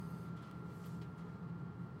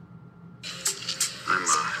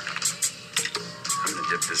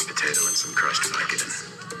potato and some crushed Vicodin.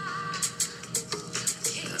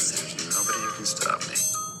 And there's nobody who can stop me.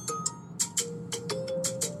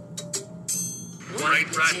 One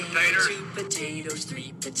potato, 2 potatoes,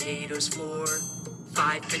 3 potatoes, 4,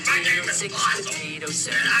 5 potatoes, 6 potatoes,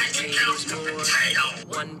 7 potatoes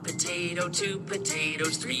more. 1 potato, 2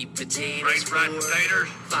 potatoes, 3 potatoes, 4,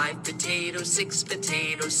 5 potatoes, 6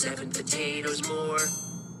 potatoes, 7 potatoes more.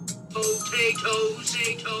 Potatoes.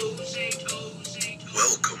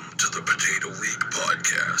 Welcome to the Potato League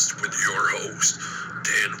podcast with your hosts,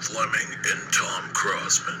 Dan Fleming and Tom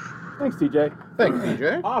Crossman. Thanks, TJ. Thanks,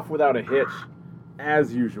 DJ. Off without a hitch,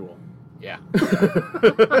 as usual. Yeah. We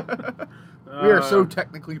We are so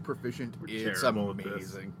technically proficient. It's terrible at this.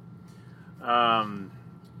 amazing. Um,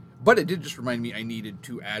 But it did just remind me I needed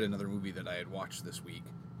to add another movie that I had watched this week.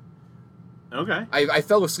 okay. I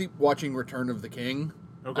fell asleep watching Return of the King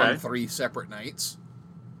Okay. on 3 separate nights.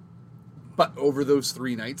 But over those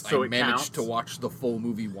 3 nights, So I it managed counts? to watch the full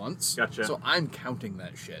movie once. Gotcha. So I'm counting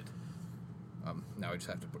that shit. Now I just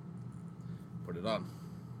have to put it on.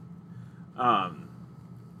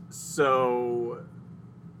 So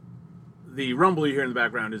the rumble you hear in the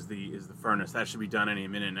background is the furnace. That should be done any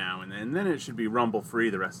minute now, and then it should be rumble free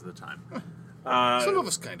the rest of the time. Some of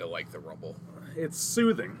us kind of like the rumble. It's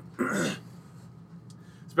soothing,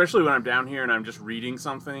 especially when I'm down here and I'm just reading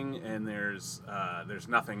something and there's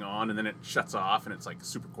nothing on, and then it shuts off and it's like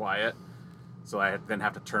super quiet. So I then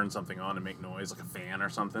have to turn something on and make noise, like a fan or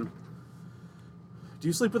something. Do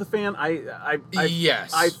you sleep with a fan?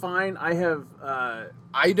 Yes. I find I have.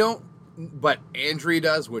 I don't, but Andrea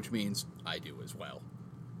does, which means I do as well.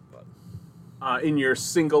 But In your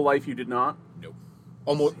single life, you did not. nope.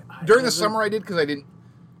 Almost I during the haven't- summer I did because I didn't.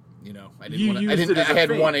 I didn't. You wanna, I used didn't. it as I a had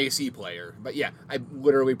fan. one AC player, but yeah, I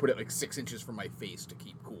literally put it like 6 inches from my face to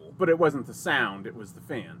keep cool. But it wasn't the sound; it was the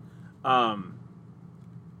fan.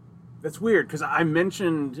 That's weird because I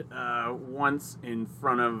mentioned once in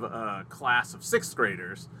front of a class of 6th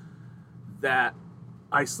graders that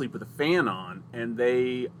I sleep with a fan on, and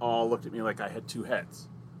they all looked at me like I had 2 heads.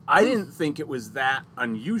 I didn't think it was that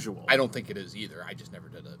unusual. I don't think it is either. I just never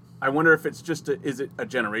did it. I wonder if it's just is it a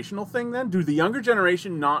generational thing then? Do the younger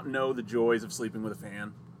generation not know the joys of sleeping with a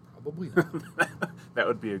fan? Probably not. That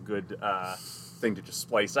would be a good thing to just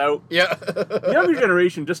splice out. Yeah. The younger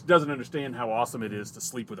generation just doesn't understand how awesome it is to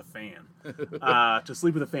sleep with a fan. To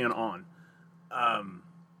sleep with a fan on.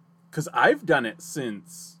 Because I've done it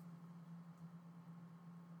since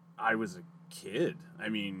I was a kid. I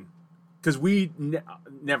mean, because we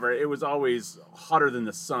never, it was always hotter than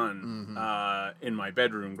the sun in my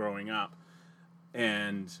bedroom growing up.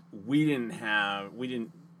 And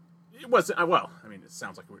it wasn't, well, I mean, it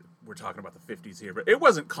sounds like we're talking about the 50s here, but it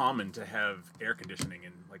wasn't common to have air conditioning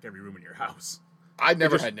in like every room in your house. I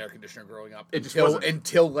never just- had an air conditioner growing up. It just until wasn't.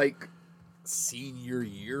 until like senior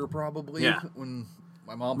year, probably. Yeah. When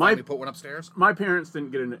my mom My- finally put one upstairs. My parents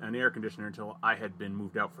didn't get an air conditioner until I had been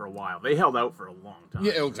moved out for a while. They held out for a long time.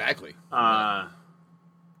 Yeah, exactly.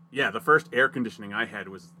 Yeah, the first air conditioning I had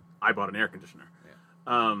was I bought an air conditioner.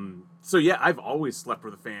 So yeah, I've always slept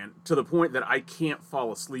with a fan to the point that I can't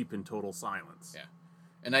fall asleep in total silence. Yeah.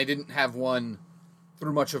 And I didn't have one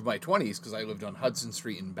through much of my 20s because I lived on Hudson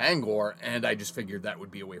Street in Bangor, and I just figured that would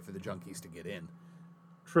be a way for the junkies to get in.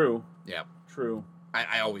 True. Yeah. True.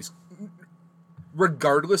 I always,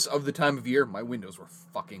 regardless of the time of year, my windows were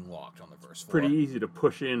fucking locked on the first floor. Pretty easy to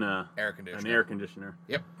push in Air an conditioner. air conditioner.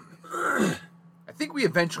 Yep. I think we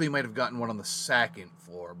eventually might have gotten one on the 2nd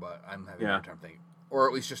floor, but I'm having a hard time thinking. Or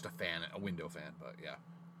at least just a window fan, but yeah.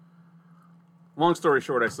 Long story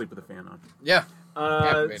short, I sleep with a fan on. Yeah.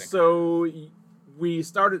 Captivating. So we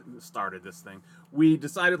started this thing. We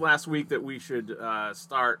decided last week that we should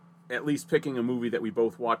start at least picking a movie that we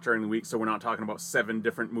both watched during the week, so we're not talking about 7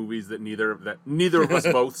 different movies that neither of us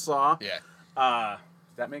both saw. Yeah.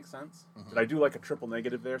 Does that make sense? Did I do like a triple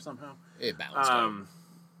negative there somehow? It balanced out.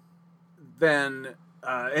 Then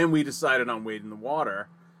and we decided on Wade in the Water.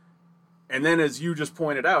 And then, as you just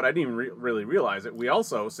pointed out, I didn't even really realize it. We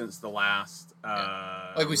also, since the last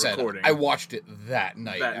like we recording, said, I watched it that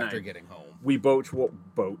night That after night. getting home. we both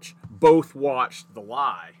watched The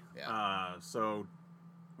Lie. Yeah.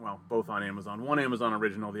 Both on Amazon. One Amazon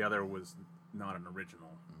original, the other was not an original.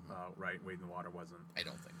 Right? Wade in the Water wasn't. I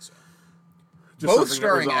don't think so. Just Both something that was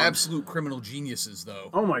starring on- absolute criminal geniuses, though.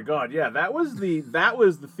 Oh my God! Yeah, that was the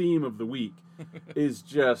theme of the week. Is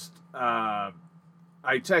just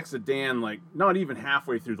I texted Dan like not even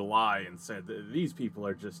halfway through The Lie and said that these people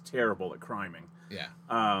are just terrible at criming. Yeah.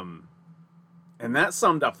 And that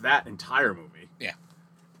summed up that entire movie. Yeah.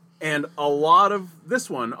 And a lot of this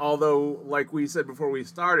one, although, like we said before we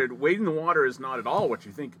started, Wade in the Water is not at all what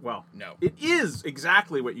you think. Well, No. It is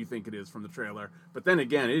exactly what you think it is from the trailer, but then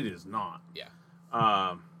again, it is not. Yeah.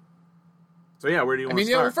 So yeah, where do you want to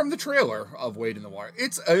You know, start? from the trailer of Wade in the Water,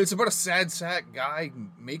 it's about a sad sack guy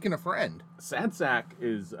making a friend. Sad sack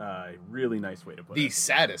is a really nice way to put The it.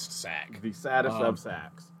 saddest sack. The saddest of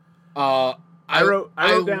sacks. I I wrote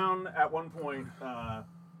down at one point,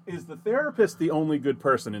 is the therapist the only good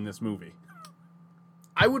person in this movie?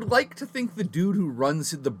 I would like to think the dude who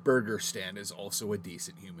runs the burger stand is also a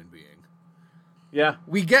decent human being. Yeah.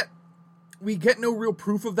 We get no real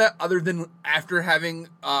proof of that other than after having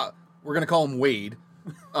we're gonna call him Wade,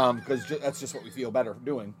 because that's just what we feel better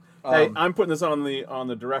doing. Hey, I'm putting this on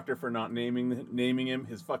the director for not naming him.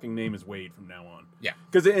 His fucking name is Wade from now on. Yeah.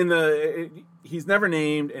 Because he's never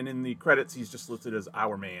named, and in the credits he's just listed as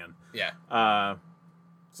our man. Yeah.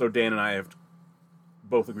 So Dan and I have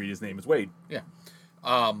both agreed his name is Wade. Yeah.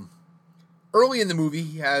 Early in the movie,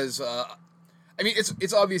 he has.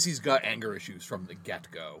 It's obvious he's got anger issues from the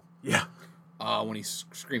get-go. Yeah. When he's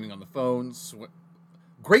screaming on the phones,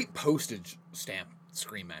 great postage stamp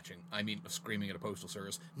scream matching. I mean, screaming at a postal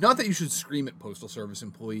service. Not that you should scream at postal service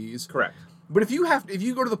employees. Correct. But if you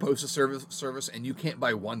go to the postal service and you can't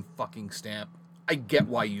buy one fucking stamp, I get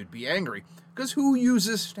why you'd be angry. Because who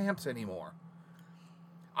uses stamps anymore?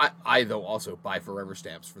 I though also buy forever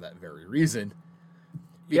stamps for that very reason.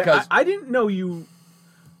 Because I didn't know you.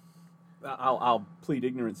 I'll plead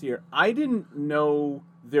ignorance here. I didn't know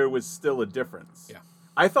there was still a difference. Yeah.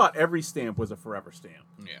 I thought every stamp was a forever stamp.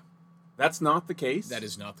 Yeah. That's not the case. That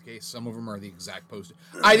is not the case. Some of them are the exact postage.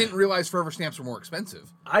 I didn't realize forever stamps were more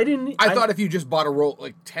expensive. I didn't. I thought if you just bought a roll,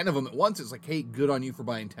 like 10 of them at once, it's like, hey, good on you for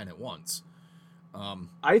buying 10 at once.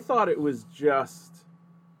 I thought it was just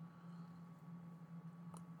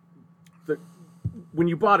when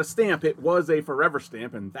you bought a stamp, it was a forever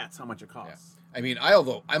stamp, and that's how much it costs. I mean,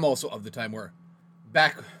 I'm also of the time where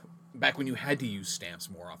back when you had to use stamps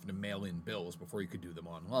more often to mail in bills before you could do them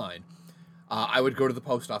online, I would go to the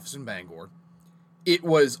post office in Bangor. It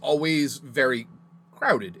was always very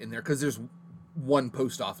crowded in there because there's one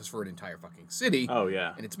post office for an entire fucking city. Oh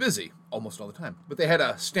yeah, And it's busy almost all the time. But they had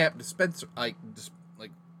a stamp dispenser, like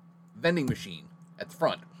vending machine at the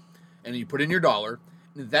front, and you put in your dollar.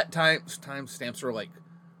 And at that time stamps were like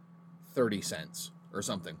 30 cents or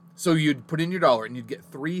something. So you'd put in your dollar and you'd get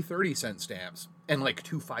 3 30-cent stamps and like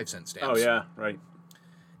 2 5-cent stamps. oh yeah, right.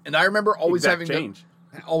 And I remember always Exact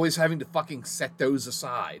having to fucking set those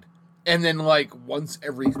aside. And then like once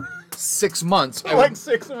every 6 months, I would,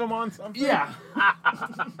 6 of them on something. yeah,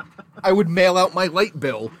 I would mail out my light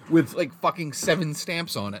bill with like fucking 7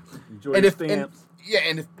 stamps on it. Enjoy the stamps.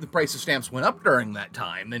 And if the price of stamps went up during that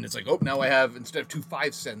time, then it's like, oh, now I have, instead of 2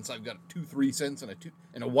 5-cents, I've got 2 3-cents and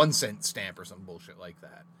a 1-cent stamp or some bullshit like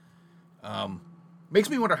that.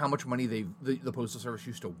 Makes me wonder how much money the postal service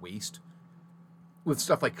used to waste with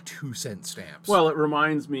stuff like 2-cent stamps. Well, it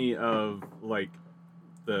reminds me of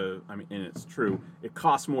and it's true. It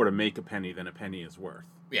costs more to make a penny than a penny is worth.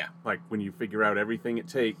 yeah, Like when you figure out everything it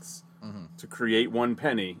takes to create 1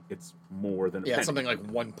 penny, it's more than a penny. something like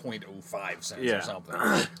 1.05 cents Yeah. or something.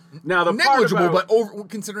 Now the Negligible, part about, but over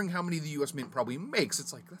considering how many the U.S. Mint probably makes,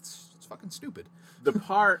 it's like it's fucking stupid. the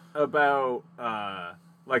part about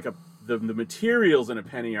the materials in a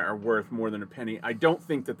penny are worth more than a penny. I don't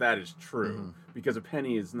think that is true because a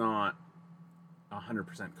penny is not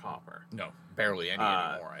 100% copper. No, barely any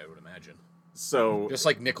anymore, I would imagine. So Just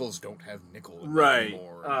like nickels don't have nickel right.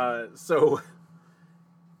 anymore. So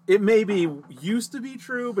it maybe used to be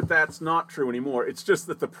true, but that's not true anymore. It's just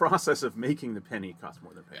that the process of making the penny costs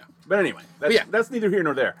more than a penny. Yeah. But anyway, that's neither here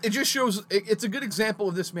nor there. It just shows, it's a good example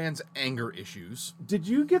of this man's anger issues. Did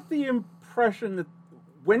you get the impression that,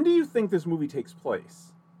 when do you think this movie takes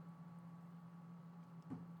place?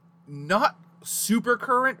 Not super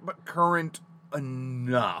current, but current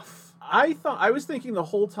enough. I was thinking the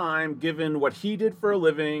whole time, given what he did for a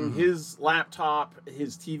living, his laptop,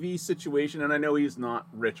 his TV situation, and I know he's not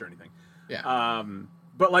rich or anything. Yeah.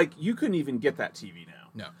 But like, you couldn't even get that TV now.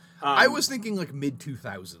 No. I was thinking like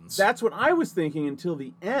mid-2000s. That's what I was thinking until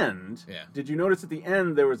the end. Yeah. Did you notice at the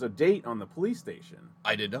end there was a date on the police station?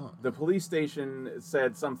 I did not. The police station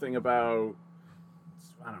said something about,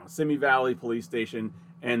 I don't know, Simi Valley Police Station,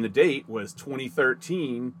 and the date was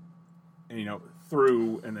 2013, and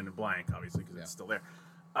through, and then a blank, obviously, because it's still there.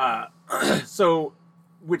 So,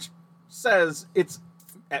 which says it's,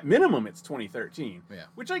 at minimum, it's 2013. Yeah.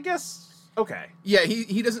 Which I guess, okay. Yeah,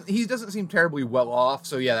 he doesn't seem terribly well off,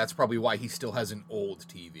 so yeah, that's probably why he still has an old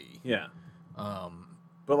TV. Yeah.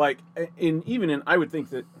 But like, I would think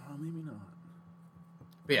that, well, maybe not.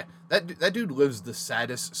 But yeah, that dude lives the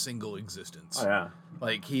saddest single existence. Oh yeah.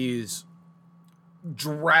 Like, he's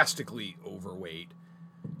drastically overweight,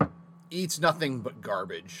 eats nothing but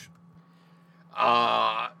garbage,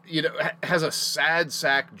 has a sad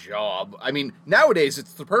sack job. I mean, nowadays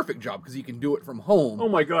it's the perfect job because he can do it from home. Oh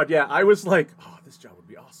my god, yeah. I was like, oh, this job would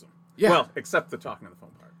be awesome. Yeah. Well, except the talking on the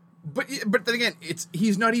phone part. But then again,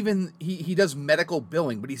 he's not even he does medical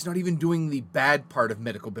billing, but he's not even doing the bad part of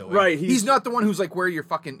medical billing. Right, He's not the one who's like, where you're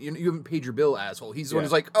fucking you haven't paid your bill, asshole. He's the one Yeah.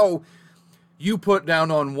 who's like, oh, you put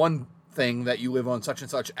down on one thing that you live on such and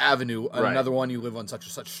such avenue, and Right. another one you live on such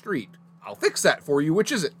and such street. I'll fix that for you.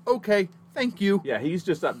 Which is it? Okay, thank you. Yeah, he's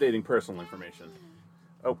just updating personal information.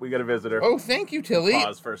 Oh, we got a visitor. Oh, thank you, Tilly.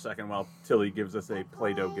 Pause for a second while Tilly gives us a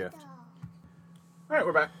Play-Doh gift. All right,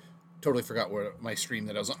 we're back. Totally forgot where my stream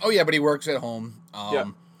that I was on. Oh yeah, but he works at home. Yeah.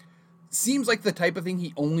 Seems like the type of thing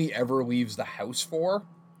he only ever leaves the house for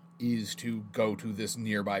is to go to this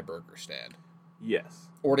nearby burger stand Yes.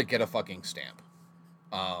 or to get a fucking stamp.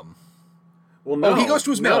 Well, no. Oh, he goes to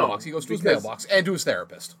his no, mailbox. He goes to his because, mailbox and to his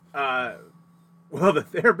therapist. Well, the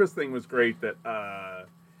therapist thing was great that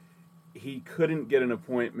he couldn't get an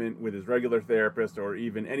appointment with his regular therapist or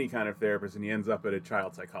even any kind of therapist, and he ends up at a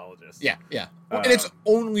child psychologist. Yeah. And it's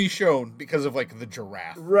only shown because of like the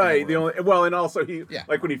giraffe. Right. And also Yeah.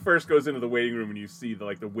 like when he first goes into the waiting room and you see the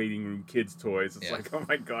waiting room kids' toys, it's Yeah. like, oh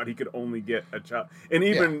my god, he could only get a child. And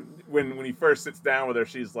even when he first sits down with her,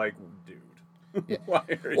 she's like, dude. Yeah. Why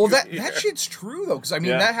are Well, you that here? shit's true though, because I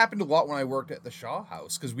mean Yeah. that happened a lot when I worked at the Shaw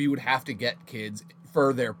House, because we would have to get kids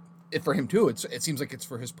for him too. It seems like it's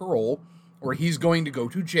for his parole, or he's going to go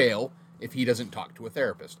to jail if he doesn't talk to a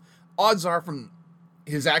therapist. Odds are, from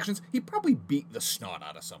his actions, he probably beat the snot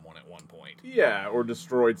out of someone at one point. Yeah, or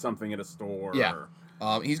destroyed something at a store. Yeah,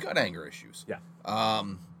 Or, he's got anger issues. yeah.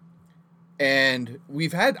 And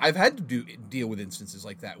I've had to deal with instances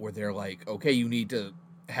like that where they're like, okay, you need to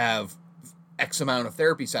have X amount of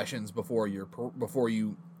therapy sessions before you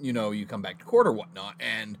come back to court or whatnot,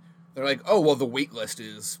 and they're like, oh well, the wait list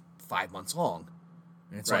is 5 months long,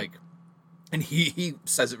 and it's Right. like, and he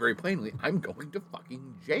says it very plainly, I'm going to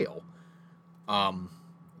fucking jail.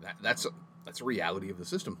 That's a reality of the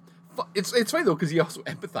system. It's funny though, because he also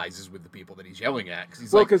empathizes with the people that he's yelling at, because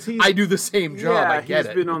he's Well, like, 'cause he's- I do the same job. Yeah, I get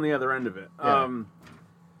he's it. been on the other end of it. Yeah.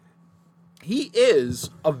 He is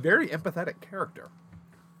a very empathetic character,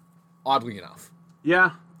 oddly enough.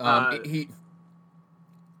 Yeah.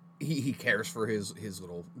 He cares for his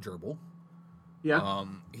little gerbil. yeah.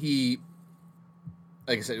 He,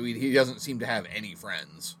 like I said, he doesn't seem to have any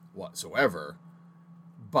friends whatsoever.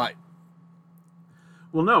 But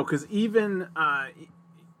Well, no, because even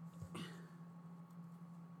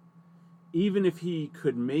if he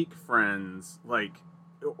could make friends, like,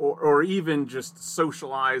 or even just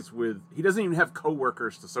socialize with, he doesn't even have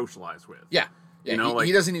coworkers to socialize with. yeah, You know,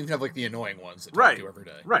 he doesn't even have like the annoying ones that Right. talk to every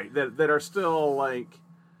day, Right. That are still like,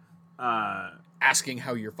 asking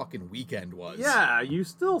how your fucking weekend was. yeah, you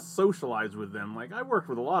still socialize with them. Like, I worked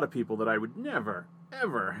with a lot of people that I would never,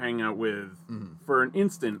 ever hang out with for an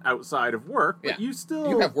instant outside of work, but Yeah. you still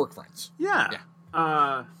You have work friends. Yeah. Yeah.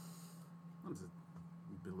 Not to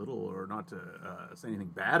belittle or not to say anything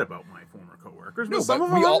bad about my former coworkers, but No, some but of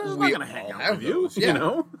them we I'm all- just we not going to hang all out have with you, those, yeah. you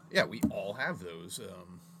know? Yeah, we all have those.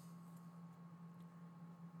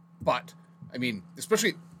 But I mean,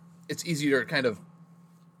 especially, it's easier to kind of.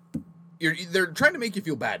 They're trying to make you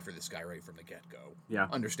feel bad for this guy right from the get-go. Yeah.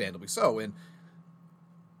 Understandably so. And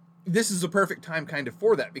this is the perfect time kind of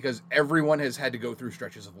for that, because everyone has had to go through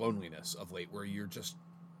stretches of loneliness of late where you're just...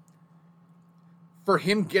 For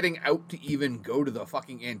him getting out to even go to the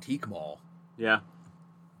fucking antique mall Yeah.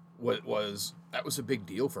 was a big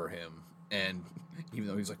deal for him. And even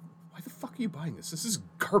though he's like, why the fuck are you buying this? This is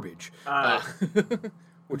garbage. Which The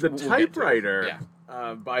we'll get to. typewriter,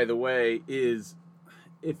 Yeah. by the way, is...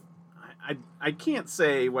 I can't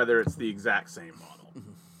say whether it's the exact same model,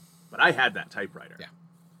 but I had that typewriter. Yeah.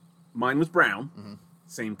 Mine was brown,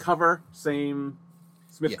 same cover, same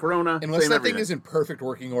Smith Yeah. Corona, Unless same that everything. thing is in perfect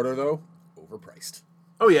working order, though, overpriced.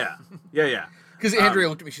 Oh, yeah. Yeah. Because Andrea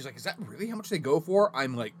looked at me, she's like, is that really how much they go for?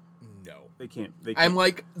 I'm like, no. They can't. I'm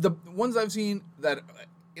like, the ones I've seen that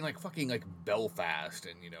in like fucking like Belfast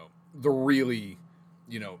and, the really,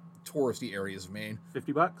 touristy areas of Maine,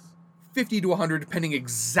 $50? 50 to 100, depending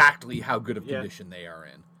exactly how good of Yeah. condition they are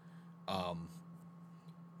in.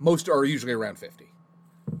 Most are usually around 50.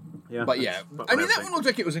 Yeah. But yeah, that's about I what mean, that think. one looked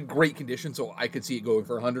like it was in great condition, so I could see it going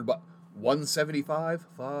for 100, but 175?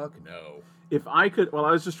 Fuck no. If I could, well,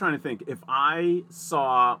 I was just trying to think. If I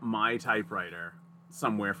saw my typewriter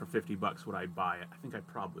somewhere for $50, would I buy it? I think I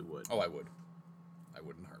probably would. Oh, I would. I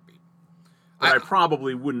would in a heartbeat. But I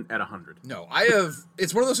probably wouldn't at 100. No, I have.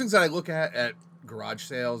 It's one of those things that I look at garage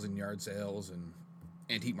sales and yard sales and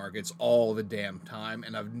antique markets all the damn time,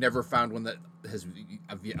 and I've never found one that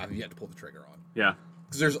I've yet to pull the trigger on. Yeah.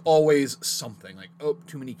 Because there's always something like, oh,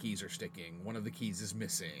 too many keys are sticking. One of the keys is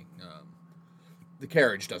missing. The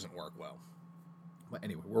carriage doesn't work well. But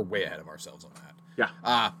anyway, we're way ahead of ourselves on that.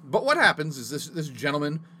 Yeah. But what happens is this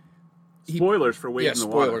gentleman. Spoilers for Wade in the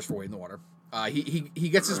Water. Spoilers for Wade in the Water. He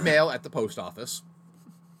gets his mail at the post office,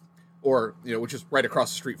 or which is right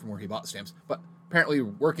across the street from where he bought the stamps. But apparently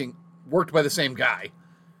worked by the same guy.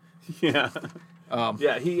 Yeah.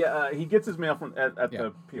 He gets his mail from at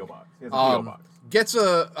the P.O. box. He has a P.O. box. Gets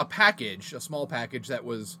a package, a small package that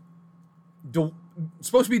was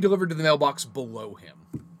supposed to be delivered to the mailbox below him.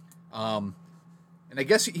 And I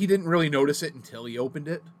guess he didn't really notice it until he opened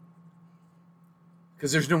it.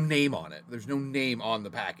 Because there's no name on it. There's no name on the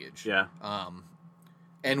package. Yeah.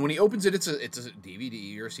 And when he opens it, it's a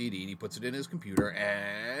DVD or a CD, and he puts it in his computer,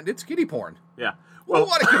 and it's kiddie porn. Yeah. Well, a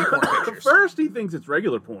lot of kiddie porn pictures. First, he thinks it's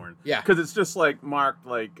regular porn. Yeah. Because it's just like marked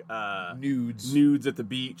like nudes at the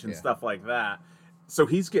beach and stuff like that. So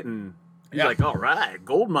he's like, all right,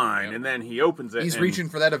 gold mine. Yeah. And then he opens it. He's reaching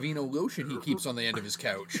for that Aveeno lotion he keeps on the end of his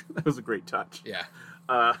couch. That was a great touch. Yeah.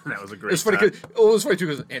 That was a great It's funny touch. it was funny too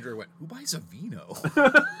because Andrew went, "Who buys Aveeno?"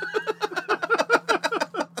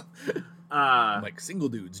 I'm like, single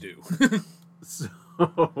dudes do.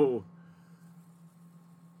 So,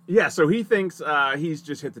 yeah, so he thinks he's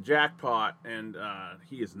just hit the jackpot, and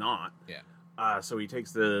he is not. Yeah. So he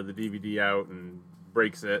takes the DVD out and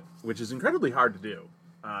breaks it, which is incredibly hard to do.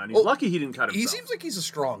 And he's lucky he didn't cut himself. He seems like he's a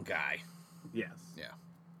strong guy. Yes.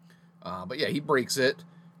 Yeah. But yeah, he breaks it.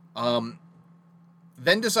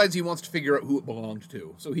 Then decides he wants to figure out who it belonged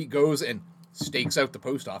to. So he goes and stakes out the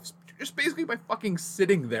post office, just basically by fucking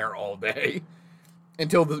sitting there all day.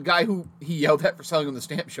 Until the guy who he yelled at for selling him the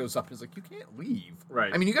stamp shows up and is like, you can't leave.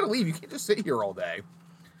 Right. I mean, you gotta leave. You can't just sit here all day.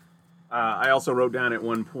 I also wrote down at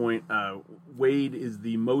one point, Wade is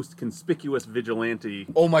the most conspicuous vigilante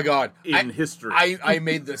Oh my God. in history. I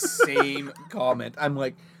made the same comment. I'm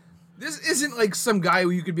like, this isn't like some guy who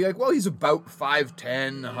you could be like, well, he's about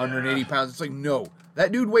 5'10", 180 pounds. It's like, no.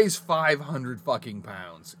 That dude weighs 500 fucking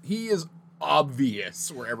pounds. He is obvious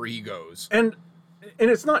wherever he goes. And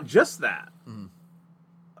it's not just that. Mm-hmm.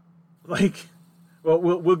 Like, well,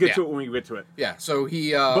 we'll get to it when we get to it. Yeah, so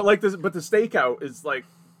he... but the stakeout is like...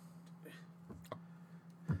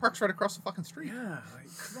 Parks right across the fucking street. Yeah, like,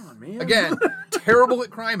 come on, man. Again, terrible at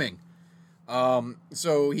criming.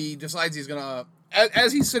 So he decides he's gonna...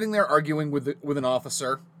 As he's sitting there arguing with an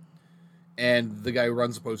officer, and the guy who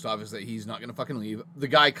runs the post office that he's not gonna fucking leave, the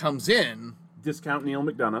guy comes in... Discount Neil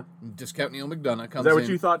McDonough. Comes Is that what in,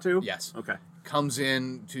 you thought too? Yes. Okay. Comes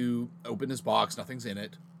in to open his box. Nothing's in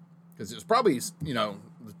it. Because it was probably, the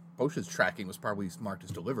postage tracking was probably marked as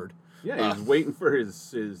delivered. Yeah, he's waiting for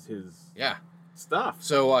his Yeah. stuff.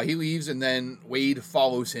 So he leaves, and then Wade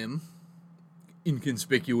follows him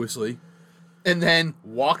inconspicuously, and then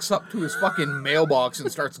walks up to his fucking mailbox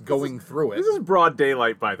and starts going through it. This is broad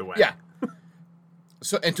daylight, by the way. Yeah.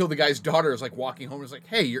 So until the guy's daughter is like walking home and is like,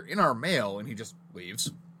 "Hey, you're in our mail," and he just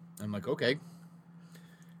leaves. I'm like, okay.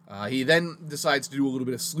 He then decides to do a little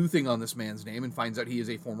bit of sleuthing on this man's name and finds out he is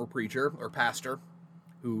a former preacher or pastor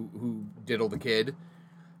who diddled the kid.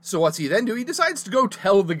 So what's he then do? He decides to go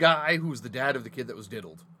tell the guy who's the dad of the kid that was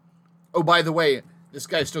diddled. Oh, by the way, this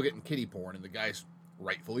guy's still getting kiddie porn, and the guy's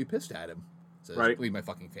rightfully pissed at him. Says, right. Leave my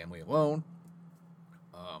fucking family alone.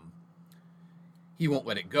 He won't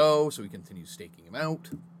let it go, so he continues staking him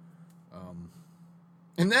out.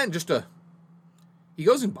 And then he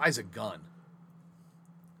goes and buys a gun.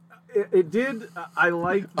 It did. I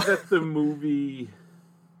liked that the movie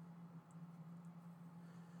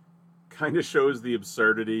kind of shows the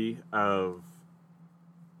absurdity of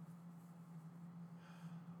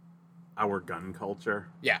our gun culture.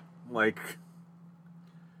 Yeah. Like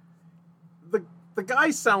the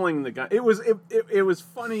guy selling the gun. It was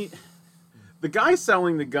funny. The guy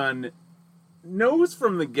selling the gun knows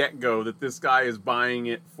from the get-go that this guy is buying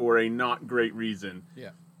it for a not great reason.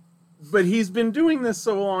 Yeah. But he's been doing this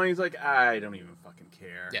so long, he's like, I don't even fucking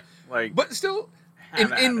care. Yeah. Like, But still,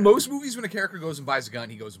 have at in it. most movies, when a character goes and buys a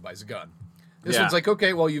gun, he goes and buys a gun. This Yeah. one's like,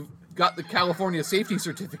 okay, well, you've got the California safety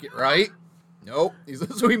certificate, right? Nope.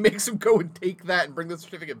 So he makes him go and take that and bring the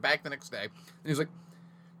certificate back the next day. And he's like,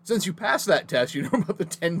 since you passed that test, you know about the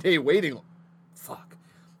 10-day waiting. Fuck.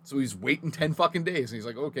 So he's waiting 10 fucking days, and he's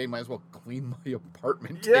like, okay, might as well clean my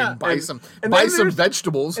apartment Yeah, and buy and some there's-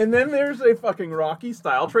 vegetables. And then there's a fucking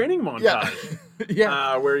Rocky-style training yeah, montage.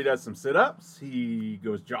 yeah, Where he does some sit-ups, he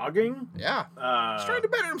goes jogging. yeah. He's Uh, trying to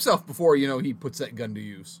better himself before he puts that gun to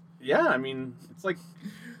use. yeah, I mean, it's like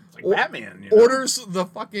Or- Batman. You know? Orders the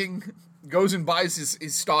fucking goes and buys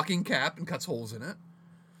his stocking cap and cuts holes in it.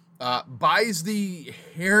 Buys the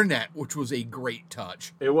hairnet, which was a great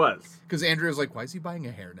touch. It was. Because Andrea's like, why is he buying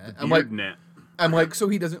a hairnet? Beard I'm like, so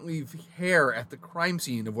he doesn't leave hair at the crime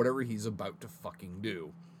scene of whatever he's about to fucking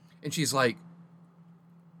do. And she's like,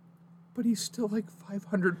 but he's still like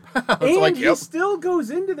 500 pounds. And like, he yep. still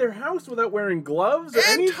goes into their house without wearing gloves or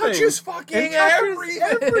And anything. touches fucking And touches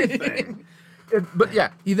everything. But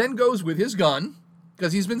yeah, he then goes with his gun,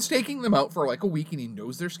 because he's been staking them out for like a week and he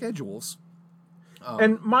knows their schedules.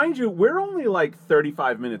 And mind you, we're only like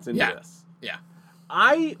 35 minutes into Yeah. this. Yeah.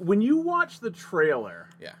 When you watch the trailer,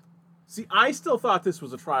 Yeah. see, I still thought this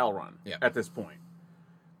was a trial run Yeah. at this point.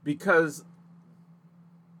 Because,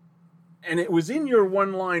 and it was in your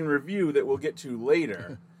one-line review that we'll get to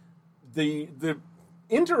later, the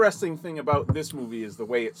interesting thing about this movie is the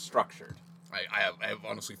way it's structured. I have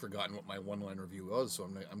honestly forgotten what my one-line review was, so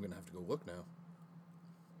I'm going to have to go look now.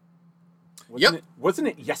 Wasn't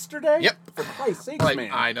it yesterday? Yep. For Christ's sakes, Like, man.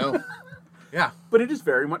 I know. Yeah. But it is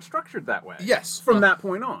very much structured that way. Yes. From that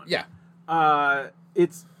point on. Yeah.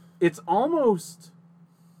 It's almost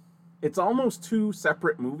two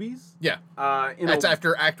separate movies. Yeah. That's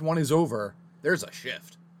After Act 1 is over, there's a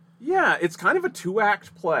shift. Yeah, it's kind of a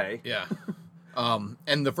 2-act play. Yeah.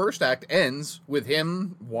 And the first act ends with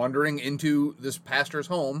him wandering into this pastor's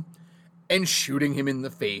home and shooting him in the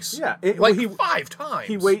face. Yeah, 5 times.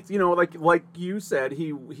 He waits, like you said,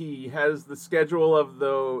 he has the schedule of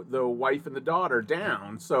the wife and the daughter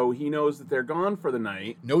down, so he knows that they're gone for the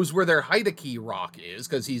night. Knows where their Hideki rock is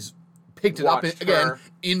because he's picked it up Watched again her.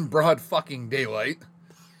 in broad fucking daylight.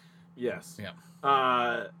 Yes.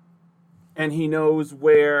 Yeah. And he knows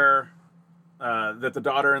where that the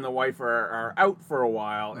daughter and the wife are out for a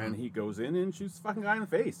while, and he goes in and shoots the fucking guy in the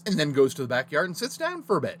face. And then goes to the backyard and sits down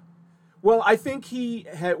for a bit. Well, I think he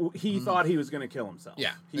thought he was going to kill himself.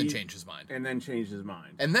 Yeah. He And changed his mind. And then changed his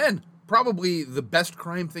mind. And then probably the best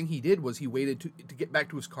crime thing he did was he waited to get back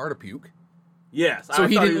to his car to puke. Yes. So I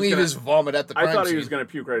he thought didn't was leave gonna- his vomit at the crime I thought scene. he was going to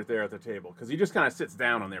puke right there at the table, because he just kind of sits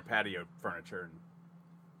down on their patio furniture and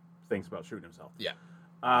thinks about shooting himself. Yeah.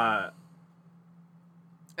 Uh,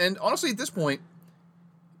 And honestly, at this point,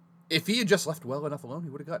 if he had just left well enough alone, he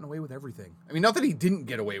would have gotten away with everything. I mean, not that he didn't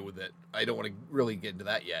get away with it. I don't want to really get into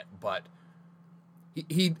that yet, but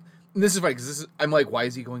he and this is funny because I'm like, why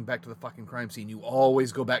is he going back to the fucking crime scene? You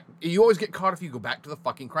always go back. You always get caught if you go back to the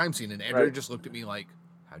fucking crime scene. And Andrea Right. just looked at me like,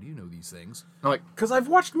 how do you know these things? And I'm like, because I've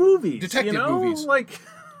watched movies. Detective you know? movies. Like,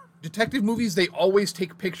 detective movies, they always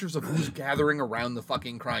take pictures of who's gathering around the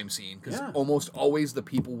fucking crime scene because Yeah. almost always the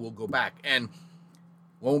people will go back. And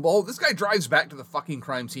lo and behold, this guy drives back to the fucking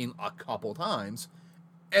crime scene a couple times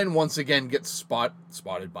and once again gets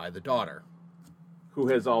spotted by the daughter. who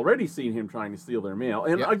has already seen him trying to steal their mail.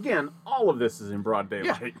 And Yeah. again, all of this is in broad Yeah.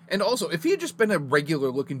 daylight. And also, if he had just been a regular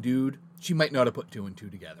looking dude, she might not have put 2 and 2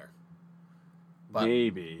 together. But,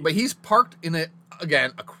 Maybe. But he's parked in it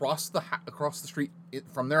again across the street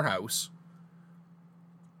from their house.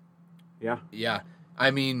 Yeah. Yeah,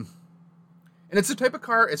 I mean, and it's the type of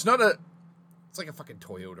car. It's not a. It's like a fucking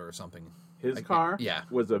Toyota or something. His Like, car yeah.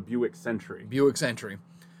 was a Buick Century. Buick Century.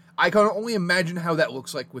 I can only imagine how that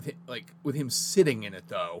looks like with him sitting in it,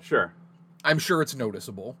 though. Sure. I'm sure it's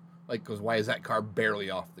noticeable. Like, because why is that car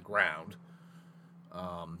barely off the ground?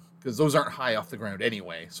 Because those aren't high off the ground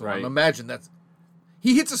anyway. So Right. I'm imagine that's.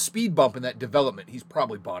 He hits a speed bump in that development. He's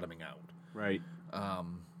probably bottoming out. Right.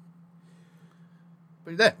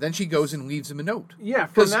 But yeah, then she goes and leaves him a note. Yeah,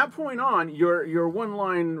 from 'Cause- that point on, your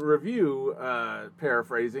one-line review,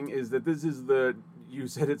 paraphrasing, is that this is you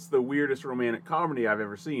said it's the weirdest romantic comedy I've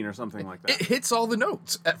ever seen, or something like that. It hits all the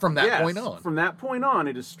notes from that Yes, point on. From that point on,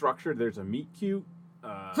 it is structured. There's a meet cute.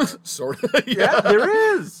 Sort of. Yeah,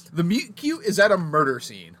 there is. The meet cute is at a murder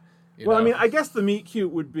scene. you Well, I know? mean, I guess the meet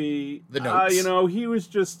cute would be The notes.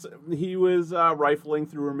 he was rifling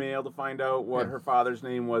through her mail to find out what her father's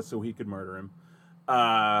name was so he could murder him.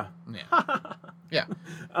 Yeah. Yeah.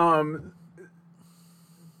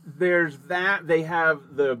 There's that.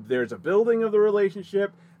 There's a building of the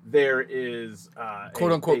relationship. There is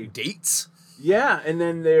Quote unquote dates. Yeah, and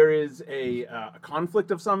then there is a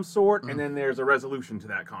conflict of some sort, and then there's a resolution to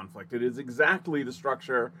that conflict. It is exactly the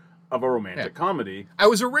structure of a romantic comedy. I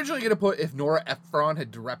was originally going to put if Nora Ephron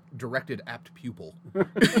had directed Apt Pupil.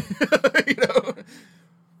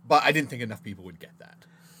 But I didn't think enough people would get that.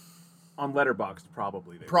 On Letterboxd,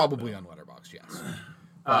 probably. Probably on Letterboxd, yes.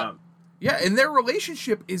 Yeah, and their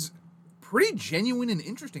relationship is pretty genuine and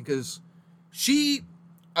interesting because she,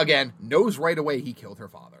 again, knows right away he killed her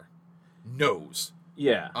father. Knows.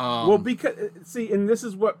 Yeah. Well, because, see, and this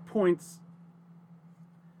is what points...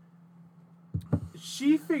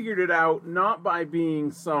 She figured it out not by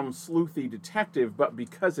being some sleuthy detective, but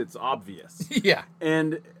because it's obvious. Yeah.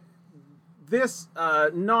 And this,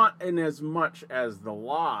 not in as much as the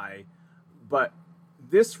lie, but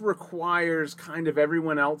this requires kind of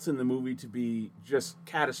everyone else in the movie to be just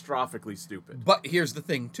catastrophically stupid. But here's the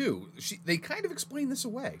thing, too. They kind of explain this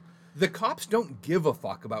away. The cops don't give a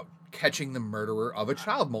fuck about catching the murderer of a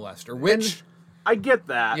child molester, which... And I get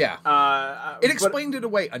that. Yeah. It explained it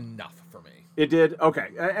away enough for me. It did? Okay.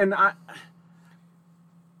 And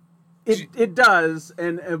It does,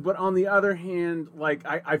 but on the other hand, like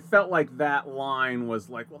I felt like that line was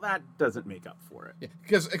like, well, that doesn't make up for it. Yeah,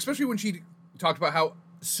 because especially when she talked about how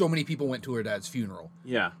so many people went to her dad's funeral.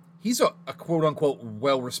 Yeah. He's a quote-unquote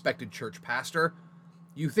well-respected church pastor.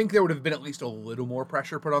 You think there would have been at least a little more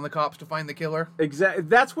pressure put on the cops to find the killer? Exactly.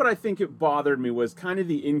 That's what I think it bothered me, was kind of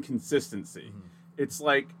the inconsistency. Mm-hmm. It's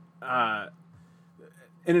like, and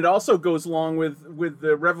it also goes along with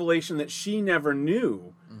the revelation that she never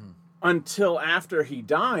knew until after he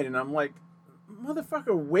died. And I'm like,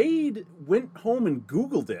 motherfucker, Wade went home and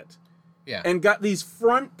Googled it. Yeah. And got these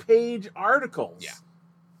front page articles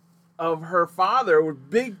of her father with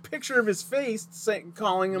big picture of his face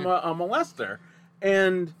calling him a molester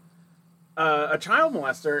and a child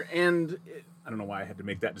molester. And I don't know why I had to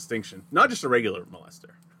make that distinction. Not just a regular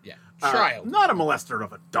molester. Yeah. Child. Not a molester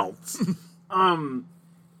of adults.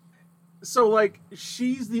 So like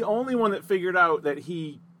she's the only one that figured out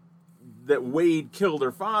that Wade killed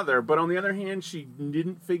her father, but on the other hand, she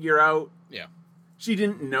didn't figure out. Yeah. She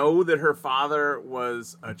didn't know that her father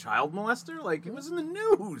was a child molester? Like, it was in the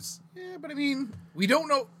news. Yeah, but I mean, we don't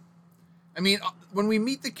know. I mean, when we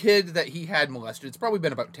meet the kid that he had molested, it's probably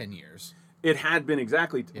been about 10 years. It had been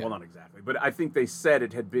exactly, well, not exactly, but I think they said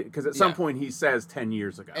it had been, because at some point he says 10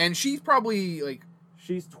 years ago. And she's probably, like...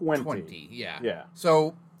 She's 20. 20, yeah. Yeah.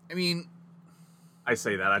 So, I mean... I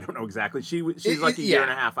say that, I don't know exactly. She's like a year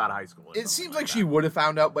and a half out of high school. It seems like she would have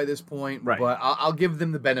found out by this point, right. But I'll give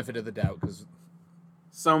them the benefit of the doubt, because...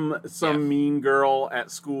 Some mean girl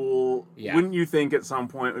at school, wouldn't you think at some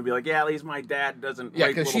point would be like, yeah, at least my dad doesn't rape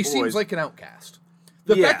because little she boys. seems like an outcast.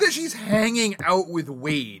 The fact that she's hanging out with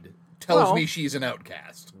Wade tells me she's an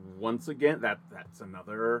outcast. Once again, that's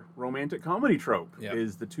another romantic comedy trope,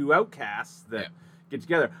 is the two outcasts that get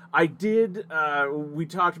together. I did, we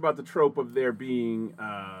talked about the trope of there being,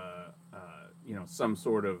 some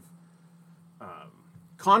sort of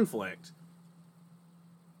conflict.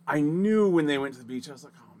 I knew when they went to the beach, I was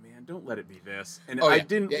like, oh man, don't let it be this. And I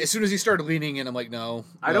didn't. Yeah, as soon as he started leaning in, I'm like, don't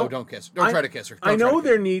kiss. Don't try to kiss her. I know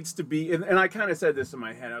there needs to be, and I kind of said this in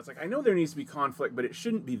my head. I was like, I know there needs to be conflict, but it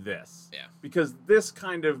shouldn't be this. Yeah. Because this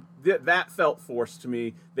kind of, that felt forced to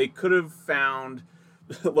me. They could have found,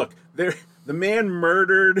 look, the man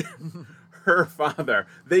murdered her father.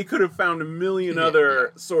 They could have found a million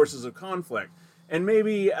other sources of conflict. And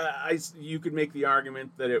maybe you could make the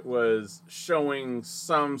argument that it was showing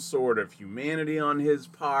some sort of humanity on his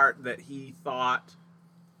part, that he thought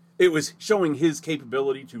it was showing his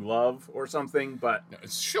capability to love or something, but... No,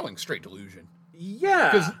 it's showing straight delusion.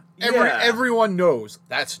 Yeah. Because everyone knows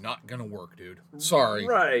that's not going to work, dude. Sorry.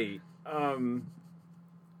 Right.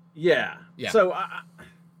 Yeah. So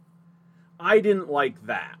I didn't like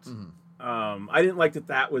that. Mm-hmm. I didn't like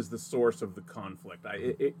that was the source of the conflict.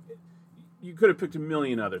 You could have picked a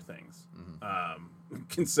million other things,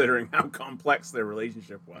 considering how complex their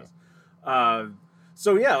relationship was.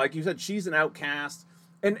 So yeah, like you said, she's an outcast,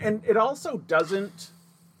 and it also doesn't.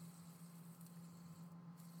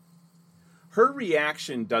 Her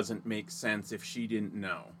reaction doesn't make sense if she didn't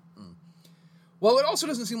know. Well, it also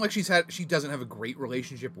doesn't seem like she doesn't have a great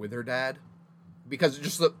relationship with her dad, because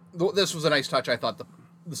just this was a nice touch. I thought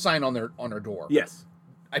the sign on her door. Yes,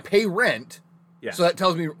 I pay rent. Yeah. So that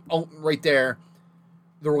tells me right there,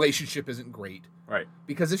 the relationship isn't great. Right.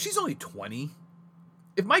 Because if she's only 20,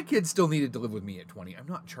 if my kid still needed to live with me at 20, I'm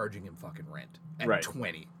not charging him fucking rent at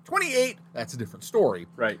 20. 28, that's a different story.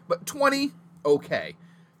 Right. But 20, okay.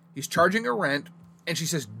 He's charging her rent, and she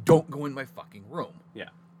says, don't go in my fucking room. Yeah.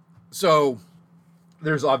 So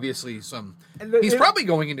there's obviously some... He's probably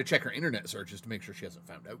going in to check her internet searches to make sure she hasn't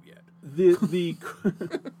found out yet.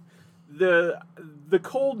 The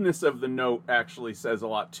coldness of the note actually says a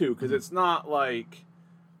lot, too, because it's not like,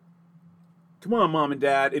 come on, Mom and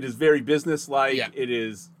Dad, it is very businesslike. Yeah. It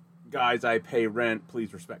is, guys, I pay rent,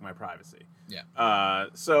 please respect my privacy. Yeah.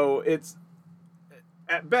 So it's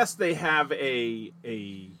at best they have a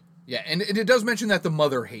Yeah, and it does mention that the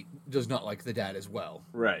mother does not like the dad as well,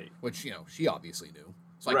 right. which, she obviously knew.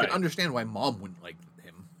 So I Right. can understand why mom wouldn't like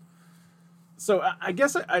him. So I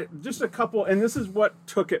guess I just a couple, and this is what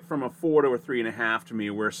took it from a 4 to a 3.5 to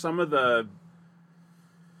me, where some of the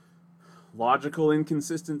logical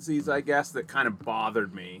inconsistencies, I guess, that kind of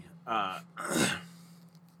bothered me.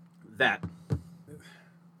 That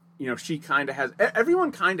she kind of has.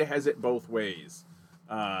 Everyone kind of has it both ways,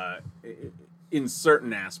 in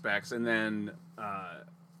certain aspects, and then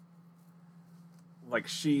like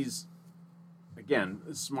she's. Again,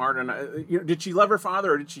 smart and did she love her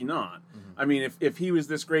father or did she not? Mm-hmm. I mean, if he was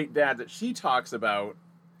this great dad that she talks about,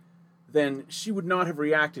 then she would not have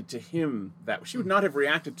reacted to him she would not have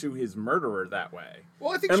reacted to his murderer that way.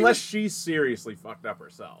 Well, I think unless she's seriously fucked up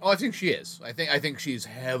herself. Oh, I think she is. I think she's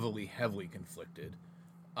heavily conflicted.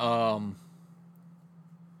 And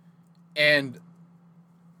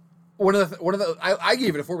one of the I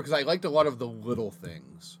gave it a 4 because I liked a lot of the little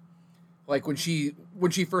things, like when she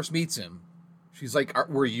first meets him. She's like,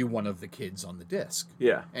 were you one of the kids on the disc?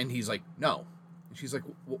 Yeah. And he's like, no. And she's like,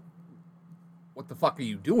 what the fuck are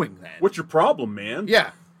you doing then? What's your problem, man? Yeah.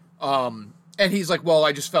 And he's like, well,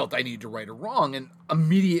 I just felt I needed to right a wrong. And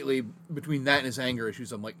immediately between that and his anger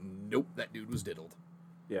issues, I'm like, nope, that dude was diddled.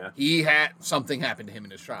 Yeah. He had something happen to him in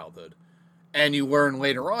his childhood. And you learn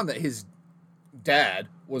later on that his dad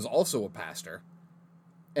was also a pastor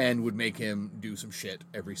and would make him do some shit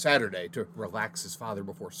every Saturday to relax his father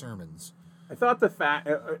before sermons. I thought the fact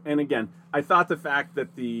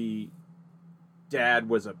that the dad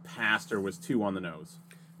was a pastor was too on the nose.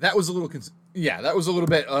 That was a little, that was a little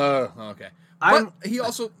bit, okay. But he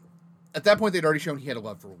also, at that point, they'd already shown he had a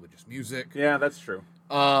love for religious music. Yeah, that's true.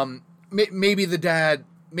 Maybe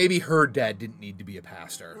her dad didn't need to be a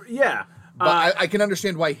pastor. Yeah. But I can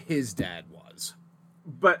understand why his dad was.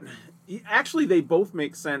 But actually, they both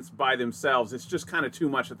make sense by themselves. It's just kind of too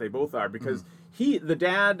much that they both are, because her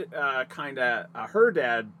dad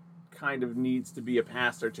kind of needs to be a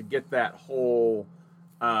pastor to get that whole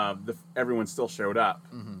everyone still showed up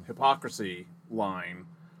hypocrisy line.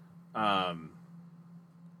 But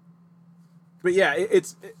yeah,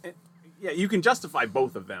 you can justify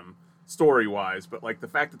both of them story wise, but like the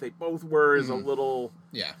fact that they both were is a little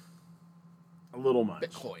much.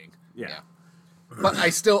 Bit cloying. Yeah. But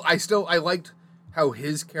I liked how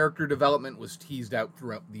his character development was teased out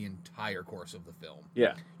throughout the entire course of the film.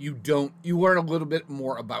 Yeah. You learn a little bit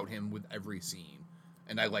more about him with every scene.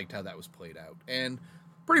 And I liked how that was played out. And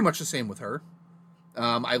pretty much the same with her.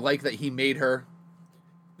 I like that he made her,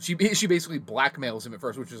 she basically blackmails him at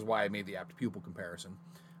first, which is why I made the apt pupil comparison,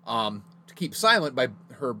 to keep silent by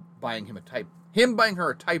her buying her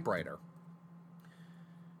a typewriter.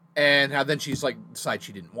 And how then she's like, decides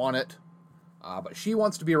she didn't want it. But she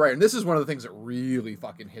wants to be a writer. And this is one of the things that really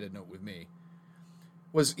fucking hit a note with me.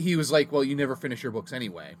 He was like, well, you never finish your books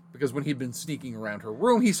anyway. Because when he'd been sneaking around her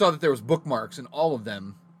room, he saw that there was bookmarks in all of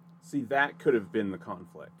them. See, that could have been the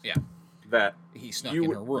conflict. Yeah. That he snuck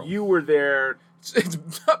in her room. You were there. It's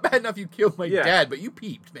not bad enough you killed my dad, but you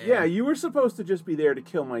peeped, man. Yeah, you were supposed to just be there to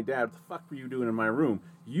kill my dad. What the fuck were you doing in my room?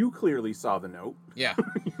 You clearly saw the note. Yeah.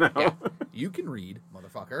 Yeah. You can read,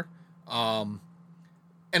 motherfucker.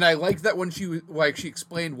 And I like that when she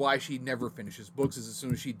explained why she never finishes books is as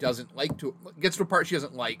soon as she gets to a part she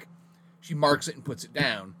doesn't like, she marks it and puts it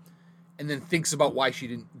down, and then thinks about why she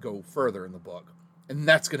didn't go further in the book. And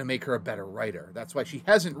that's going to make her a better writer. That's why she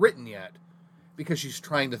hasn't written yet, because she's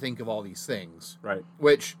trying to think of all these things. Right.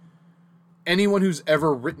 Which, anyone who's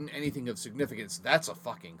ever written anything of significance, that's a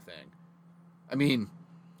fucking thing. I mean,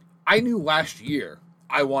 I knew last year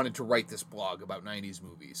I wanted to write this blog about 90s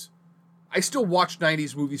movies. I still watched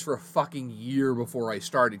 90s movies for a fucking year before I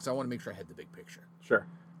started because I want to make sure I had the big picture. Sure.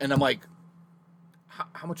 And I'm like,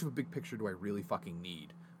 how much of a big picture do I really fucking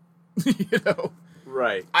need? You know?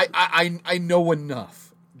 Right. I know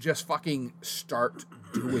enough. Just fucking start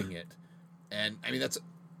doing it. And, I mean, that's...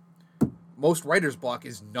 Most writer's block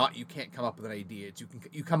is not you can't come up with an idea. It's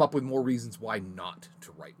you come up with more reasons why not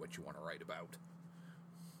to write what you want to write about.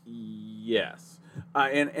 Yes.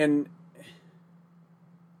 And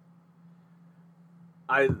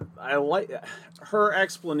I like her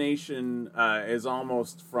explanation is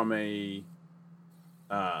almost from a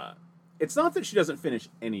it's not that she doesn't finish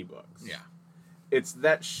any books. Yeah. It's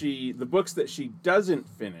that the books that she doesn't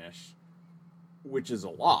finish, which is a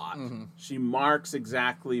lot, she marks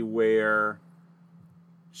exactly where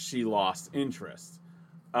she lost interest.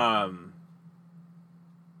 And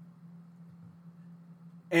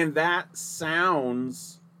that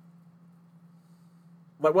sounds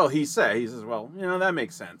well, he says, well, that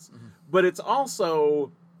makes sense. But it's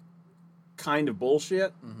also kind of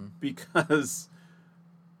bullshit because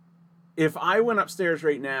if I went upstairs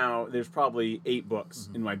right now, there's probably 8 books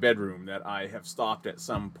in my bedroom that I have stopped at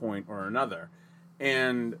some point or another.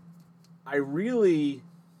 And the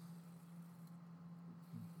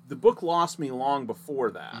book lost me long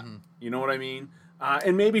before that. You know what I mean?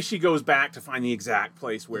 And maybe she goes back to find the exact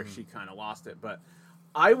place where she kind of lost it. But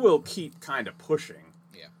I will keep kind of pushing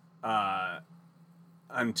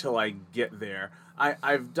until I get there.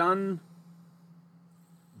 I've done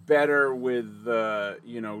better with,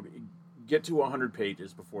 get to 100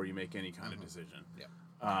 pages before you make any kind of decision.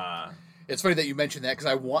 It's funny that you mentioned that because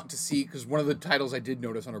I want to see, because one of the titles I did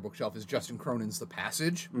notice on our bookshelf is Justin Cronin's The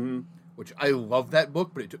Passage, which I love that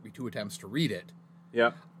book, but it took me 2 attempts to read it.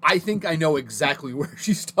 Yeah. I think I know exactly where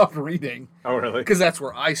she stopped reading. Oh, really? Because that's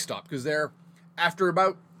where I stopped. Because after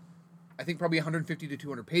about, I think probably 150 to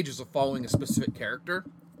 200 pages of following a specific character,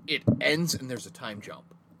 it ends and there's a time jump.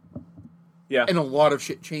 Yeah. And a lot of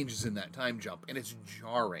shit changes in that time jump, and it's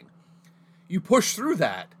jarring. You push through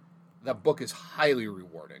that book is highly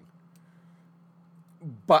rewarding.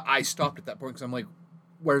 But I stopped at that point because I'm like,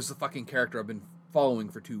 where's the fucking character I've been following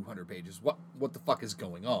for 200 pages? What the fuck is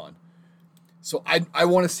going on? So I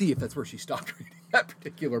want to see if that's where she stopped reading that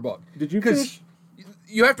particular book. Did you finish?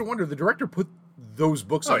 You have to wonder, the director put those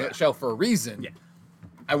books on that shelf for a reason. Yeah.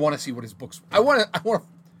 I want to see what his books... I want to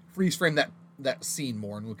freeze frame that scene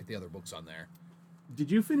more and look at the other books on there.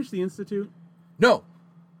 Did you finish The Institute? No.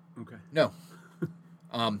 Okay. No.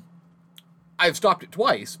 I've stopped it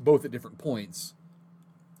twice, both at different points.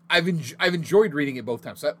 I've enjoyed reading it both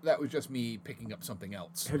times. That was just me picking up something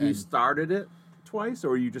else. Have you started it twice,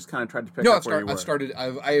 or you just kind of tried to pick up where you were? I've started.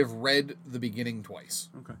 I have read the beginning twice.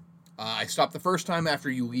 Okay. I stopped the first time after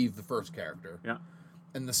you leave the first character. Yeah.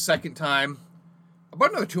 And the second time, about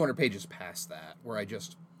another 200 pages past that, where I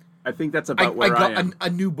think that's about where I am. A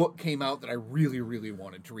new book came out that I really, really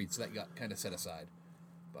wanted to read, so that got kind of set aside.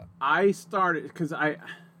 But I started because I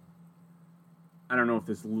don't know if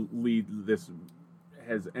this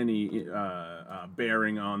has any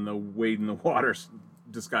bearing on the Wade in the Water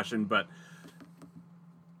discussion, but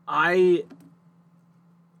I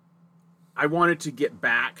wanted to get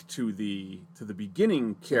back to the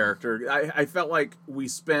beginning character. I felt like we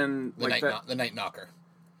spend the Night Knocker.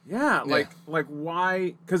 Yeah, like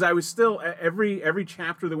why? Because I was still every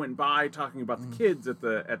chapter that went by talking about the kids at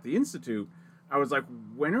the Institute. I was like,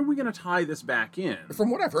 when are we going to tie this back in? From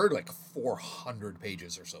what I've heard, like 400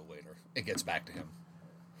 pages or so later, it gets back to him.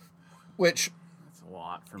 Which that's a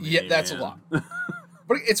lot for me. Yeah, that's a lot.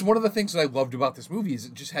 But it's one of the things that I loved about this movie is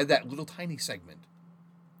it just had that little tiny segment.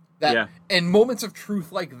 And moments of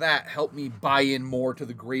truth like that help me buy in more to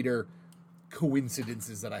the greater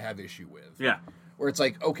coincidences that I have issue with. Yeah. Where it's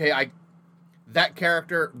like, okay, that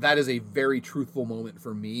character, that is a very truthful moment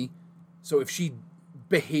for me. So if she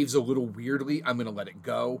behaves a little weirdly, I'm going to let it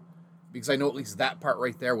go. Because I know at least that part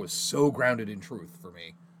right there was so grounded in truth for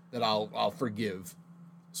me that I'll forgive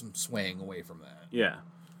some swaying away from that. Yeah.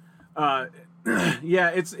 Yeah,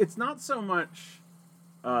 it's not so much...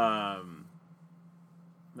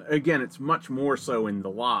 again, it's much more so in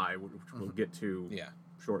The Lie, which we'll get to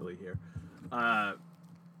shortly here. I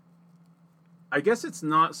guess it's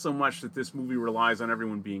not so much that this movie relies on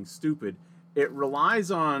everyone being stupid. It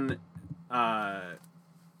relies on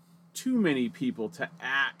too many people to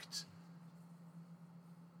act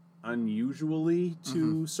unusually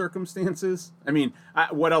to circumstances. I mean,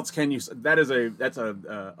 what else can you... That's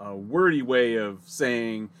a wordy way of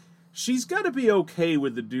saying she's got to be okay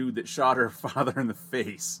with the dude that shot her father in the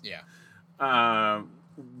face. Yeah.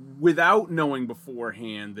 Without knowing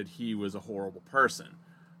beforehand that he was a horrible person.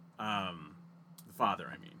 The father,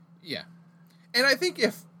 I mean. Yeah. And I think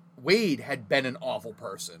if Wade had been an awful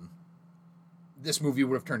person, this movie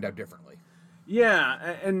would have turned out differently.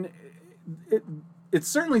 Yeah, and it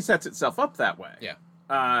certainly sets itself up that way.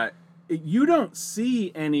 Yeah. You don't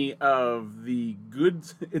see any of the good.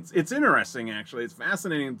 It's interesting, actually. It's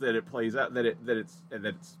fascinating that it plays out that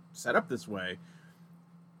it's set up this way.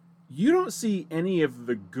 You don't see any of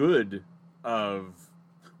the good of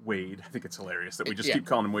Wade. I think it's hilarious that we just keep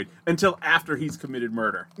calling him Wade until after he's committed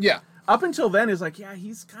murder. Yeah. Up until then, it's like, yeah,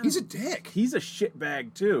 he's a dick. He's a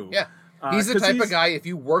shitbag too. Yeah. He's the type of guy, if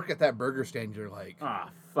you work at that burger stand, you're like...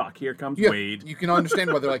 fuck, here comes Wade. You can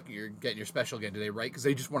understand why they're like, you're getting your special again today, right? Because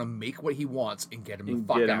they just want to make what he wants and get him the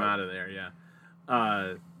fuck out. Get him out of there,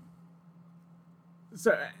 yeah.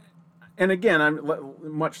 So, and again, I'm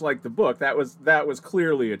much like the book. That was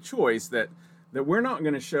clearly a choice that we're not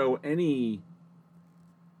going to show any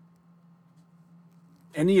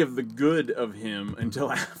any of the good of him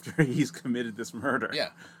until after he's committed this murder. Yeah.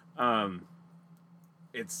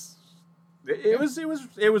 It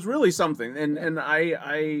was really something, and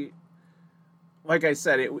I like I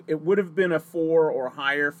said, it would have been a 4 or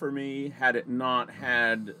higher for me had it not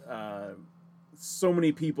had so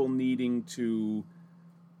many people needing to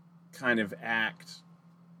kind of act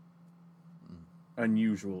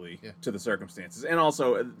unusually to the circumstances, and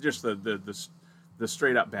also just the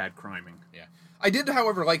straight up bad criming. Yeah. I did,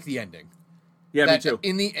 however, like the ending. Yeah, that me too.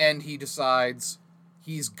 In the end, he decides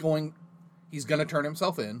he's going to turn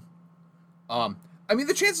himself in. I mean,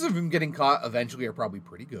 the chances of him getting caught eventually are probably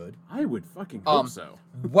pretty good. I would fucking hope so.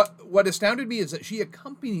 What astounded me is that she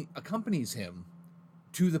accompanies him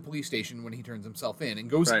to the police station when he turns himself in and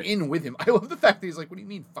goes in with him. I love the fact that he's like, "What do you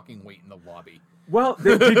mean, fucking wait in the lobby?" Well,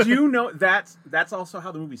 did you know that's also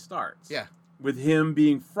how the movie starts? Yeah, with him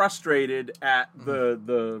being frustrated at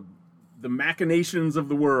the machinations of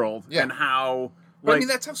the world and how. But I mean,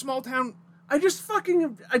 that's how small town. I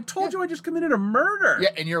told you I just committed a murder. Yeah,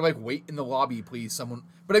 and you're like, wait in the lobby, please, someone.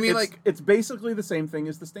 But I mean, it's basically the same thing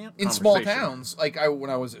as the stamp in small towns. Like when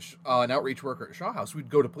I was an outreach worker at Shaw House, we'd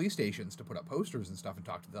go to police stations to put up posters and stuff and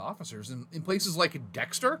talk to the officers. And in places like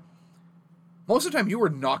Dexter, most of the time you were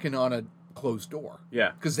knocking on a closed door.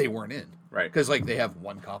 Yeah, because they weren't in. Right. Because like they have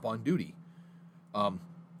one cop on duty. And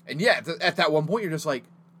yeah, at that one point you're just like,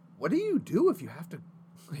 what do you do if you have to,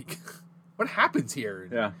 like, what happens here?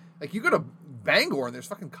 Yeah. Like you go to Bangor and there's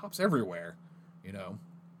fucking cops everywhere, you know.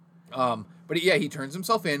 But yeah, he turns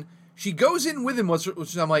himself in. She goes in with him, which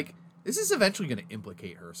I'm like, this is eventually going to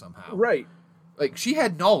implicate her somehow, right? Like she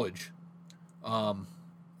had knowledge. And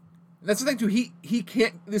that's the thing too. He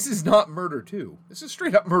can't. This is not murder 2. This is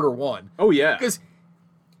straight up murder 1. Oh yeah, because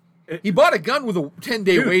he bought a gun with a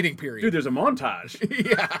 10-day waiting period. Dude, there's a montage.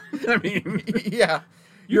 Yeah, I mean, yeah.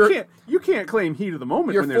 You can't claim heat of the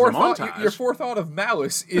moment when there's a montage. Your forethought of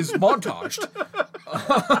malice is montaged.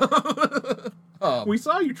 We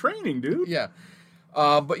saw you training, dude. Yeah.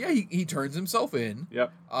 But yeah, he turns himself in.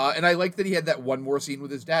 Yep. And I like that he had that one more scene with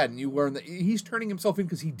his dad, and you learn that he's turning himself in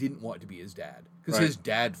because he didn't want to be his dad. Because his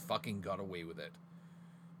dad fucking got away with it.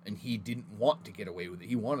 And he didn't want to get away with it.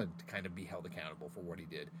 He wanted to kind of be held accountable for what he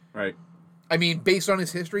did. Right. I mean, based on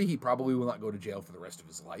his history, he probably will not go to jail for the rest of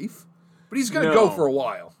his life. But he's going to go for a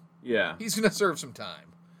while. Yeah. He's going to serve some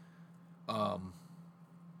time.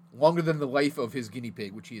 Longer than the life of his guinea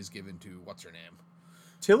pig, which he has given to, what's her name?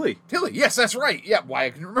 Tilly. Tilly, yes, that's right. Yeah, why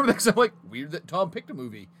I can remember that, because I'm like, weird that Tom picked a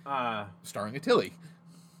movie starring a Tilly.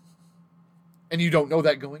 And you don't know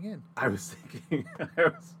that going in. I was thinking,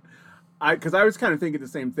 because I was kind of thinking the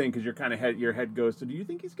same thing, because your head goes to, do you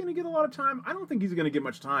think he's going to get a lot of time? I don't think he's going to get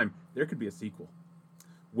much time. There could be a sequel.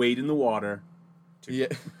 Wade in the Water. Yeah.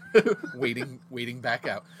 waiting back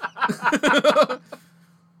out.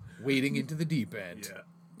 Wading into the deep end. Yeah.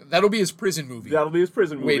 That'll be his prison movie. That'll be his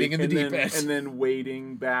prison movie. Wading in the deep end. And then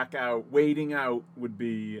wading back out. Wading out would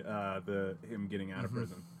be him getting out of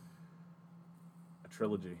prison. A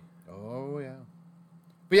trilogy. Oh, yeah.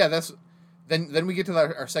 But yeah, that's... Then we get to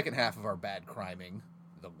our second half of our bad criming.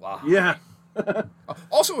 The Lie. Yeah.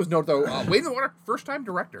 Also, as note, though, Wade in the Water, first-time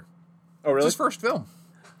director. Oh, really? It's his first film.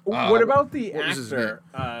 What about the actor?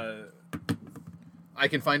 I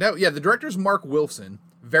can find out. Yeah, the director's Mark Wilson.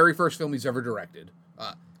 Very first film he's ever directed.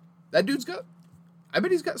 That dude's got... I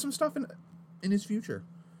bet he's got some stuff in his future.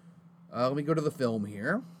 Let me go to the film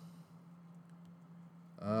here.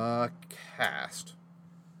 Cast.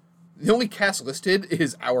 The only cast listed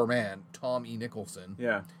is our man, Tom E. Nicholson.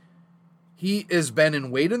 Yeah. He has been in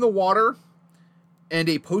Wade in the Water and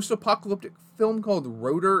a post-apocalyptic film called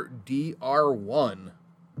Rotor DR1.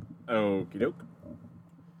 Okie doke.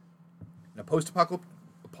 In a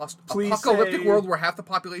post-apocalyptic world where half the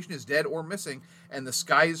population is dead or missing and the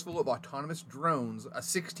sky is full of autonomous drones, a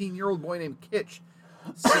 16-year-old boy named Kitch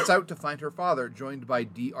sets out to find her father, joined by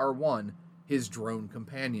DR1, his drone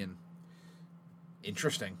companion.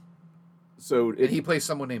 Interesting. So and he plays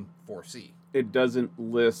someone named 4C. It doesn't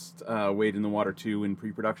list Wade in the Water 2 in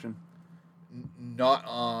pre-production? Not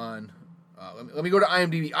on... let me go to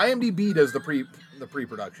IMDb. IMDb does the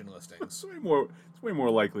pre-production listings. It's way more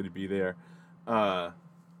likely to be there.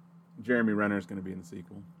 Jeremy Renner's going to be in the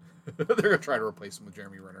sequel. They're going to try to replace him with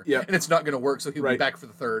Jeremy Renner. Yeah. And it's not going to work, so he'll be back for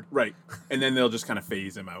the third. Right. And then they'll just kind of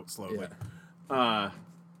phase him out slowly.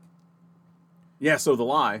 Yeah. So The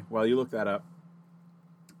Lie, while you look that up,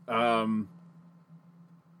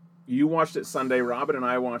 you watched it Sunday. Robin and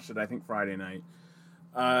I watched it, I think, Friday night.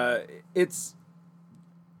 It's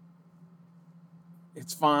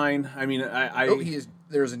fine. I mean,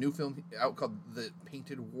 there's a new film out called The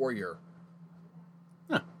Painted Warrior.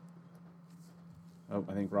 Huh. Oh,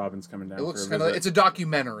 I think Robin's coming down. It looks for a kind of. visit. It's a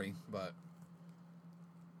documentary, but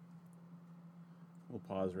We'll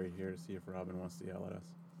pause right here to see if Robin wants to yell at us.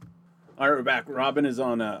 All right, we're back. Robin is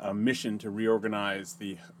on a mission to reorganize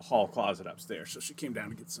the hall closet upstairs, so she came down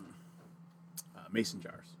to get some mason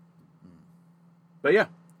jars. But yeah,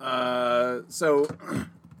 so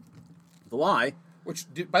The Lie.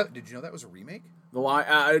 did you know that was a remake? The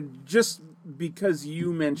Lie, just because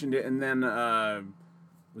you mentioned it, and then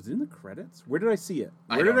was it in the credits? Where did I see it?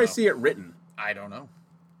 Where did I see it written? I don't know.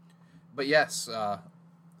 But yes,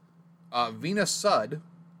 Vina Sud,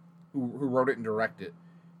 who wrote it and directed it,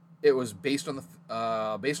 it was based on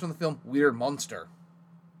the film Weird Monster.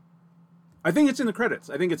 I think it's in the credits.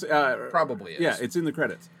 I think it's Probably is. Yeah, it's in the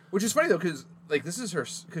credits. Which is funny though, because like this is her,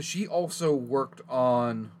 because she also worked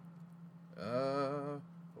on.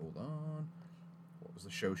 Hold on, what was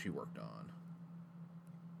the show she worked on?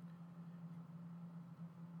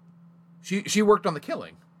 She worked on The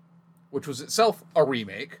Killing, which was itself a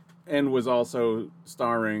remake, And was also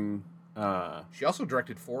starring. She also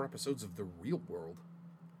directed 4 episodes of The Real World.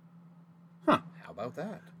 Huh. How about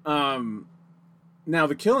that? Now,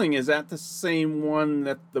 The Killing, is that the same one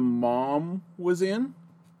that the mom was in?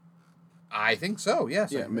 I think so,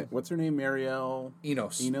 yes. Yeah. What's her name? Marielle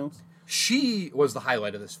Enos. Enos? She was the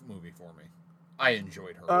highlight of this movie for me. I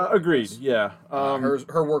enjoyed her work. Agreed, yeah.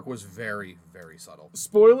 Her work was very, very subtle.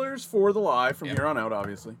 Spoilers for The Lie from Yeah. here on out,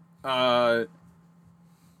 obviously. I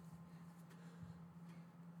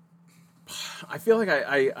feel like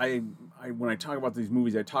I when I talk about these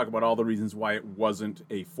movies, I talk about all the reasons why it wasn't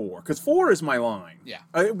a 4. Because 4 is my line. Yeah.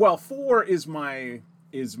 4 is my.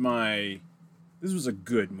 This was a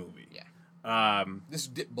good movie. Yeah. This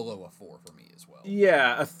dipped below a 4 for me as well.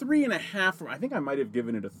 Yeah, a 3.5. I think I might have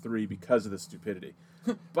given it a 3 because of the stupidity.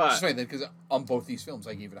 But It's funny then, because on both these films,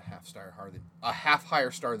 I gave it a half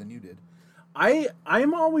higher star than you did.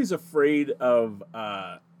 I'm always afraid of,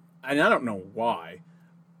 and I don't know why,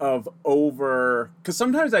 because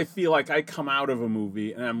sometimes I feel like I come out of a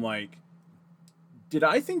movie and I'm like, did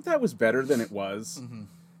I think that was better than it was? Mm-hmm.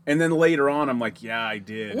 And then later on, I'm like, yeah, I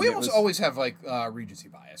did. We always have like Regency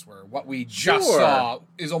bias, where what we just saw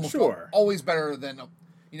is almost always better than.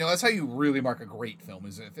 That's how you really mark a great film,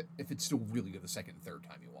 is if it's still really good the second and third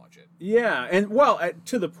time you watch it. Yeah, and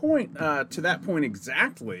to that point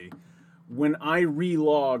exactly, when I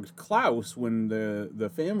relogged Klaus, when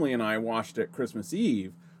the family and I watched it Christmas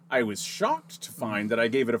Eve, I was shocked to find that I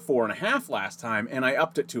gave it a 4.5 last time, and I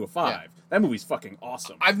upped it to a 5. Yeah. That movie's fucking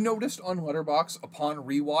awesome. I've noticed on Letterboxd, upon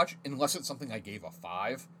rewatch, unless it's something I gave a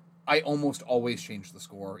 5, I almost always change the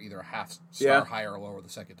score, either a half star higher or lower the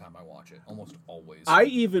second time I watch it. Almost always. I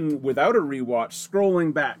even, without a rewatch,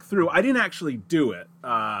 scrolling back through, I didn't actually do it,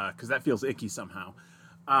 because that feels icky somehow.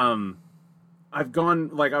 I've gone,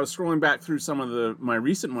 like, I was scrolling back through some of my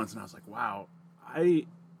recent ones, and I was like, wow,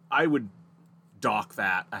 I would dock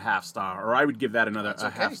that a half star, or I would give that a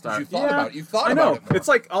half star. You thought about it. You thought I know. About it more. It's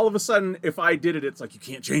like all of a sudden, if I did it, it's like you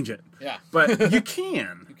can't change it. Yeah, but you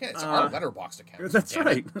can. You can. It's our Letterboxd account. That's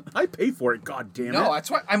right. I pay for it. God damn it. No, that's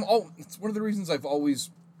why it's one of the reasons I've always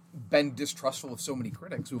been distrustful of so many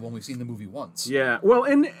critics who've only seen the movie once. Yeah. Well,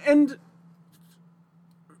 and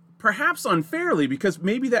perhaps unfairly, because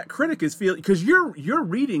maybe that critic is feeling, because you're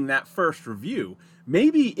reading that first review.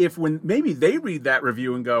 Maybe maybe they read that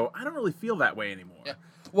review and go, I don't really feel that way anymore. Yeah.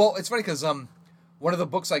 Well, it's funny because one of the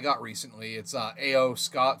books I got recently, it's A.O.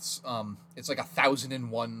 Scott's. It's like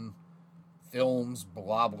 1,001 films,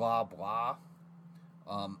 blah blah blah.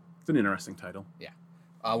 It's an interesting title. Yeah.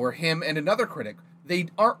 Where him and another critic, they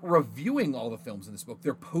aren't reviewing all the films in this book.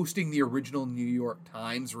 They're posting the original New York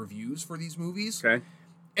Times reviews for these movies. Okay.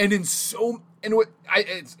 And it's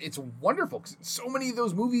wonderful because so many of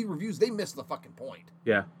those movie reviews, they miss the fucking point.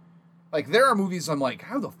 Yeah. Like, there are movies I'm like,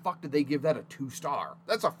 how the fuck did they give that a 2-star?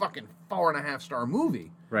 That's a fucking 4.5-star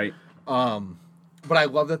movie. Right. But I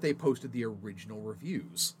love that they posted the original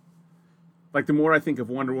reviews. Like, the more I think of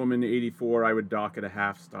Wonder Woman 84, I would dock it a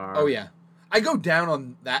half star. Oh, yeah. I go down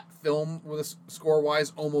on that film with a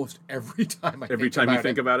score-wise almost every time Every time you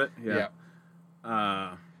think about it? Yeah.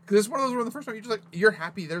 Because it's one of those where the first time you're just like, you're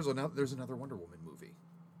happy there's another Wonder Woman movie.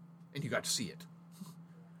 And you got to see it.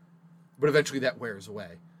 But eventually that wears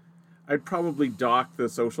away. I'd probably dock the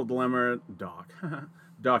Social Dilemma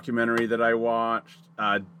documentary that I watched,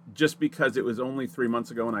 just because it was only 3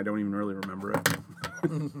 months ago and I don't even really remember it.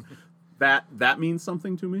 That means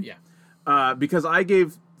something to me. Yeah. Because I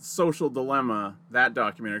gave Social Dilemma, that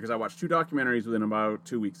documentary, because I watched 2 documentaries within about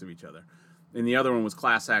 2 weeks of each other. and the other one was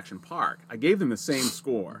Class Action Park. I gave them the same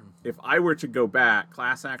score. If I were to go back,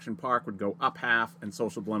 Class Action Park would go up half, and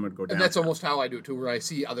Social Dilemma would go down. And that's half. almost how I do it too, where I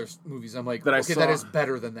see other movies, I'm like, That I okay, saw. that is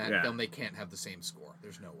better than that Yeah. film. They can't have the same score.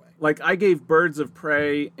 There's no way. Like, I gave Birds of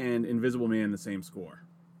Prey and Invisible Man the same score.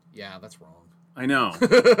 Yeah, that's wrong. I know.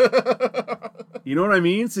 You know what I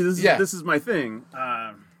mean? See, this is my thing.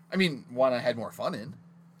 I mean, one I had more fun in.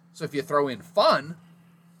 So if you throw in fun,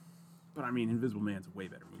 But I mean, Invisible Man's a way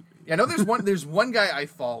better movie. yeah, no, there's one guy I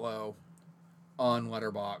follow on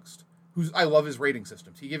Letterboxd I love his rating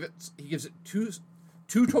systems. He gives it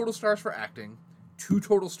two total stars for acting, 2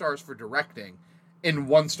 total stars for directing, and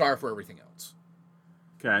 1 star for everything else.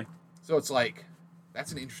 Okay. So it's like,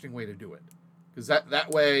 that's an interesting way to do it. Because that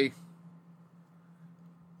way,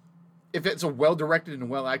 if it's a well-directed and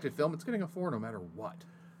well-acted film, it's getting a 4 no matter what.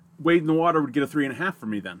 Wade in the Water would get a 3.5 for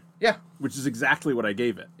me then. Yeah. Which is exactly what I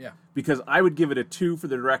gave it. Yeah. Because I would give it a 2 for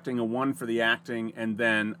the directing, a 1 for the acting, and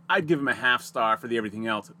then I'd give him a half star for the everything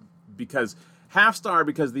else. Because half star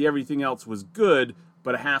because the everything else was good,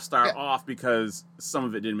 but a half star off because some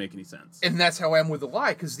of it didn't make any sense. And that's how I am with The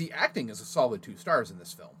Lie, because the acting is a solid 2 stars in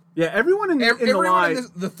this film. Yeah, everyone in The Lie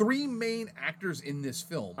the 3 main actors in this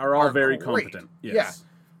film are all very great. competent. Yes.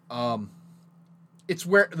 Yeah. It's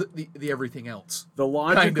where the everything else. The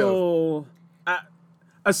logical,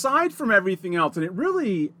 aside from everything else, and it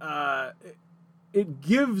really it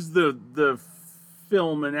gives the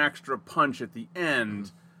film an extra punch at the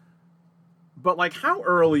end. But like, how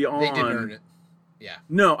early on? They didn't earn it. Yeah.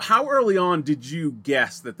 No, how early on did you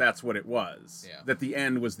guess that that's what it was? Yeah. That the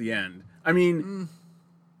end was the end. I mean,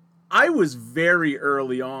 I was very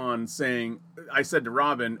early on saying, I said to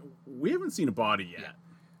Robin, we haven't seen a body yet. Yeah.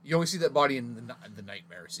 You only see that body in the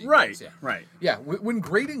nightmare sequence. Right. Yeah. Right. Yeah. When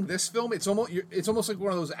grading this film, it's almost like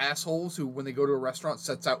one of those assholes who, when they go to a restaurant,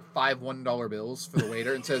 sets out 5 $1 bills for the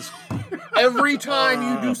waiter and says, "Every time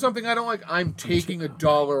you do something I don't like, I'm taking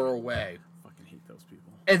 $1 away." I fucking hate those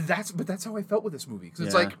people. And that's how I felt with this movie, because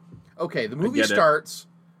it's Yeah. like, okay, the movie get it. starts,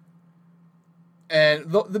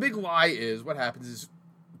 and the big lie is, what happens is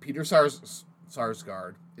Peter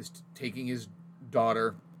Sarsgaard is taking his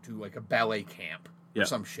daughter to like a ballet camp or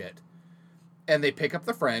some shit, and they pick up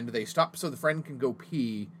the friend. They stop so the friend can go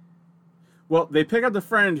pee. Well, they pick up the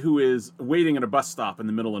friend who is waiting at a bus stop in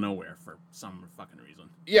the middle of nowhere for some fucking reason.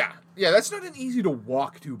 Yeah, that's not an easy to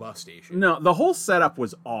walk to bus station. No, the whole setup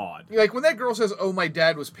was odd. Like, when that girl says, "Oh, my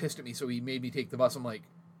dad was pissed at me, so he made me take the bus," I'm like,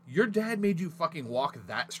 your dad made you fucking walk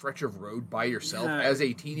that stretch of road by yourself as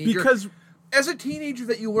a teenager? Because as a teenager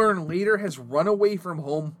that you learn later has run away from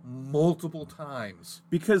home multiple times.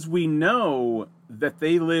 Because we know that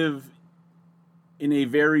they live in a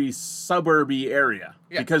very suburby area.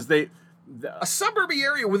 Yeah. Because A suburby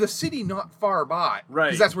area with a city not far by. Right.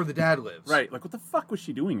 Because that's where the dad lives. Right. Like, what the fuck was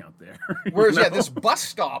she doing out there? You Whereas, know? this bus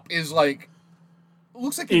stop is like,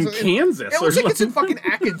 looks like In it's Kansas It looks or like it's in something.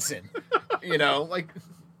 fucking Atkinson.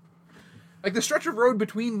 Like the stretch of road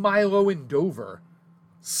between Milo and Dover.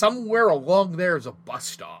 Somewhere along there is a bus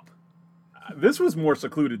stop. This was more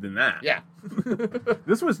secluded than that. Yeah.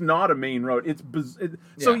 This was not a main road.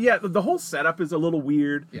 So the whole setup is a little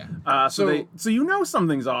weird. Yeah. So you know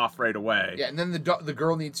something's off right away. Yeah, and then the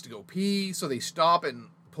girl needs to go pee, so they stop and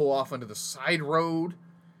pull off onto the side road,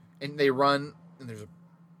 and they run. And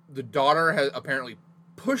the daughter has apparently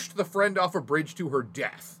pushed the friend off a bridge to her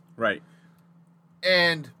death. Right.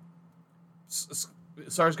 And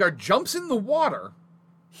Sarsgaard jumps in the water.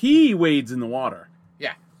 He wades in the water.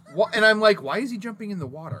 Yeah. And I'm like, why is he jumping in the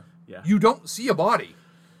water? Yeah. You don't see a body.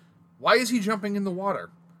 Why is he jumping in the water?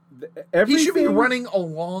 Everything, He should be running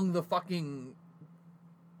along the fucking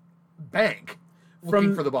bank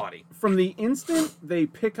looking for the body. From the instant they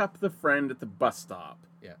pick up the friend at the bus stop,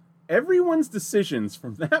 Yeah. everyone's decisions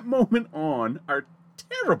from that moment on are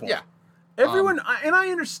terrible. Yeah. Everyone, and I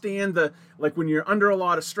understand when you're under a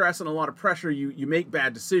lot of stress and a lot of pressure, you make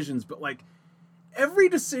bad decisions, but like, every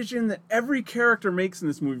decision that every character makes in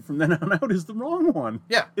this movie from then on out is the wrong one.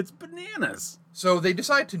 Yeah. It's bananas. So they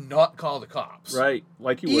decide to not call the cops. Right.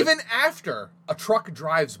 Like you would. Even after a truck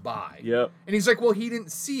drives by. Yep. And he's like, well, he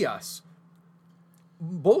didn't see us.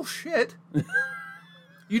 Bullshit.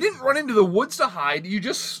 You didn't run into the woods to hide. You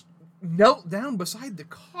just knelt down beside the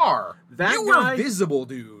car. You were visible,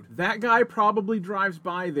 dude. That guy probably drives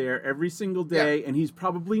by there every single day, and he's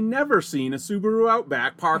probably never seen a Subaru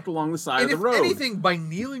Outback parked along the side of the road. And if anything, by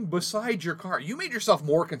kneeling beside your car, you made yourself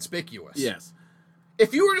more conspicuous. Yes.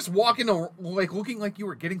 If you were just walking, looking like you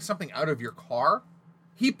were getting something out of your car,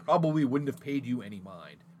 he probably wouldn't have paid you any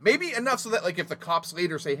mind. Maybe enough so that, like, if the cops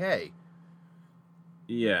later say, hey.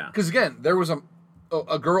 Yeah. Because, again, there was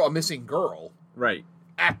a missing girl Right.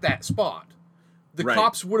 at that spot. The Right.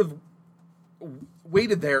 cops would have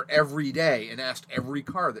waited there every day and asked every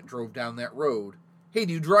car that drove down that road, hey,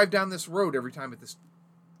 do you drive down this road every time at this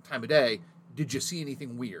time of day? Did you see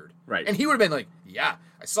anything weird? Right. And he would have been like, yeah,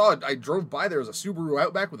 I drove by, there was a Subaru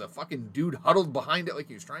Outback with a fucking dude huddled behind it like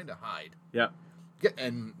he was trying to hide. Yeah.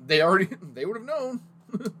 And they would have known.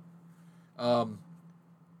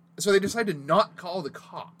 So they decided to not call the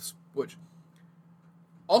cops, which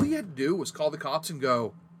all he had to do was call the cops and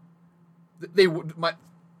go, they were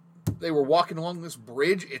walking along this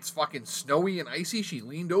bridge. It's fucking snowy and icy. She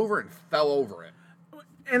leaned over and fell over it.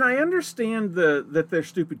 And I understand that they're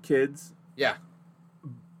stupid kids, Yeah.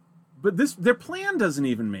 but their plan doesn't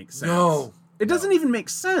even make sense. No. It doesn't even make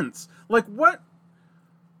sense. Like, what?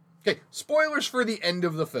 Okay, spoilers for the end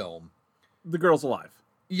of the film. The girl's alive.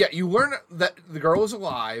 Yeah, you learn that the girl is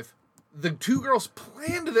alive. The two girls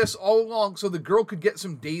planned this all along so the girl could get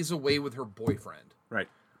some days away with her boyfriend. Right.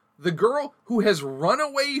 The girl who has run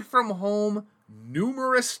away from home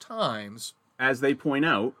numerous times, As they point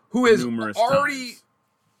out, who has numerous already...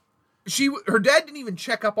 times. Her dad didn't even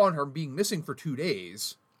check up on her being missing for 2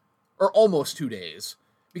 days, or almost 2 days,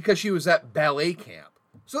 because she was at ballet camp.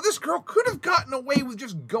 So this girl could have gotten away with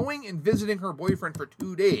just going and visiting her boyfriend for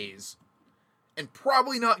 2 days, and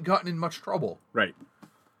probably not gotten in much trouble. Right.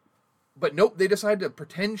 But nope, they decided to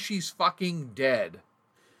pretend she's fucking dead.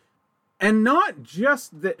 And not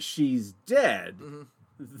just that she's dead,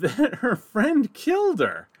 that her friend killed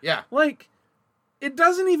her. Yeah. Like, it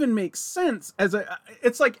doesn't even make sense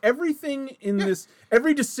it's like everything in this,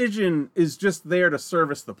 every decision is just there to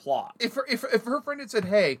service the plot. If her friend had said,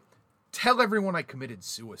 hey, tell everyone I committed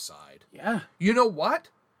suicide. Yeah. You know what?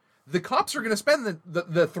 The cops are going to spend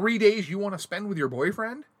the 3 days you want to spend with your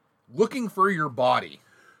boyfriend looking for your body.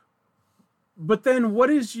 But then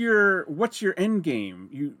what's your end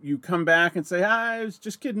game? You come back and say, I was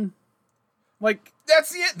just kidding. Like,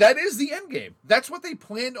 That is the end game. That's what they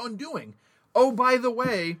planned on doing. Oh, by the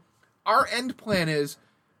way, our end plan is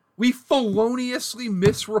we feloniously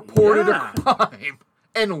misreported a crime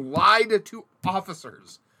and lied to 2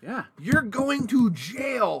 officers. yeah. You're going to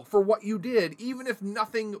jail for what you did, even if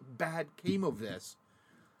nothing bad came of this.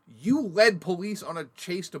 You led police on a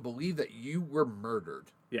chase to believe that you were murdered.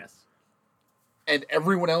 Yes. And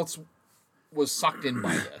everyone else was sucked in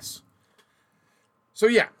by this. So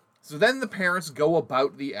yeah. So then the parents go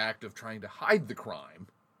about the act of trying to hide the crime.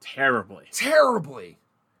 Terribly. Terribly.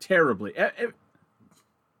 Terribly.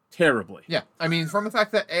 Terribly. Yeah. I mean, from the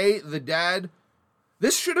fact that, the dad...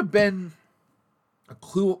 This should have been a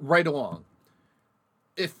clue right along.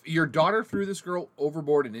 If your daughter threw this girl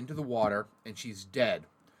overboard and into the water, and she's dead,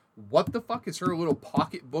 what the fuck is her little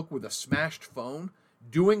pocketbook with a smashed phone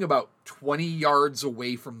doing about 20 yards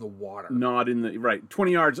away from the water? Not in the... Right.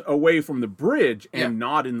 20 yards away from the bridge and Yeah.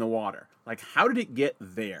 not in the water. Like, how did it get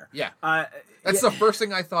there? Yeah. yeah. That's the first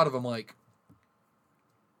thing I thought of. I'm like,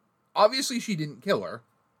 obviously she didn't kill her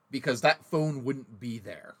because that phone wouldn't be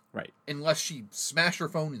there Right. unless she smashed her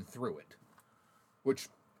phone and threw it, which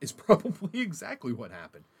is probably exactly what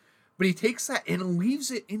happened. But he takes that and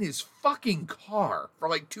leaves it in his fucking car for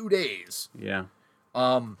like 2 days. Yeah.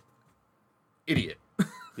 Idiot.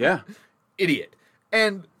 Yeah. Idiot.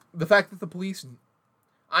 And the fact that the police...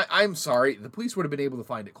 I'm sorry, the police would have been able to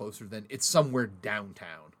find it closer than it's somewhere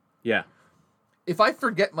downtown. Yeah. If I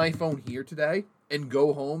forget my phone here today and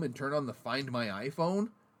go home and turn on the Find My iPhone,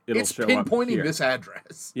 It'll it's show up pinpointing here. this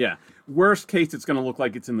address. Yeah. Worst case, it's going to look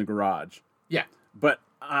like it's in the garage. Yeah. But,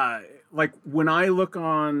 like, when I look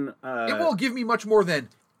on... It won't give me much more than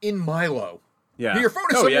in Milo. Yeah. Your phone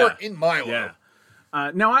is Oh, somewhere yeah. in Milo.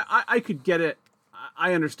 Yeah. Now, I could get it.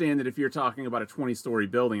 I understand that if you're talking about a 20-story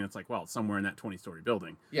building, it's like, well, it's somewhere in that 20-story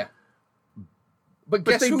building. Yeah. But But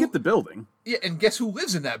guess they who? get the building. Yeah, and guess who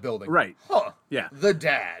lives in that building? Right. Huh. Yeah. The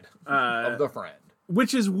dad of the friend.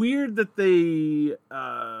 Which is weird that they...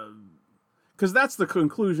 Because that's the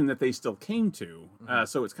conclusion that they still came to.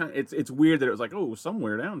 So it's kind of it's weird that it was like, oh,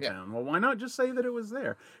 somewhere downtown. Yeah. Well, why not just say that it was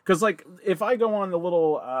there? Because like if I go on the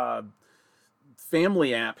little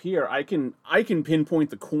family app here, I can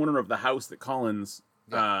pinpoint the corner of the house that Colin's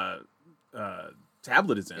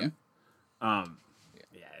tablet is in. Yeah.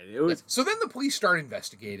 It was So then the police start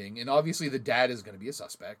investigating, and obviously the dad is going to be a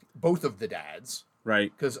suspect. Both of the dads.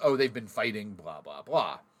 right. Because, they've been fighting, blah, blah,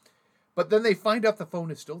 blah. But then they find out the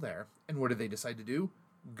phone is still there. And what do they decide to do?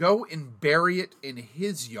 Go and bury it in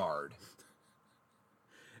his yard.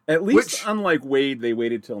 At least, Which- unlike Wade, they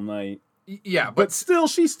waited till night. Yeah, But still,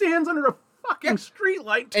 she stands under a fucking Yeah. street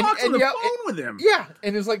light, And- talks and on the yeah, phone with him. yeah,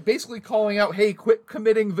 and is like basically calling out, hey, quit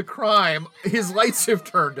committing the crime. His lights have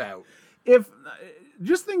turned out. If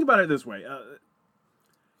just think about it this way,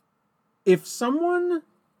 if someone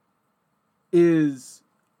is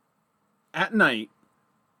at night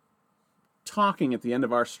talking at the end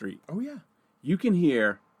of our street, Oh yeah. you can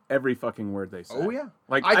hear every fucking word they say. Oh, yeah.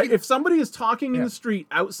 Like, I can- if somebody is talking in Yeah. the street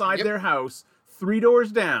outside Yep. their house, 3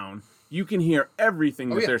 doors down, you can hear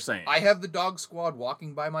everything Oh, that yeah. they're saying. I have the dog squad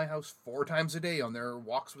walking by my house 4 times a day on their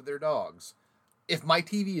walks with their dogs. If my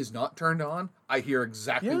TV is not turned on, I hear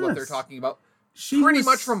exactly what they're Yes. talking about. She Pretty was-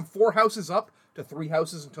 much from 4 houses up to 3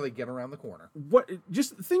 houses until they get around the corner. What?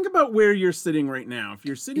 Just think about where you're sitting right now. If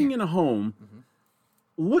you're sitting in a home,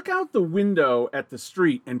 look out the window at the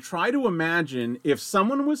street and try to imagine if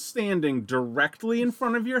someone was standing directly in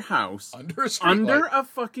front of your house Under a street under light. a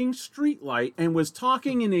fucking street light and was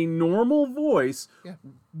talking in a normal voice. Yeah.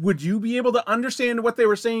 Would you be able to understand what they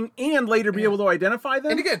were saying and later be able to identify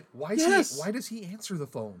them? And again, why does he answer the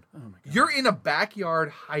phone? Oh my God. You're in a backyard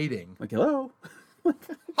hiding. Like, hello?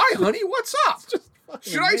 Hi, honey, what's up?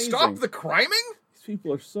 fucking Should I stop amazing. the criming? These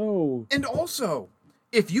people are so... And also,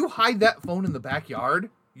 if you hide that phone in the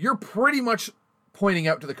backyard, you're pretty much pointing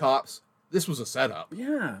out to the cops, this was a setup.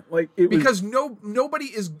 Yeah, like it was... Because nobody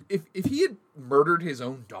is... If he had murdered his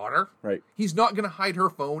own daughter, Right. he's not going to hide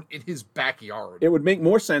her phone in his backyard. It would make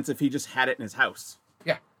more sense if he just had it in his house.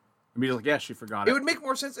 Yeah. And be like, yeah, she forgot it. It would make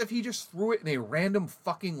more sense if he just threw it in a random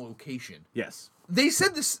fucking location. Yes. They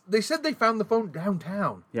said they found the phone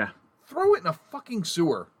downtown. Yeah. Throw it in a fucking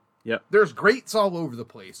sewer. Yep. There's grates all over the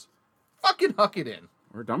place. Fucking huck it in.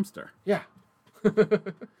 Or a dumpster. Yeah.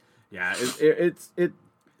 Yeah, it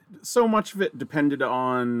so much of it depended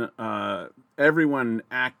on everyone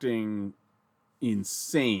acting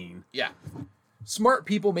insane. Yeah. Smart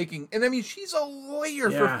people making... And I mean, she's a lawyer,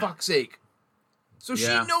 Yeah. for fuck's sake. So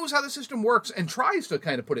Yeah. she knows how the system works and tries to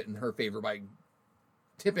kind of put it in her favor by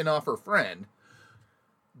tipping off her friend.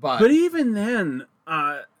 But even then,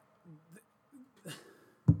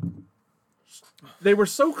 they were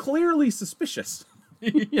so clearly suspicious.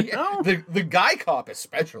 You know? The guy cop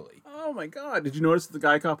especially. Oh my God. Did you notice the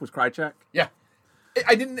guy cop was Krychek? Yeah.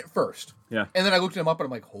 I didn't at first. Yeah. And then I looked him up and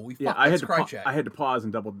I'm like, holy fuck, Yeah, I had that's to Krychek. I had to pause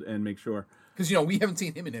and double and make sure. Because, we haven't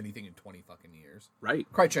seen him in anything in 20 fucking years. Right.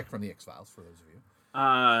 Krychek from the X-Files, for those of you.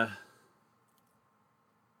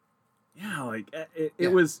 Yeah, like Yeah.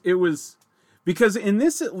 it was because in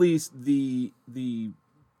this, at least, the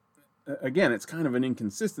again, it's kind of an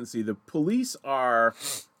inconsistency. The police are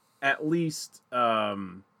at least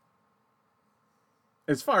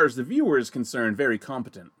as far as the viewer is concerned, very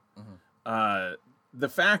competent. The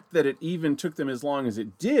fact that it even took them as long as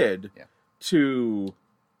it did Yeah. to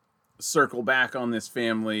circle back on this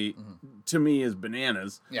family, to me, is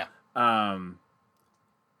bananas. Yeah.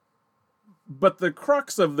 But the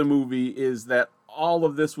crux of the movie is that all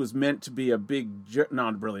of this was meant to be a big,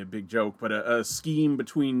 not really a big joke, but a scheme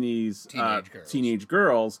between these teenage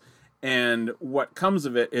girls. And what comes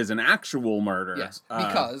of it is an actual murder. Yes,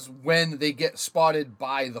 because when they get spotted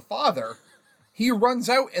by the father, he runs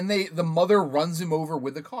out and the mother runs him over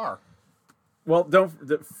with the car. Well,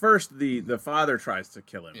 first the father tries to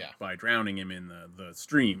kill him by drowning him in the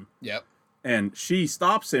stream. Yep. And she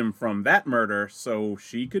stops him from that murder so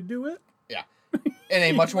she could do it? Yeah. In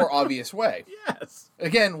a much more obvious way. Yes.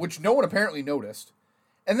 Again, which no one apparently noticed.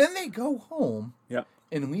 And then they go home Yeah.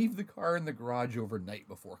 and leave the car in the garage overnight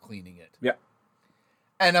before cleaning it. Yeah.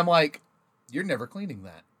 And I'm like, you're never cleaning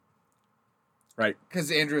that. Right. Because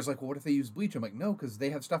Andrea's like, well, what if they use bleach? I'm like, no, because they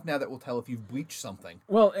have stuff now that will tell if you've bleached something.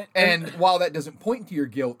 Well, And while that doesn't point to your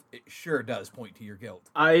guilt, it sure does point to your guilt.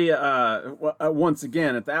 Once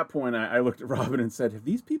again, at that point, I looked at Robin and said, have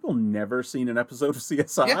these people never seen an episode of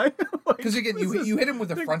CSI? Yeah. Like, Because again, you hit him with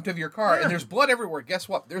the front of your car, and there's blood everywhere. Guess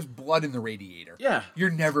what? There's blood in the radiator. Yeah.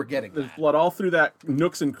 You're never getting There's that. blood all through that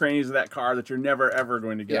nooks and crannies of that car that you're never, ever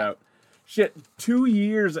going to get Yeah. out. Shit, 2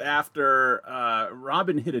 years after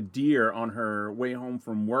Robin hit a deer on her way home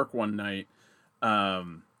from work one night,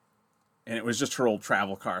 and it was just her old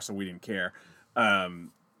travel car, so we didn't care.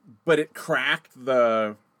 But it cracked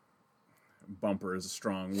the bumper is a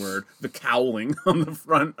strong word, the cowling on the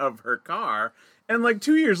front of her car. And like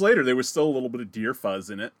 2 years later, there was still a little bit of deer fuzz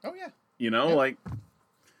in it. Oh, yeah. You know, Yeah. like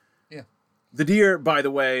Yeah. the deer, by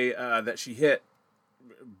the way, that she hit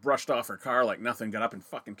brushed off her car like nothing, got up and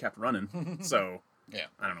fucking kept running. So Yeah.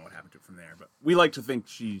 I don't know what happened to it from there, but we like to think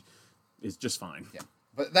she is just fine. Yeah.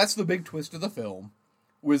 But that's the big twist of the film,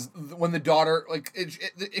 was when the daughter, like,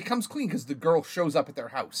 it comes clean because the girl shows up at their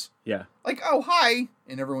house. Yeah. Like, oh, hi.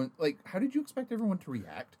 And everyone, like, how did you expect everyone to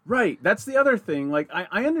react? Right. That's the other thing. Like,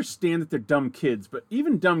 I understand that they're dumb kids, but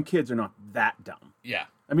even dumb kids are not that dumb. Yeah.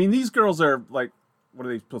 I mean, these girls are like, what are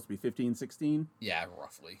they supposed to be, 15, 16? Yeah,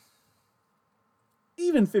 roughly.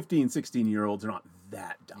 Even 15, 16-year-olds are not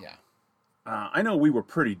that dumb. Yeah. I know we were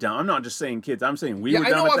pretty dumb. I'm not just saying kids. I'm saying we were I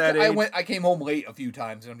dumb know. at that age. I came home late a few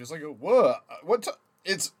times, and I'm just like, what?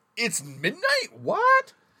 It's midnight.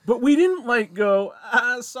 What? But we didn't like go.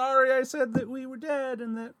 Sorry, I said that we were dead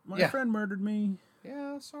and that my Yeah. friend murdered me.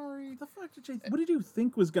 Yeah, sorry. What the fuck did you? What did you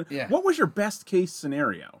think was gonna? Yeah. What was your best case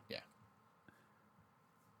scenario? Yeah.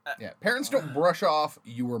 Yeah. Parents don't brush off.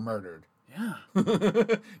 You were murdered. Yeah.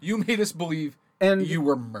 You made us believe And you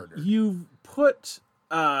were murdered. You've put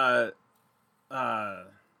I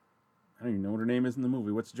don't even know what her name is in the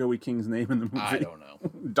movie. What's Joey King's name in the movie? I don't know.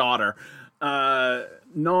 Daughter.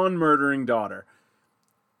 Non-murdering daughter.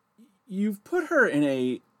 You've put her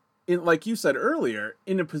in like you said earlier,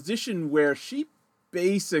 in a position where she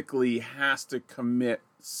basically has to commit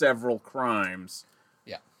several crimes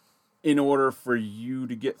Yeah. in order for you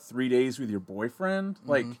to get 3 days with your boyfriend.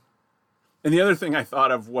 Like, and the other thing I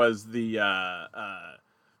thought of was the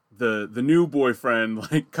new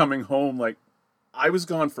boyfriend, like, coming home, like, I was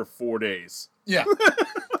gone for 4 days. Yeah.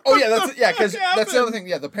 Oh yeah, because What that's the other happened? thing.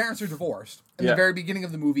 Yeah, the parents are divorced, and Yeah. the very beginning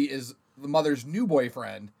of the movie is the mother's new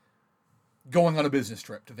boyfriend going on a business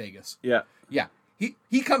trip to Vegas. Yeah. Yeah,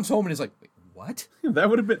 he comes home and is like, wait, what? That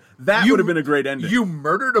would have been a great ending. You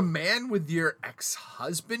murdered a man with your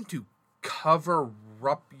ex-husband to cover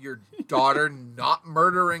up your daughter not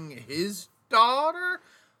murdering his daughter?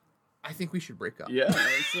 I think we should break up. Yeah.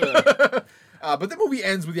 It's, But the movie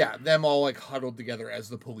ends with them all like huddled together as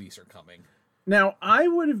the police are coming. Now, I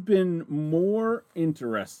would have been more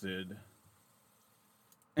interested,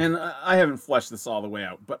 and I haven't fleshed this all the way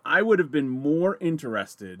out, but I would have been more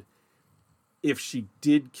interested if she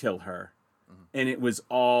did kill her, and it was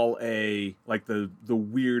all the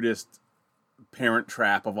weirdest parent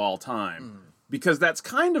trap of all time. Because that's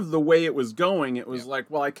kind of the way it was going. It was like,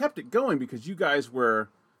 well, I kept it going because you guys were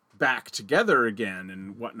back together again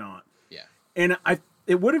and whatnot. Yeah. And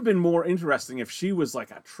it would have been more interesting if she was like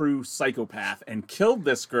a true psychopath and killed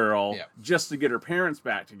this girl just to get her parents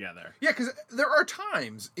back together. Yeah, because there are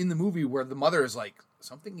times in the movie where the mother is like,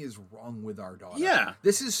 something is wrong with our daughter. Yeah.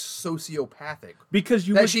 This is sociopathic. Because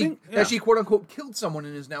you That would she think, that she quote unquote killed someone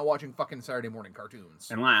and is now watching fucking Saturday morning cartoons.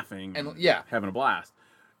 and laughing And, yeah. having a blast.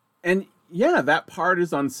 And yeah, that part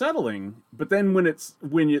is unsettling. But then when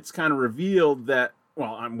it's kind of revealed that,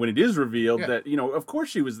 when it is revealed that, of course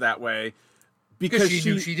she was that way because she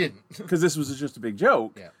knew she didn't. Because this was just a big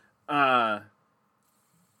joke. Yeah.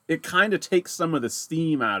 It kind of takes some of the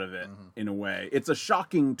steam out of it in a way. It's a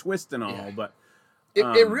shocking twist and all, but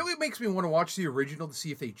It really makes me want to watch the original to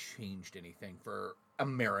see if they changed anything for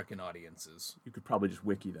American audiences. you could probably just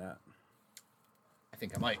wiki that. I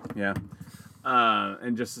think I might. Yeah.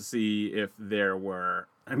 And just to see if there were...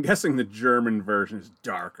 I'm guessing the German version is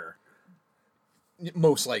darker.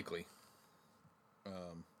 Most likely.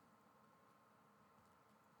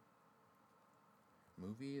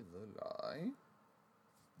 Movie The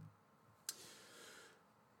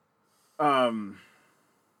Lie.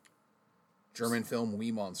 German film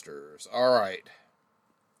We Monsters. All right.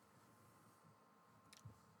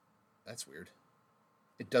 That's weird.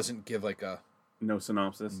 It doesn't give like a No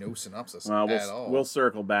synopsis. no synopsis Well, at all. we'll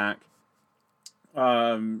circle back.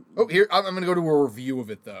 Oh, here I'm going to go to a review of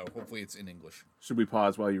it though. Hopefully it's in English. Should we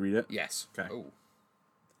pause while you read it? Yes. Okay. Oh,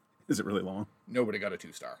 Is it really long? nobody got a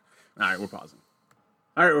 2-star. All right, we're pausing.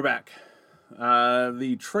 All right, we're back.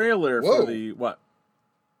 The trailer Whoa. for the... What?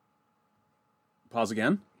 Pause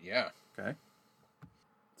again? Yeah. Okay.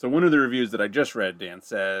 So one of the reviews that I just read, Dan,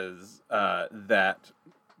 says that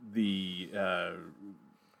we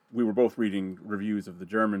were both reading reviews of the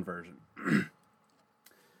German version.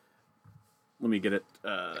 Let me get it.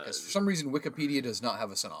 Because for some reason Wikipedia does not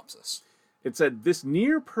have a synopsis. It said, this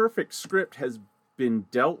near-perfect script has been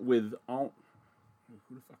dealt with all...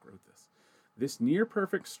 Who the fuck wrote this? This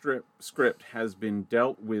near-perfect script has been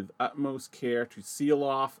dealt with utmost care to seal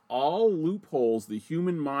off all loopholes the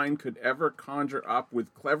human mind could ever conjure up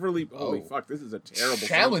with cleverly... Holy fuck, this is a terrible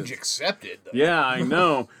Challenge sentence. accepted. Though. Yeah, I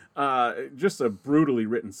know. Just a brutally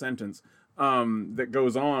written sentence that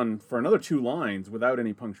goes on for another 2 lines without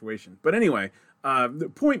any punctuation. But anyway,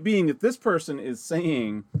 the point being that this person is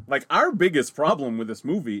saying, like, our biggest problem with this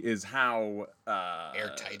movie is how...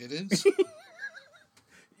 Airtight it is.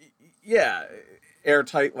 yeah,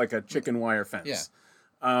 airtight like a chicken wire fence.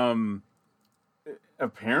 Yeah.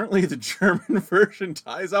 Apparently the German version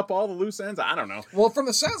ties up all the loose ends. I don't know. Well, from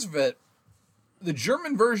the sounds of it, the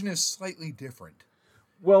German version is slightly different.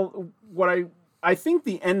 Well, what I think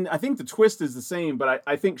the twist is the same, but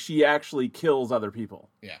I think she actually kills other people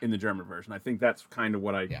in the German version. I think that's kind of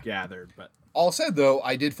what I gathered. But All said, though,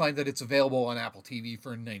 I did find that it's available on Apple TV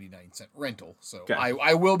for a 99-cent rental. So Okay.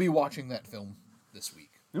 I will be watching that film this week.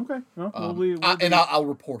 Okay. Well, And I'll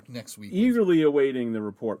report next week. eagerly awaiting the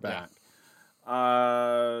report back.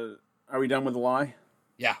 Are we done with the lie?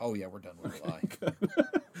 Yeah. Oh yeah, we're done with the lie.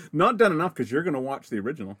 Not done enough because you're going to watch the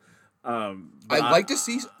original. But I'd like to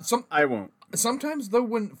see some. I won't. Sometimes though,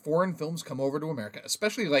 when foreign films come over to America,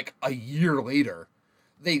 especially like a year later,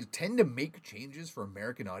 they tend to make changes for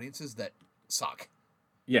American audiences that suck.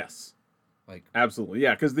 Yes. Like Absolutely.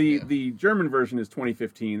 Yeah, because the German version is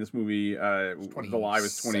 2015. This movie, The Lie,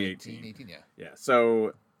 was 2018. 18, yeah. Yeah.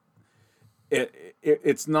 So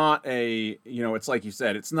it's not a, it's like you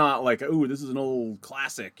said, it's not like, oh, this is an old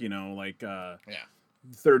classic, like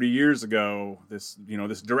 30 years ago, this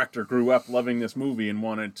director grew up loving this movie and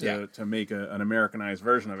wanted to make an Americanized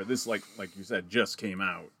version of it. This, like you said, just came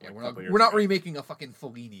out. Yeah, like we're not remaking a fucking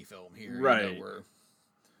Fellini film here. Right. We're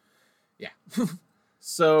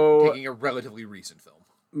So taking a relatively recent film.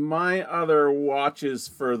 my other watches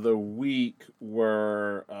for the week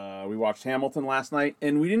were we watched Hamilton last night,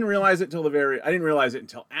 and we didn't realize it I didn't realize it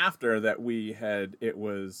until after that it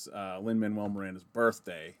was Lin-Manuel Miranda's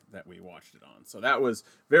birthday that we watched it on. So that was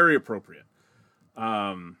very appropriate.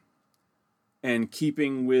 And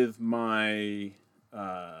keeping with my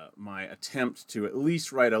my attempt to at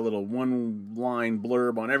least write a little one-line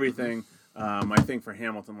blurb on everything, my thing for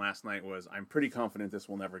Hamilton last night was, I'm pretty confident this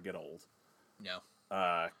will never get old. No.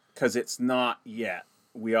 Because it's not yet.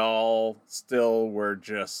 We all still were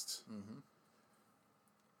just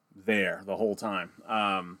there the whole time.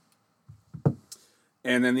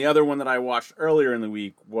 And then the other one that I watched earlier in the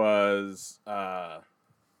week was Vast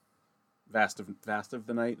of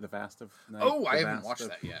the Night. Oh, I haven't watched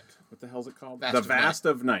that yet. What the hell is it called? Vast The of Vast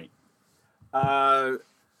of Night. Are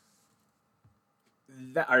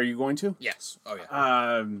you going to? Yes. Oh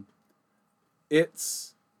yeah.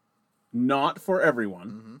 It's not for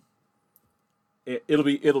everyone. It'll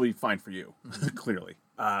be fine for you, clearly.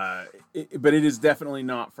 But it is definitely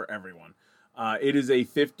not for everyone. It is a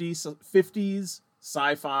 50s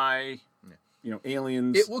sci-fi,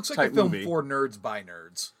 aliens. It looks like type a film movie. for nerds by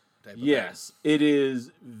nerds. Type of Yes, it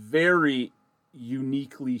is very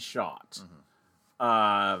uniquely shot.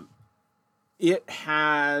 It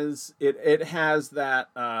has that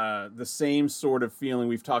the same sort of feeling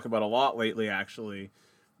we've talked about a lot lately, actually,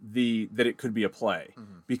 that it could be a play,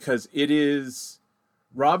 because it is.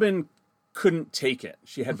 Robin couldn't take it;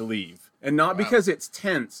 she had to leave, and not because it's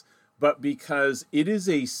tense, but because it is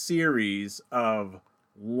a series of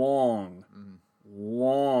long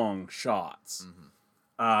shots.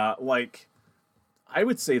 Like, I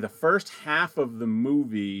would say the first half of the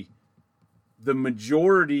movie, the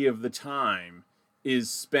majority of the time is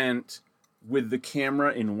spent with the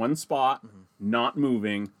camera in one spot, not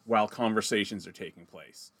moving, while conversations are taking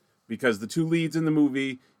place. Because the two leads in the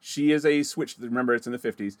movie, she is remember it's in the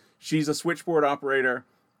 50s, she's a switchboard operator,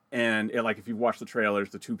 and like if you've watched the trailers,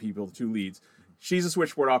 the two leads, she's a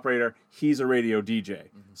switchboard operator, he's a radio DJ.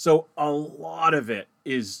 So a lot of it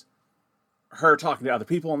is her talking to other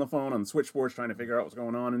people on the phone, on the switchboards, trying to figure out what's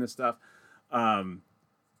going on in this stuff.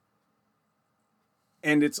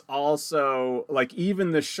 And it's also, like,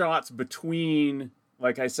 even the shots between,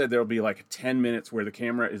 like I said, there'll be like 10 minutes where the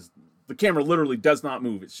camera literally does not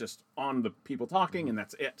move. It's just on the people talking, and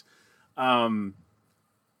that's it.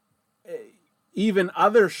 Even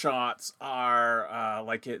other shots are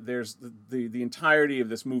there's the entirety of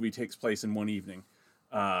this movie takes place in one evening.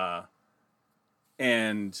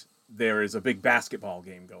 And there is a big basketball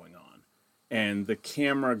game going on. And the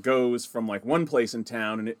camera goes from like one place in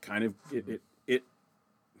town, and it kind of,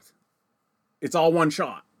 it's all one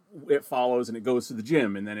shot. It follows and it goes to the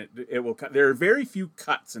gym, and then it will cut. There are very few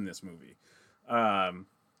cuts in this movie.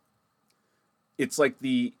 It's like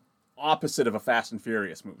the opposite of a Fast and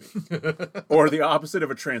Furious movie, or the opposite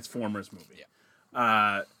of a Transformers movie.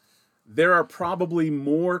 There are probably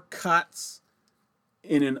more cuts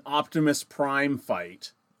in an Optimus Prime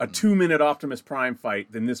fight, a 2-minute Optimus Prime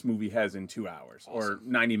fight, than this movie has in 2 hours or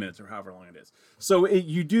 90 minutes or however long it is. So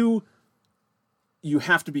you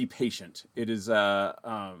have to be patient. It is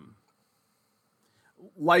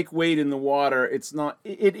like Wade in the Water. It's not.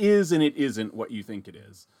 It is and it isn't what you think it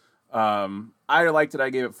is. I liked it.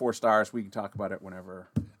 I gave it 4 stars. We can talk about it whenever.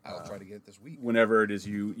 I'll try to get it this week. Whenever it is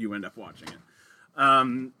you end up watching it.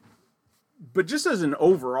 But just as an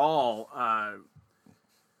overall,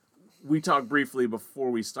 we talked briefly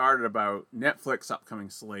before we started about Netflix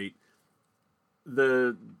upcoming slate.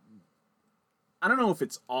 I don't know if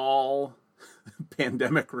it's all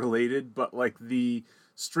pandemic related, but like the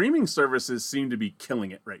streaming services seem to be killing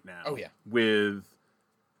it right now. Oh yeah.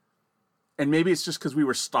 and maybe it's just because we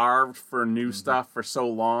were starved for new stuff for so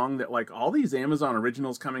long that like all these Amazon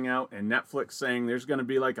originals coming out and Netflix saying there's going to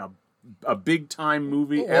be like a big time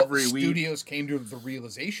movie every week. Studios came to the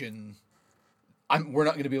realization, we're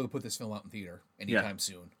not going to be able to put this film out in theater anytime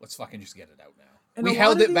soon. Let's fucking just get it out now. And we a lot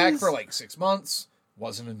held of it back these- for like 6 months.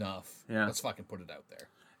 Wasn't enough. Yeah. Let's fucking put it out there.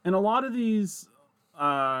 And a lot of these,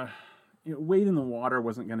 Wade in the Water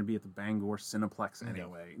wasn't going to be at the Bangor Cineplex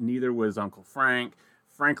anyway. Neither was Uncle Frank.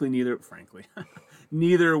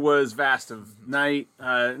 Neither was Vast of Night.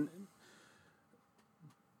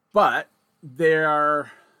 But there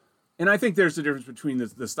are, and I think there's a difference between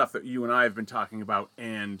the stuff that you and I have been talking about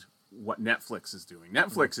and what Netflix is doing.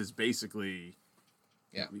 Netflix is basically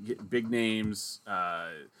big names,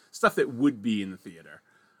 stuff that would be in the theater.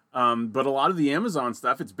 But a lot of the Amazon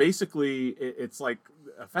stuff, it's basically, it's like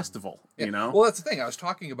a festival, you know? Well, that's the thing. I was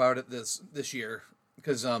talking about it this year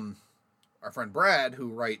because our friend Brad, who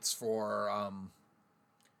writes for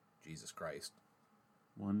Jesus Christ.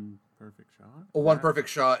 One Perfect Shot? One Perfect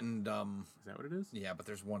Shot and... Is that what it is? Yeah, but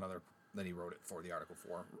there's one other that he wrote it for, the article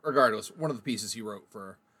for. Regardless, one of the pieces he wrote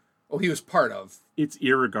for... Oh, he was part of. It's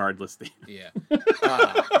irregardless, Dan. Yeah.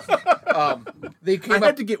 They came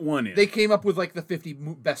had to get one in. They came up with like the 50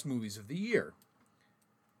 best movies of the year.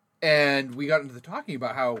 And we got into the talking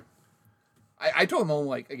about how... I told him,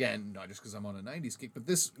 like, again, not just because I'm on a 90s kick, but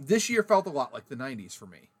this year felt a lot like the 90s for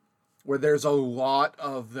me. Where there's a lot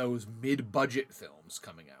of those mid-budget films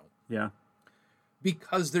coming out. Yeah.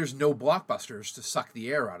 Because there's no blockbusters to suck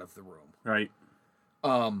the air out of the room. Right.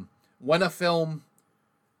 When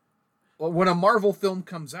a Marvel film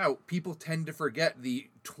comes out, people tend to forget the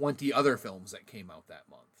 20 other films that came out that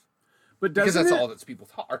month. But because that's all that people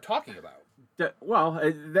are talking about.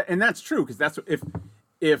 And that's true, because that's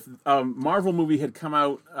if a Marvel movie had come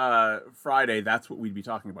out Friday, that's what we'd be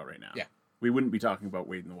talking about right now. Yeah. We wouldn't be talking about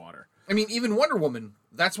Wade in the Water. I mean, even Wonder Woman,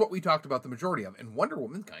 that's what we talked about the majority of. And Wonder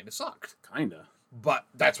Woman kind of sucked. Kinda. But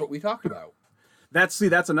that's what we talked about. That's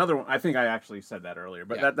another one. I think I actually said that earlier,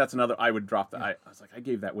 but that's another. I would drop I was like, I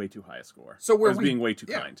gave that way too high a score. So I was being way too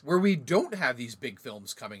kind. Where we don't have these big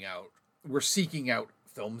films coming out, we're seeking out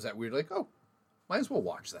films that we're like, oh, might as well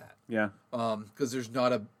watch that. Yeah. Because there's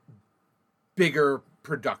not a bigger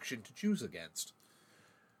production to choose against.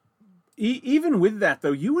 Even with that,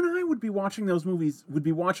 though, you and I would be watching these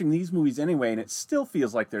movies anyway, and it still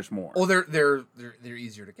feels like there's more. Well, they're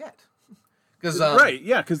easier to get.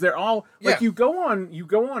 Because they're all like you go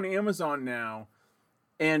on Amazon now,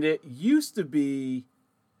 and it used to be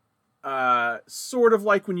sort of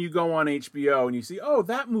like when you go on HBO and you see, oh,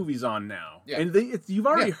 that movie's on now, and you've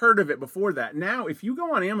already heard of it before that. Now, if you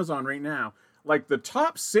go on Amazon right now, like the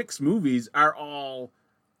top 6 movies are all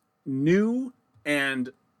new,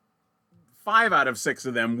 and 5 out of 6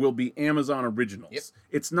 of them will be Amazon originals. Yep.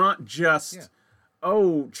 It's not just.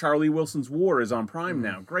 Oh, Charlie Wilson's War is on Prime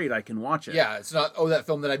now. Great, I can watch it. Yeah, it's not, that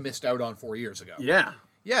film that I missed out on 4 years ago. Yeah.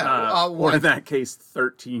 Yeah. Or in that case,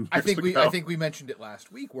 13 years ago. I think we mentioned it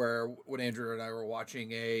last week where when Andrew and I were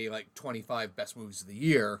watching 25 best movies of the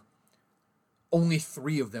year, only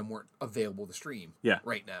 3 of them weren't available to stream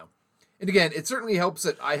right now. And again, it certainly helps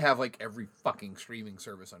that I have like every fucking streaming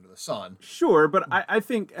service under the sun. Sure, but I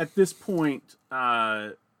think at this point...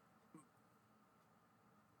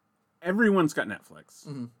 everyone's got Netflix.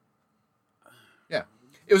 Mm-hmm. Yeah.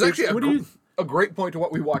 It was actually a great point to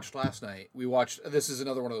what we watched last night. We watched, this is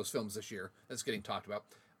another one of those films this year that's getting talked about.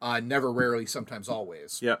 Never, Rarely, Sometimes,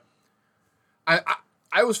 Always. Yep.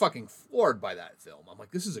 I was fucking floored by that film. I'm like,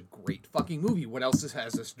 this is a great fucking movie. What else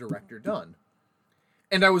has this director done?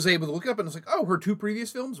 And I was able to look up and I was like, oh, her 2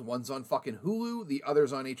 previous films, one's on fucking Hulu, the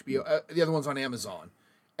other's on HBO, the other one's on Amazon.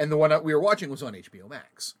 And the one that we were watching was on HBO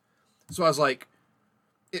Max. So I was like,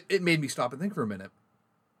 it made me stop and think for a minute.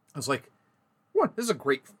 I was like, what? This is a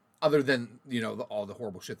great, other than, all the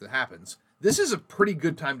horrible shit that happens, this is a pretty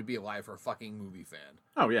good time to be alive for a fucking movie fan.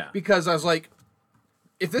 Oh, yeah. Because I was like,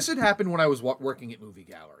 if this had happened when I was working at Movie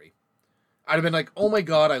Gallery, I'd have been like, oh my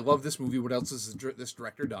God, I love this movie. What else has this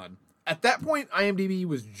director done? At that point, IMDb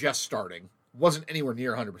was just starting. Wasn't anywhere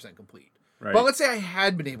near 100% complete. Right. But let's say I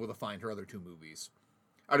had been able to find her other 2 movies.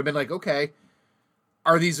 I'd have been like, okay,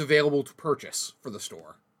 are these available to purchase for the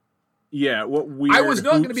store? Yeah, what weird I was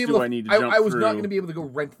not going to be able to. I was not going to be able to go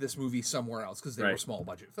rent this movie somewhere else because they were small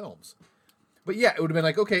budget films. But yeah, it would have been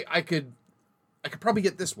like, okay, I could probably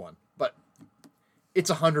get this one, but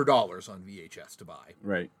it's $100 on VHS to buy.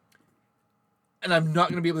 Right. And I'm not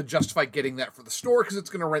going to be able to justify getting that for the store because it's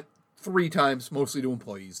going to rent 3 times, mostly to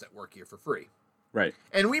employees that work here for free. Right.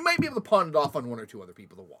 And we might be able to pawn it off on 1 or 2 other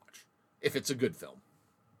people to watch if it's a good film.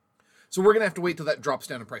 So we're going to have to wait till that drops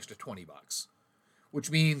down in price to $20. which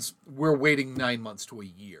means we're waiting 9 months to a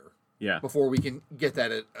year Yeah. before we can get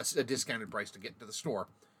that at a discounted price to get to the store.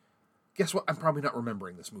 Guess what? I'm probably not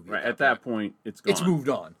remembering this movie. Right. At that point, it's gone. It's moved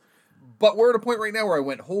on. But we're at a point right now where I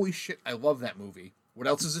went, holy shit, I love that movie. What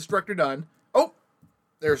else has this director done? Oh,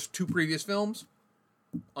 there's 2 previous films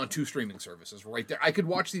on 2 streaming services right there. I could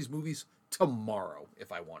watch these movies tomorrow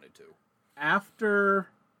if I wanted to. After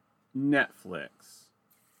Netflix,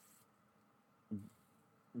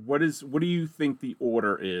 what do you think the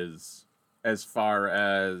order is as far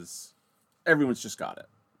as everyone's just got it?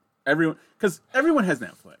 Because everyone has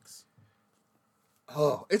Netflix.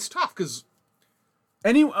 Oh, it's tough because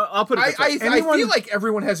I'll put it this way. I feel like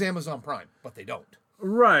everyone has Amazon Prime, but they don't.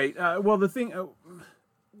 Right. Well, the thing,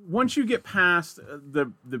 once you get past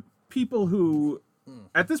the people who,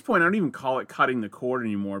 at this point, I don't even call it cutting the cord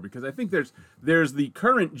anymore, because I think there's the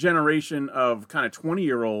current generation of kind of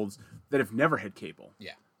 20-year-olds that have never had cable.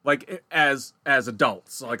 Yeah. Like as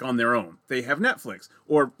adults, like on their own, they have Netflix,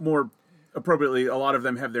 or more appropriately, a lot of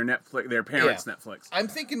them have their parents' Netflix. I'm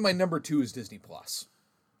thinking my number 2 is Disney Plus.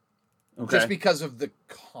 Okay. Just because of the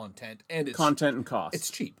content and its Content and cost. It's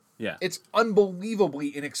cheap. Yeah. It's unbelievably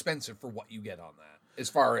inexpensive for what you get on that, as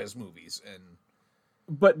far as movies and.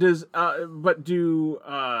 But do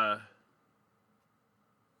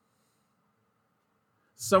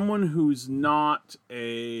someone who's not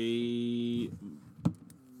a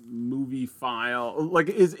movie file, like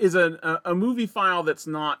is a movie file that's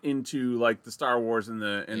not into like the Star Wars and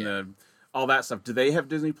the all that stuff, do they have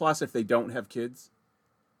Disney Plus if they don't have kids?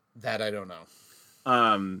 That I don't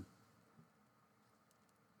know.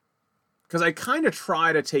 Because I kind of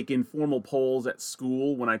try to take informal polls at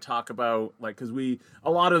school when I talk about, like, because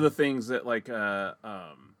a lot of the things that, like,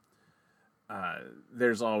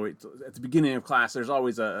 there's always, at the beginning of class, there's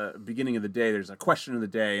always a beginning of the day, there's a question of the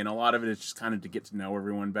day, and a lot of it is just kind of to get to know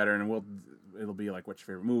everyone better, and it'll be like, what's your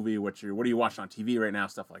favorite movie, what are you watching on TV right now,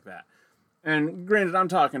 stuff like that. And granted, I'm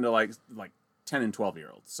talking to, like 10 and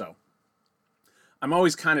 12-year-olds, so I'm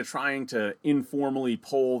always kind of trying to informally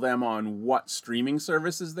poll them on what streaming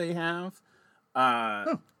services they have.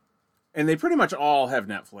 And they pretty much all have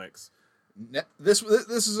Netflix. This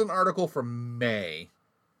is an article from May.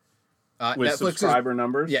 With Netflix subscriber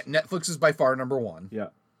numbers? Yeah, Netflix is by far number 1. Yeah.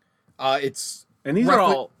 It's And these roughly,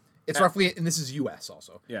 are all... It's roughly, and this is U.S.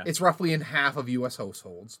 also. Yeah. It's roughly in half of U.S.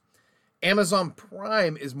 households. Amazon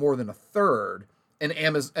Prime is more than a third, and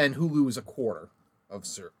Hulu is a quarter of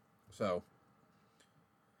so.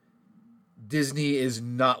 Disney is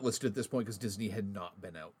not listed at this point because Disney had not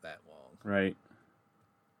been out that long. Right.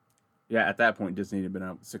 Yeah, at that point, Disney had been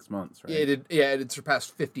out 6 months, right? It had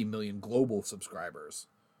surpassed 50 million global subscribers,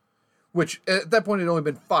 which at that point had only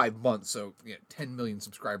been 5 months. So 10 million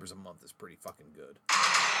subscribers a month is pretty fucking good.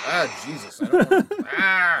 Ah, Jesus! I don't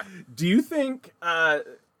want Do you think?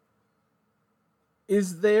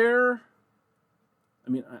 Is there? I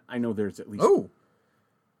mean, I know there's at least. Oh.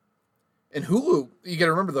 And Hulu, you got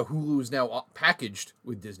to remember, the Hulu is now packaged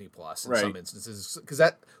with Disney Plus in some instances, because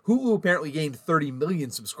that Hulu apparently gained 30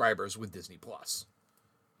 million subscribers with Disney Plus.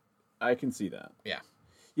 I can see that. Yeah.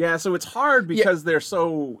 Yeah, so it's hard because they're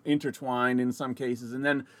so intertwined in some cases, and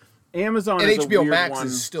then Amazon And is a HBO weird Max one.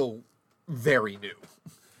 is still very new.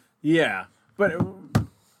 Yeah, but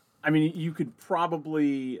I mean, you could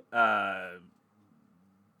probably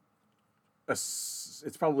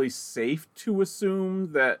it's probably safe to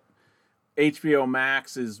assume that HBO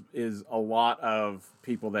Max is a lot of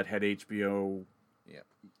people that had HBO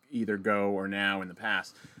either Go or Now in the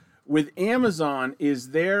past. With Amazon,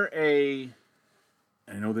 is there I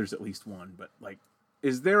know there's at least one, but like,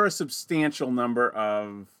 is there a substantial number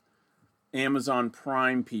of Amazon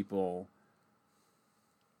Prime people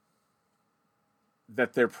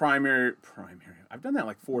that their primary, I've done that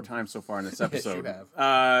like 4 times so far in this episode. Yes,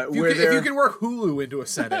 you have. If you can work Hulu into a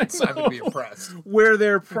sentence, I'm going to be impressed. Where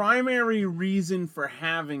their primary reason for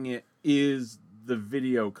having it is the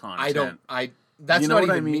video content. That's You know not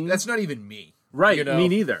what I even me. mean? That's not even me. Right, You know? me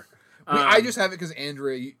neither. I just have it because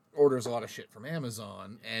Andrea orders a lot of shit from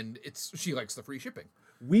Amazon, and she likes the free shipping.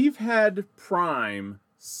 We've had Prime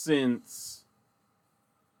since...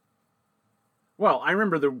 Well, I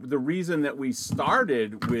remember the reason that we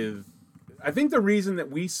started with... I think the reason that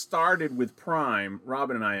we started with Prime,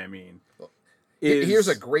 Robin and I mean... is... Here's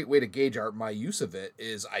a great way to gauge my use of it,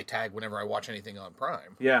 is I tag whenever I watch anything on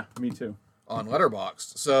Prime. Yeah, me too. On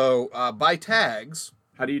Letterboxd. So, by tags...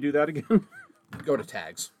 How do you do that again? Go to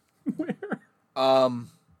tags. Where?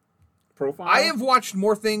 Profile? I have watched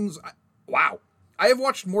more things... Wow. I have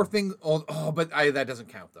watched more things... but that doesn't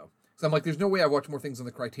count, though. So I'm like, there's no way I watch more things on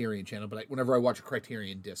the Criterion channel, but whenever I watch a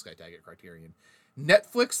Criterion disc, I tag it Criterion.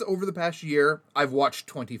 Netflix, over the past year, I've watched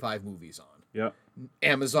 25 movies on. Yep.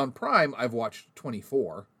 Amazon Prime, I've watched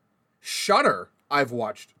 24. Shudder, I've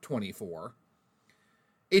watched 24.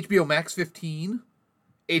 HBO Max, 15.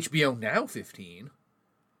 HBO Now, 15.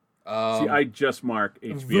 See, I just marked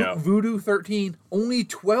HBO. Voodoo, 13. Only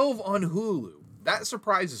 12 on Hulu. That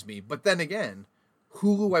surprises me. But then again,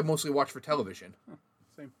 Hulu I mostly watch for television.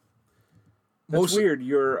 Same. That's weird.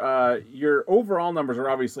 Your overall numbers are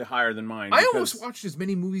obviously higher than mine. I almost watched as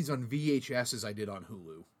many movies on VHS as I did on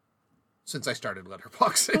Hulu since I started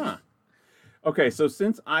Letterboxding. Huh. Okay, so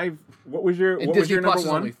what was your Disney number Plus is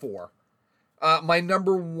one? only 4. My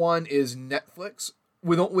number 1 is Netflix.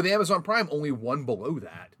 With Amazon Prime, only 1 below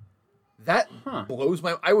that. That blows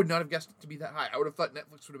my... I would not have guessed it to be that high. I would have thought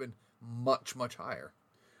Netflix would have been much, much higher.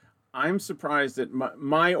 I'm surprised that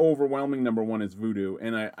my overwhelming number 1 is Voodoo,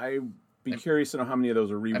 and I'd be curious to know how many of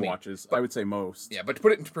those are rewatches. I would say most. Yeah, but to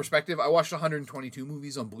put it into perspective, I watched 122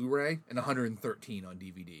 movies on Blu-ray and 113 on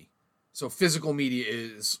DVD. So physical media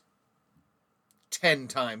is 10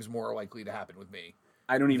 times more likely to happen with me.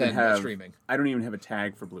 I don't even have streaming. I don't even have a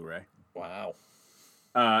tag for Blu-ray. Wow.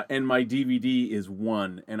 And my DVD is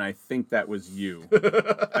 1, and I think that was you.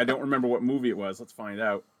 I don't remember what movie it was. Let's find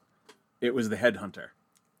out. It was The Headhunter.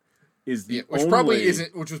 Which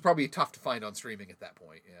was probably tough to find on streaming at that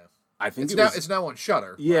point. Yeah, I think it's now on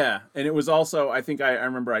Shudder. Yeah, and it was also, I think I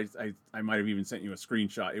remember I might have even sent you a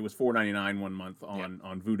screenshot. It was $4.99 1 month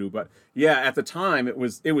on Vudu, but yeah, at the time it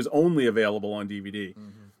was only available on DVD. Mm-hmm.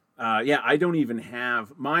 I don't even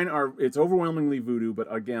have mine. It's overwhelmingly Vudu,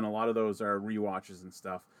 but again, a lot of those are rewatches and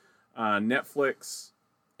stuff. Netflix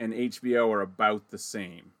and HBO are about the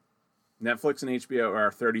same. Netflix and HBO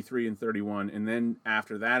are 33 and 31, and then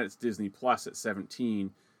after that it's Disney Plus at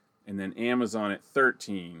 17, and then Amazon at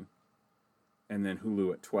 13, and then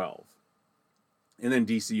Hulu at 12. And then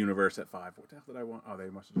DC Universe at 5. What the hell did I want? Oh,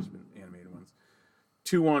 they must have just been animated ones.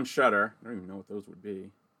 2 on Shudder. I don't even know what those would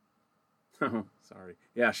be. Oh, sorry.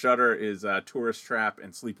 Yeah, Shudder is Tourist Trap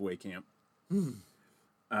and Sleepaway Camp. And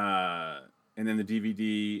then the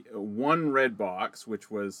DVD, 1 Redbox,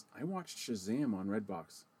 which was... I watched Shazam on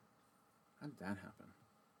Redbox. How did that happen?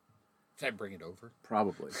 Did I bring it over?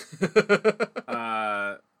 Probably.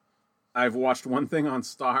 I've watched one thing on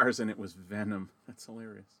Stars, and it was Venom. That's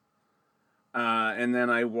hilarious. And then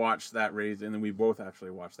I watched that and then we both actually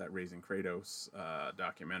watched that Raising Kratos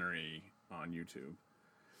documentary on YouTube.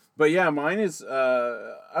 But yeah, mine is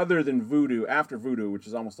other than Vudu, after Vudu, which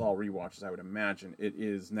is almost all rewatches, I would imagine. It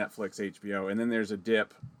is Netflix, HBO, and then there's a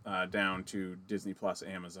dip down to Disney Plus,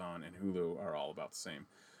 Amazon, and Hulu are all about the same.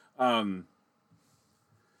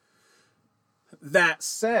 That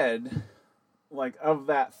said, like of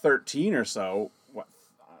that 13 or so,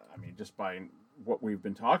 just by what we've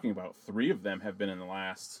been talking about, 3 of them have been in the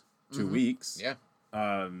last 2 weeks. Yeah.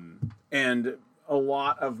 And a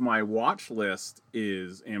lot of my watch list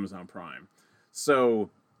is Amazon Prime. So,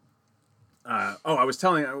 I was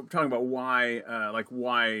talking about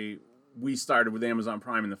why we started with Amazon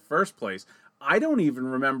Prime in the first place. I don't even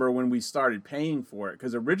remember when we started paying for it,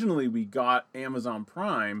 because originally we got Amazon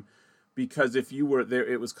Prime because if you were there,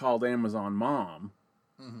 it was called Amazon Mom.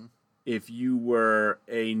 Mm-hmm. If you were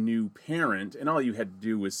a new parent, and all you had to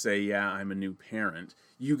do was say, yeah, I'm a new parent,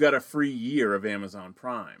 you got a free year of Amazon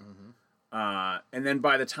Prime. Mm-hmm. And then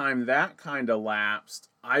by the time that kind of lapsed,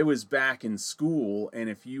 I was back in school, and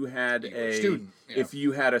if you had if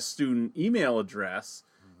you had a student email address,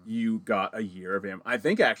 you got a year of I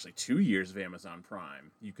think actually 2 years of Amazon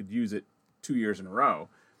Prime. You could use it 2 years in a row.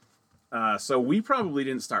 So we probably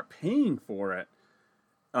didn't start paying for it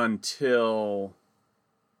until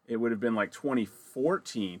it would have been like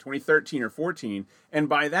 2013 or 14. And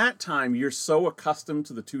by that time, you're so accustomed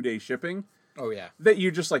to the 2-day shipping. Oh, yeah. That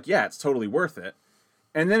you're just like, yeah, it's totally worth it.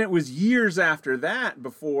 And then it was years after that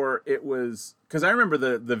before it was... Because I remember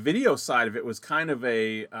the video side of it was kind of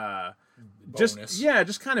a... bonus.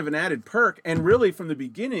 Just kind of an added perk. And really, from the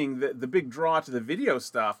beginning, the big draw to the video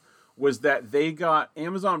stuff was that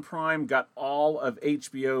Amazon Prime got all of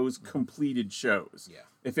HBO's completed shows. Yeah.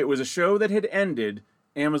 If it was a show that had ended,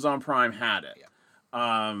 Amazon Prime had it.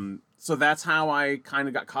 Yeah. So that's how I kind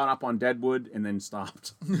of got caught up on Deadwood and then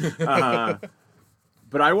stopped.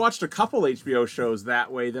 But I watched a couple HBO shows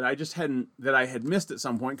that way that I had missed at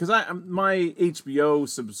some point, because my HBO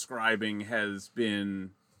subscribing has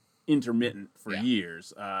been intermittent for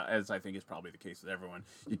years, as I think is probably the case with everyone.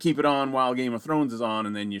 You keep it on while Game of Thrones is on,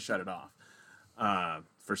 and then you shut it off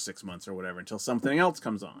for 6 months or whatever until something else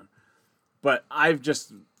comes on. But I've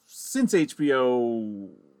just, since HBO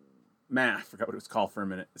Max, I forgot what it was called for a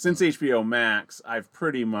minute. Since HBO Max, I've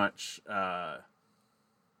pretty much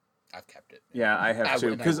I've kept it. Yeah, I have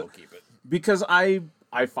too. And I will keep it. Because I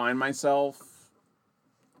find myself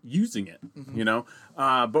using it, you know.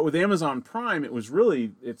 But with Amazon Prime,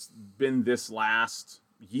 it's been this last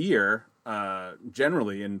year,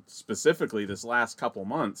 generally, and specifically this last couple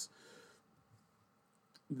months,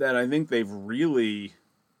 that I think they've really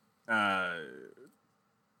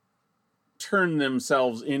turned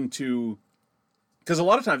themselves into. Because a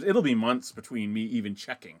lot of times it'll be months between me even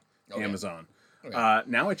checking Amazon. Okay.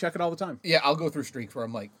 Now I check it all the time. Yeah, I'll go through streaks where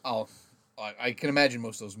I'm like, I can imagine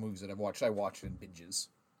most of those movies that I watched in binges.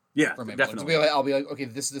 Yeah, from definitely. I'll be like, okay,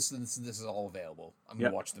 this is all available. I'm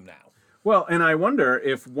gonna watch them now. Well, and I wonder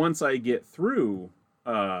if once I get through.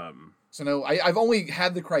 So no, I've only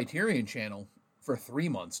had the Criterion Channel for 3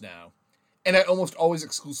 months now, and I almost always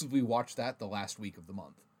exclusively watch that the last week of the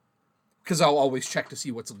month. Because I'll always check to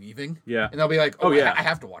see what's leaving. Yeah. And I'll be like, I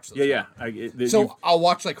have to watch those. Yeah. So I'll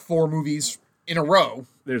watch like 4 movies in a row.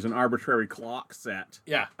 There's an arbitrary clock set.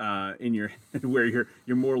 Yeah. In your where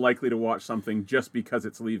you're more likely to watch something just because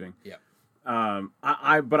it's leaving. Yeah.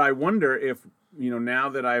 But I wonder if, now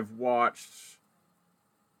that I've watched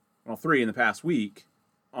 3 in the past week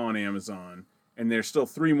on Amazon, and there's still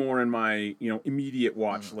 3 more in my immediate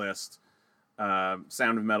watch list.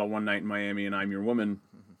 Sound of Metal, One Night in Miami, and I'm Your Woman.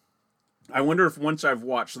 I wonder if once I've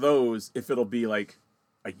watched those, if it'll be like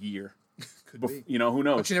a year. Could be. Who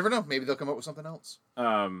knows? But you never know. Maybe they'll come up with something else.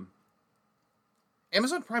 Amazon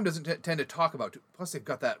Prime doesn't tend to talk about... Plus, they've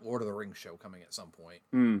got that Lord of the Rings show coming at some point.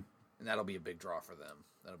 And that'll be a big draw for them.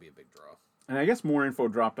 That'll be a big draw. And I guess more info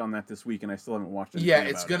dropped on that this week, and I still haven't watched it. Yeah,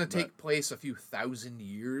 it's going to take place a few thousand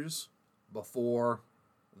years before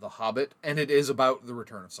The Hobbit, and it is about the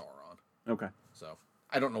return of Sauron. Okay. So...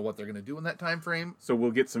 I don't know what they're going to do in that time frame. So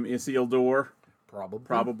we'll get some Isildur.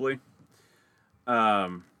 Probably.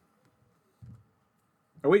 4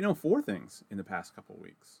 things in the past couple of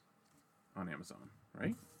weeks on Amazon,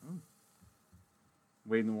 right?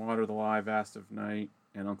 Wade in the Water, The Lie, Vast of Night,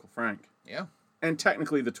 and Uncle Frank. Yeah. And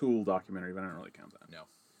technically the Tool documentary, but I don't really count that. No.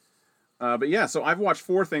 But yeah, so I've watched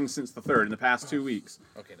 4 things since the 3rd in the past 2 weeks.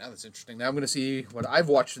 Okay, now that's interesting. Now I'm going to see what I've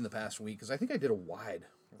watched in the past week, because I think I did a wide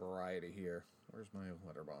variety here. Where's my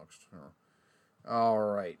letterboxd? Oh. All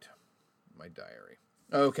right. My diary.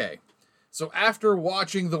 Okay. So after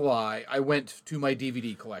watching The Lie, I went to my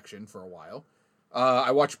DVD collection for a while.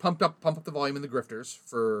 I watched Pump Up the Volume and the Grifters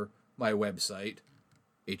for my website.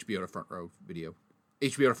 HBO to Front Row Video.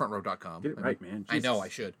 HBO to FrontRow.com. Get it right, man. Jesus. I know, I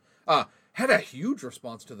should. Had a huge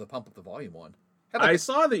response to the Pump Up the Volume one. I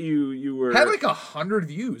saw that you were... Had like 100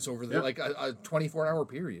 views over a 24-hour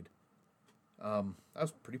period. I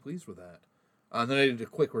was pretty pleased with that. And then I did a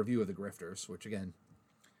quick review of The Grifters, which, again,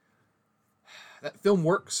 that film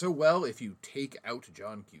works so well if you take out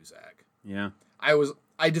John Cusack. Yeah.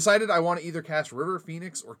 I decided I want to either cast River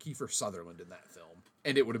Phoenix or Kiefer Sutherland in that film,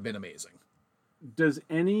 and it would have been amazing. Does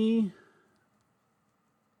any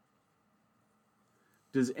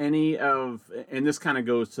of, and this kind of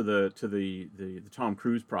goes to the Tom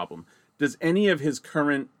Cruise problem, does any of his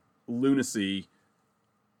current lunacy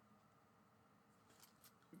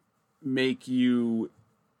make you...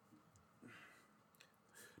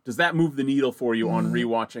 Does that move the needle for you on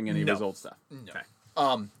rewatching any of his old stuff? No. Okay.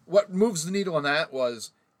 What moves the needle on that was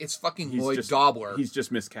it's fucking Lloyd Dobler. He's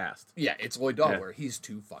just miscast. Yeah, it's Lloyd Dobler. Yeah. He's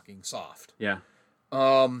too fucking soft. Yeah.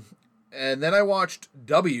 And then I watched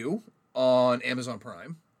W on Amazon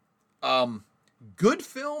Prime. Good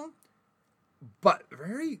film, but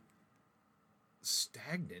very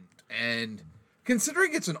stagnant. And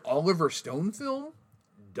considering it's an Oliver Stone film,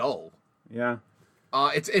 dull. Yeah.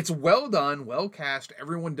 It's well done, well cast.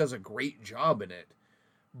 Everyone does a great job in it.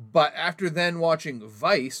 But after then watching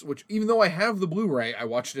Vice, which even though I have the Blu-ray, I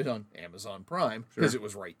watched it on Amazon Prime because it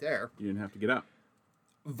was right there. You didn't have to get up.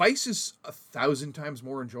 Vice is 1,000 times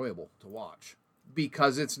more enjoyable to watch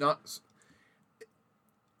because it's not...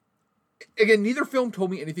 Again, neither film told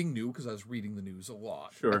me anything new because I was reading the news a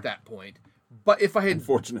lot at that point. But if I had...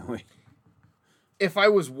 Unfortunately. If I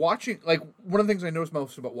was watching... Like, one of the things I noticed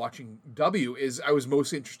most about watching W is I was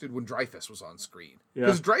most interested when Dreyfuss was on screen.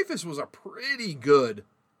 Because Dreyfuss was a pretty good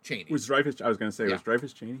Cheney. Was Dreyfuss... I was going to say, was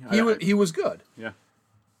Dreyfuss Cheney? He was good. Yeah.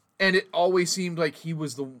 And it always seemed like he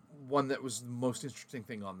was the one that was the most interesting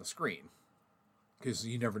thing on the screen. Because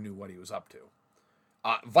you never knew what he was up to.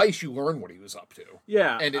 Vice, you learn what he was up to.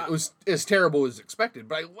 Yeah. And it was as terrible as expected,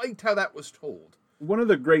 but I liked how that was told. One of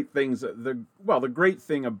the great things, the great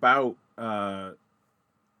thing about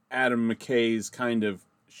Adam McKay's kind of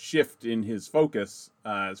shift in his focus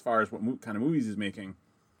as far as what kind of movies he's making,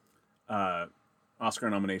 Oscar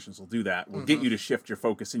nominations will do that. Will get you to shift your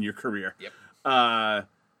focus in your career. Yep.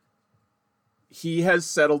 he has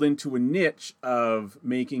settled into a niche of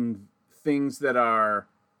making things that are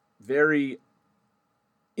very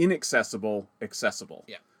inaccessible accessible.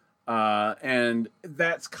 Yeah. And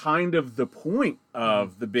that's kind of the point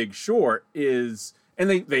of The Big Short is, and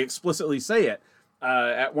they explicitly say it.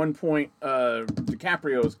 At one point,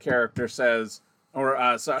 DiCaprio's character says,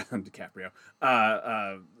 or sorry, DiCaprio,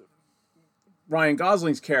 Ryan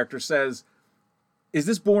Gosling's character says, "Is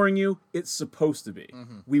this boring you? It's supposed to be.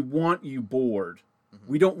 We want you bored.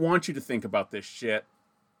 We don't want you to think about this shit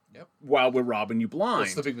while we're robbing you blind."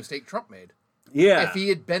 That's the big mistake Trump made. Yeah. If he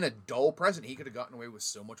had been a dull president, he could have gotten away with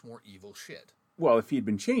so much more evil shit. Well, if he had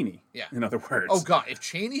been Cheney. Yeah. In other words. Oh, God. If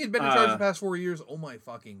Cheney had been in charge the past 4 years, oh, my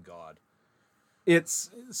fucking God. It's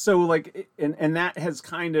so like, and that has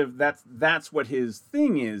kind of, that's what his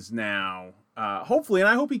thing is now. Hopefully, and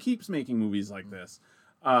I hope he keeps making movies like this.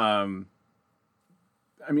 I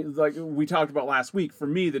mean, like we talked about last week, for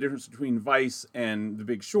me, the difference between Vice and The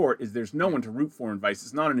Big Short is there's no one to root for in Vice.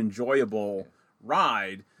 It's not an enjoyable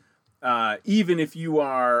ride. Even if you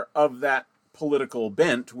are of that political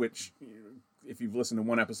bent, which if you've listened to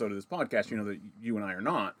one episode of this podcast, you know that you and I are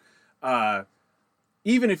not.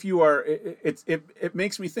 Even if you are, it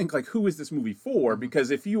makes me think, like, who is this movie for? Because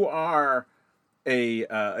if you are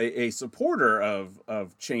a supporter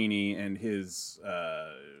of Cheney and his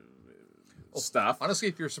stuff, Honestly,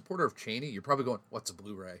 if you're a supporter of Cheney, you're probably going, "What's a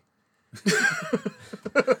Blu-ray?"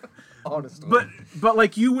 Honestly, but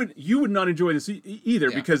like you would not enjoy this either,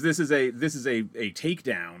 Yeah. because this is a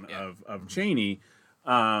takedown of Cheney.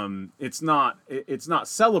 It's not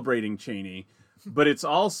celebrating Cheney, but it's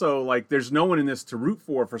also like there's no one in this to root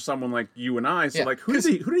for someone like you and I. So Yeah, like who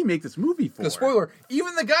did he make this movie for? the spoiler: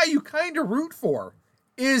 even the guy you kind of root for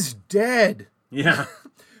is dead. Yeah.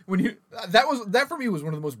 When that for me was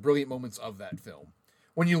one of the most brilliant moments of that film.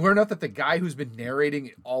 When you learn out that the guy who's been narrating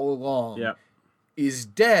it all along Yeah. is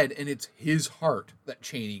dead, and it's his heart that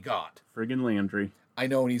Cheney got. Friggin' Landry. I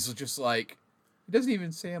know, and he's just like, he doesn't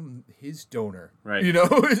even say I'm his donor, Right. You know,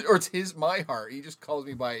 or it's my heart. He just calls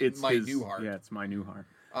me by It's my his, new heart, Yeah, it's my new heart.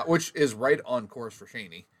 which is right on course for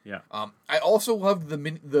Cheney. Yeah. I also loved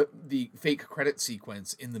the fake credit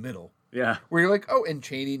sequence in the middle, Yeah. where you're like, oh, and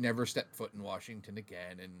Cheney never stepped foot in Washington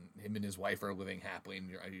again, and him and his wife are living happily. And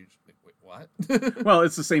you're just like, wait, what? Well,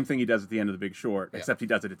 it's the same thing he does at the end of The Big Short, except he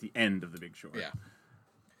does it at the end of The Big Short. Yeah.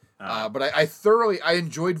 But I thoroughly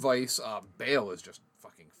enjoyed Vice. Bale is just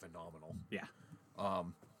fucking phenomenal. Yeah.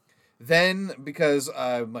 Then, because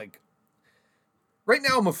like, right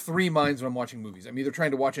now I'm of three minds when I'm watching movies. I'm either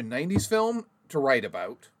trying to watch a 90s film to write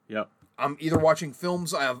about. Yep. I'm either watching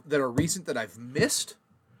films that are recent that I've missed,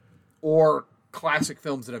 or classic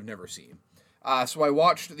films that I've never seen. So I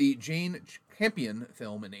watched the Jane Campion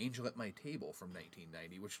film, An Angel at My Table, from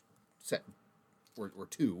 1990, which were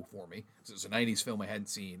two for me. So it's a 90s film I hadn't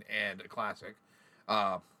seen and a classic.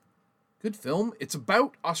 Good film. It's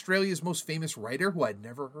about Australia's most famous writer who I'd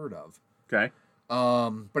never heard of. Okay.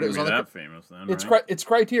 But it was on that famous then. it's right? it's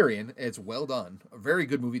Criterion. It's well done. A very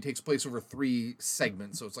good movie. It takes place over 3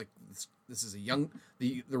 segments. So it's like this is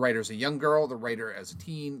the writer's a young girl, the writer as a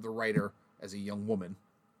teen, the writer as a young woman.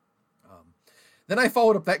 Then I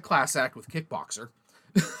followed up that class act with Kickboxer.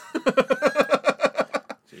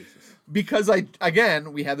 Jesus. Because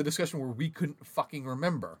we had the discussion where we couldn't fucking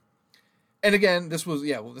remember. And again, this one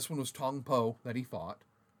was Tong Po that he fought.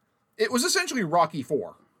 It was essentially Rocky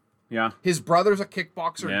IV. Yeah. His brother's a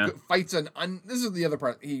kickboxer, Yeah. fights this is the other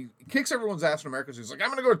part. He kicks everyone's ass in America, so he's like, I'm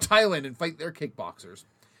going to go to Thailand and fight their kickboxers.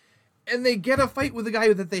 And they get a fight with a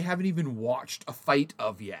guy that they haven't even watched a fight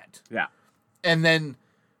of yet. Yeah. And then,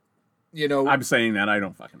 I'm saying that. I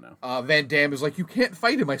don't fucking know. Van Damme is like, you can't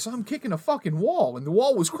fight him. I saw him kicking a fucking wall, and the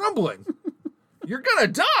wall was crumbling. You're going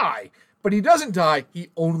to die. But he doesn't die. He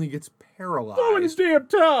only gets paralyzed. Oh, and his damn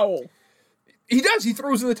towel. He does. He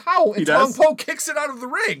throws in the towel, and Tong Po kicks it out of the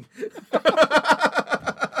ring.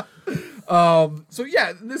 So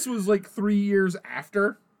yeah, this was like 3 years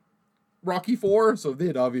after Rocky IV, so they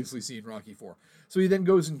had obviously seen Rocky IV. So he then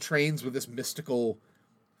goes and trains with this mystical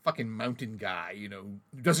fucking mountain guy, who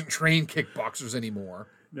doesn't train kickboxers anymore.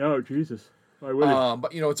 No, Jesus. Why would he?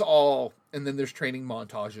 But it's all, and then there's training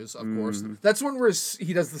montages, of course. That's one where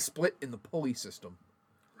he does the split in the pulley system.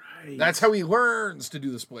 Right. That's how he learns to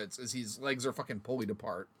do the splits, as his legs are fucking pulleyed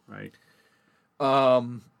apart. Right.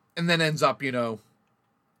 And then ends up,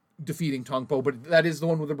 defeating Tong Po, but that is the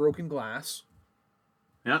one with the broken glass.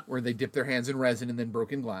 Yeah. Where they dip their hands in resin and then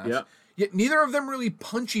broken glass. Yeah. Yet neither of them really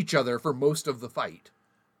punch each other for most of the fight.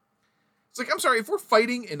 It's like, I'm sorry, if we're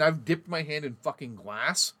fighting and I've dipped my hand in fucking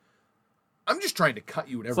glass, I'm just trying to cut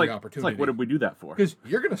you at It's every like, opportunity. what did we do that for? Because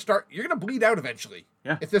you're gonna bleed out eventually.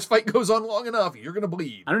 Yeah. If this fight goes on long enough, you're gonna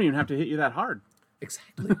bleed. I don't even have to hit you that hard.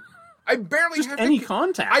 Exactly. I barely Just have any to,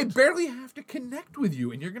 contact. I barely have to connect with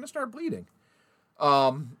you, and you're gonna start bleeding.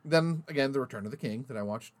 Then again, The Return of the King that I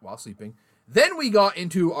watched while sleeping. Then we got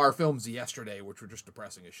into our films yesterday, which were just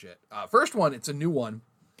depressing as shit. First one, it's a new one.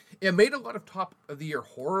 It made a lot of top of the year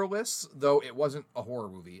horror lists, though it wasn't a horror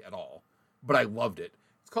movie at all. But I loved it.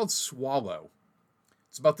 It's called Swallow.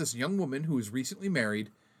 It's about this young woman who is recently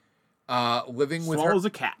married, living with Swallows a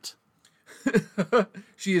cat.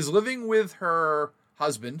 she is living with her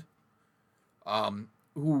husband,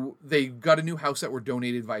 who they got a new house that were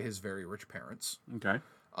donated by his very rich parents. Okay.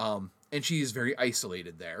 And she is very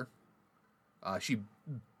isolated there. She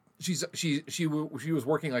was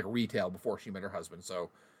working like retail before she met her husband, so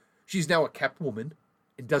she's now a kept woman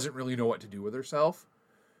and doesn't really know what to do with herself.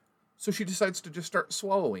 So she decides to just start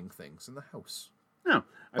swallowing things in the house. No,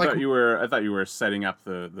 I thought you were setting up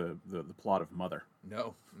the plot of Mother.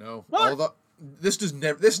 No. What? This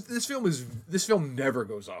film never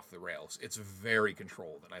goes off the rails. It's very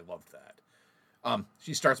controlled, and I loved that.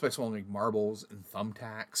 She starts by swallowing marbles and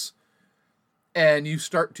thumbtacks, and you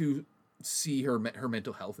start to see her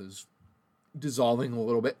mental health is dissolving a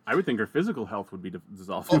little bit. I would think her physical health would be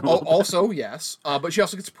dissolving. a little bit. Also, yes, but she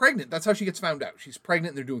also gets pregnant. That's how she gets found out. She's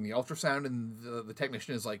pregnant, and they're doing the ultrasound, and the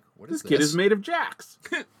technician is like, "What is This kid is made of jacks.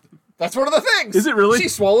 That's one of the things. Is it really? She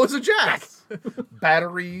swallows a jack.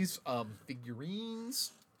 Batteries,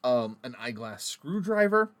 figurines, an eyeglass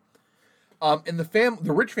screwdriver. And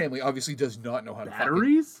the rich family obviously does not know how to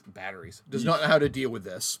Batteries? Does not know how to deal with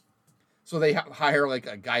this. So they hire like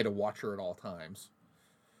a guy to watch her at all times.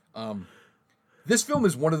 This film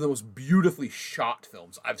is one of the most beautifully shot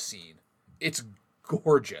films I've seen. It's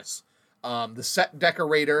gorgeous. The set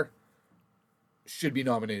decorator should be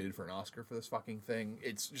nominated for an Oscar for this fucking thing.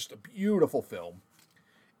 It's just a beautiful film.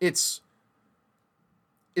 It's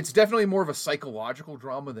definitely more of a psychological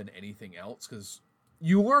drama than anything else, because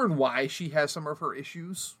you learn why she has some of her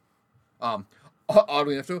issues.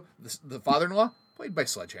 Oddly enough, too, the father-in-law played by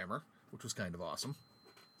Sledgehammer, which was kind of awesome.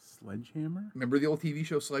 Sledgehammer? Remember the old TV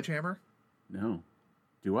show Sledgehammer? No.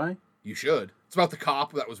 Do I? You should. It's about the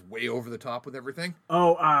cop that was way over the top with everything.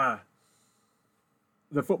 Oh,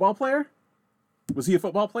 the football player? Was he a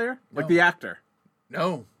football player? Like No. the actor?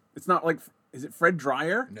 No. It's not like... Is it Fred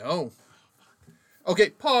Dreyer? No. Okay,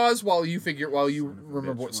 pause while you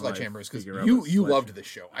remember what bitch, Sledgehammer is, because figure out you what Sledge- loved this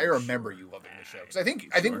show. I remember you loving the show, because I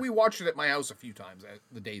think we watched it at my house a few times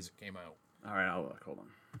the days it came out. All right, I'll look. Hold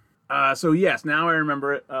on. So yes, now I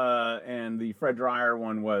remember it. And the Fred Dreyer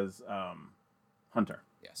one was Hunter.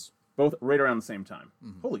 Yes. Both right around the same time.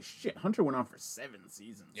 Holy shit! Hunter went on for 7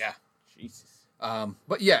 seasons. Yeah. Jesus.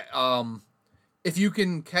 But yeah, if you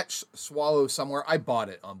can catch Swallow somewhere, I bought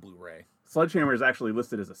it on Blu-ray. Sledgehammer is actually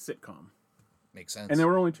listed as a sitcom, Makes sense. and there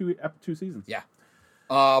were only two seasons. Yeah.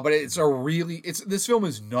 But this film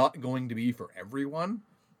is not going to be for everyone,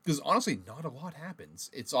 because honestly, not a lot happens.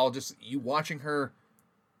 It's all just you watching her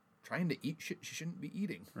trying to eat shit she shouldn't be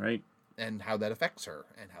eating, Right. and how that affects her,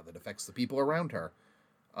 and how that affects the people around her.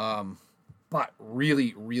 But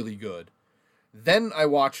really, really good. Then I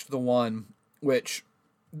watched the one which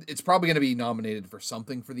it's probably going to be nominated for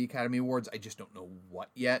something for the Academy Awards. I just don't know what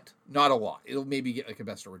yet. Not a lot. It'll maybe get like a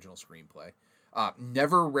Best Original Screenplay.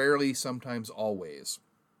 Never, Rarely, Sometimes, Always.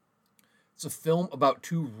 It's a film about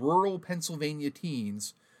 2 rural Pennsylvania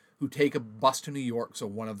teens who take a bus to New York so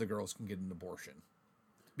one of the girls can get an abortion.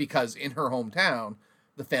 Because in her hometown,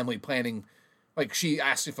 the family planning, like, she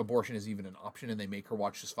asks if abortion is even an option, and they make her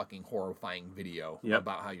watch this fucking horrifying video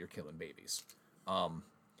about how you're killing babies.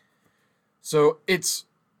 So it's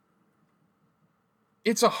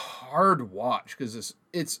a hard watch, because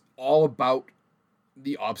it's all about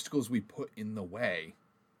the obstacles we put in the way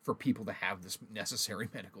for people to have this necessary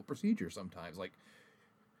medical procedure sometimes. Like,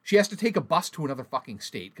 she has to take a bus to another fucking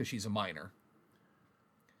state because she's a minor.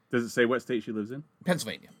 Does it say what state she lives in?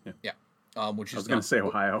 Pennsylvania. Yeah. Which is I was going to say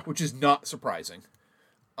Ohio. Which is not surprising.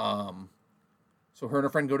 So her and her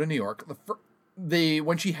friend go to New York.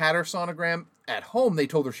 When she had her sonogram at home, they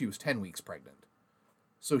told her she was 10 weeks pregnant.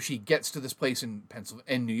 So she gets to this place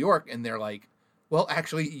in New York, and they're like, well,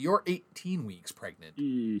 actually, you're 18 weeks pregnant.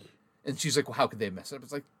 Eesh. And she's like, well, how could they mess it up?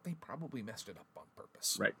 It's like, they probably messed it up on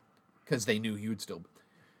purpose. Right. Because they knew you'd still...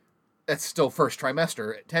 That's still first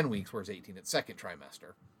trimester at 10 weeks, whereas 18 at second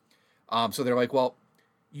trimester. So they're like, well,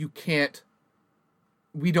 you can't...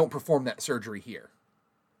 We don't perform that surgery here.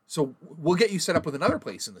 So we'll get you set up with another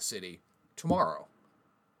place in the city tomorrow.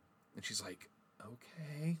 And she's like,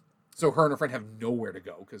 okay. So her and her friend have nowhere to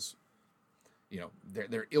go, because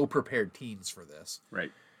they're ill-prepared teens for this.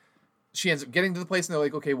 Right. She ends up getting to the place, and they're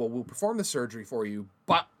like, okay, well, we'll perform the surgery for you,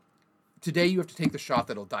 but today you have to take the shot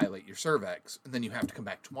that'll dilate your cervix, and then you have to come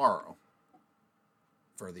back tomorrow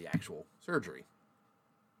for the actual surgery.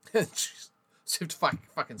 So you have to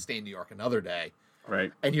fucking stay in New York another day.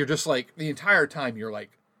 Right. And you're just like, the entire time you're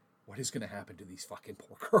like, what is going to happen to these fucking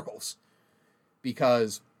poor girls?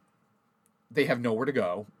 Because they have nowhere to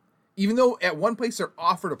go. Even though at one place they're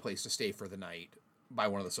offered a place to stay for the night by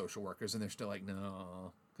one of the social workers, and they're still like,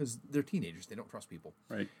 no, because they're teenagers. They don't trust people.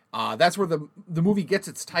 Right. That's where the movie gets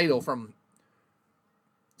its title from.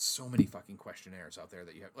 So many fucking questionnaires out there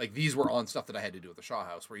that you have. Like, these were on stuff that I had to do at the Shaw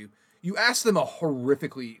House, where you ask them a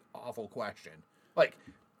horrifically awful question. Like,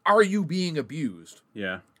 are you being abused?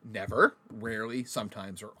 Yeah. Never, rarely,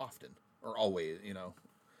 sometimes, or often, or always,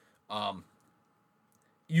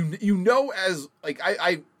 You know, as, like,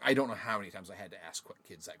 I don't know how many times I had to ask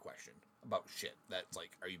kids that question about shit. That's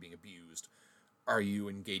like, are you being abused? Are you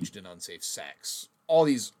engaged in unsafe sex? All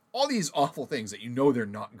these awful things that they're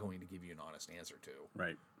not going to give you an honest answer to.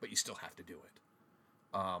 Right. But you still have to do it.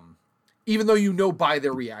 Even though by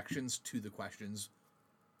their reactions to the questions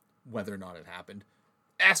whether or not it happened.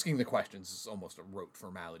 Asking the questions is almost a rote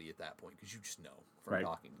formality at that point, because you just know from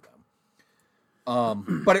talking to them.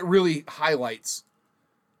 But it really highlights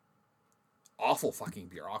awful fucking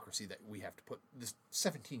bureaucracy that we have to put this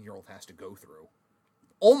 17-year-old has to go through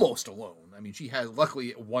almost alone. I mean, she has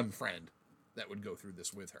luckily one friend that would go through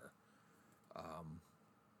this with her.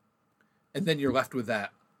 And then you're left with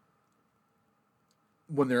that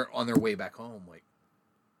when they're on their way back home, like,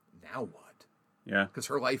 now what? Yeah. Because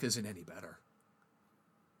her life isn't any better.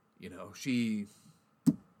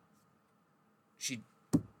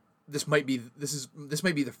 This might be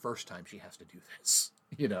the first time she has to do this,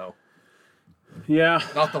 Yeah.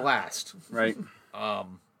 Not the last. Right.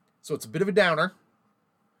 So it's a bit of a downer.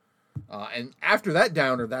 And after that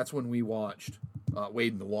downer, that's when we watched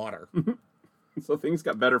Wade in the Water. So things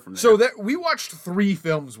got better from there. So that we watched 3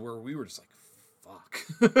 films where we were just like, fuck.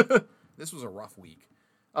 This was a rough week.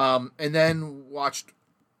 And then watched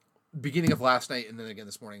beginning of last night and then again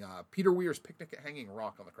this morning, Peter Weir's Picnic at Hanging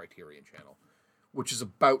Rock on the Criterion Channel, which is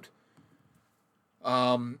about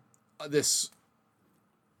a bunch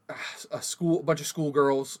of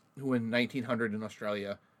schoolgirls who in 1900 in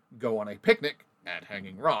Australia go on a picnic at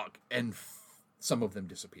Hanging Rock, and some of them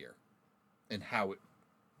disappear, and how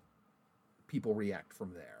people react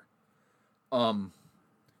from there.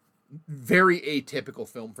 Very atypical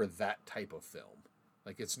film for that type of film.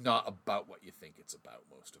 Like, it's not about what you think it's about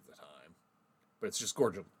most of the time, but it's just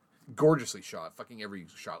gorgeously shot. Fucking every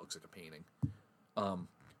shot looks like a painting.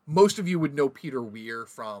 Most of you would know Peter Weir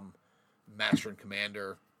from Master and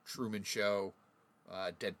Commander, Truman Show,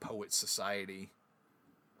 Dead Poets Society,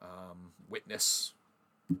 Witness.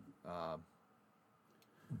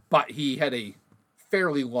 But he had a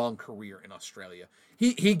fairly long career in Australia.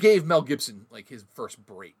 He gave Mel Gibson like his first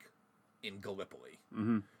break in Gallipoli,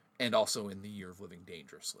 and also in The Year of Living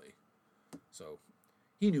Dangerously. So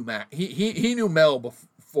he knew he knew Mel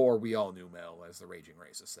before we all knew Mel as the raging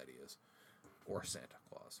racist that he is, or Santa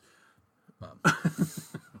Claus.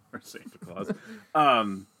 Or Santa Claus.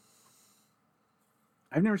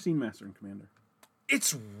 I've never seen Master and Commander.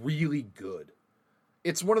 It's really good.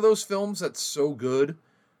 It's one of those films that's so good,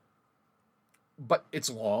 but it's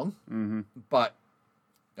long. Mm-hmm. But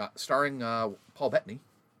starring Paul Bettany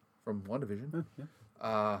from WandaVision.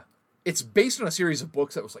 Yeah. It's based on a series of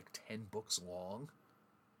books that was like 10 books long.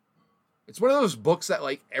 It's one of those books that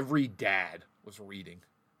like every dad was reading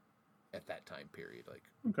at that time period. Like,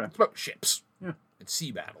 Okay. it's about ships Yeah. and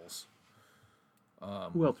sea battles.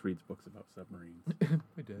 Who else reads books about submarines?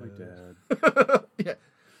 My dad. My dad. Yeah.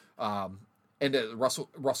 And Russell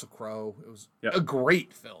Crowe. It was Yep. a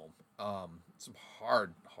great film. Some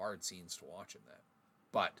hard scenes to watch in that.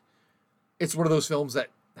 But it's one of those films that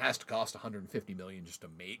has to cost $150 million just to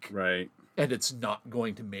make. Right. And it's not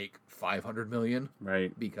going to make $500 million.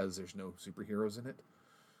 Right. Because there's no superheroes in it.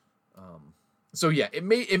 So yeah, it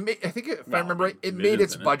made. I think if I remember right, it made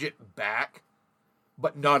its budget back,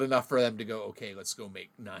 but not enough for them to go, okay, let's go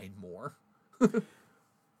make 9 more.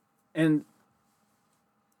 And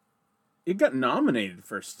it got nominated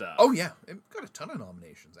for stuff. Oh yeah, it got a ton of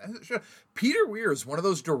nominations. As it should. Peter Weir is one of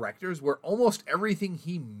those directors where almost everything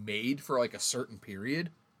he made for like a certain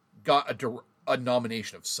period got a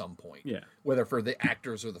nomination of some point. Yeah. Whether for the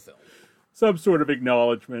actors or the film. Some sort of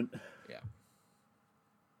acknowledgement. Yeah.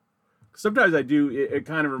 Sometimes I do. It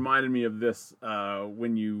kind of reminded me of this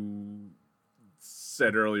when you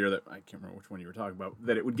said earlier that I can't remember which one you were talking about,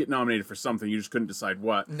 that it would get nominated for something, you just couldn't decide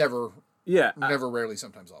what. Never, Yeah. rarely,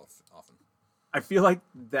 sometimes often. I feel like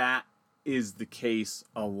that is the case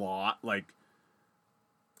a lot. Like,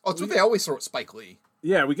 Oh, it's what they always throw at Spike Lee.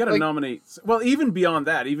 yeah, we got to Like- nominate. Well, even beyond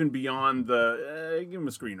that, even beyond the give him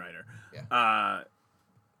a screenwriter. Yeah.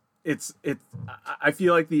 I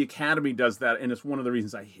feel like the Academy does that, and it's one of the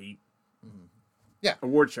reasons I hate Yeah.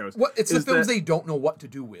 award shows. What? It's the is films that- they don't know what to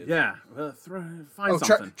do with. Yeah, find Oh,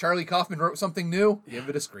 something. Charlie Kaufman wrote something new. Give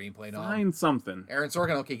it a screenplay nom. Find something. Aaron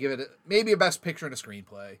Sorkin, okay, give it maybe a Best Picture and a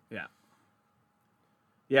screenplay. Yeah.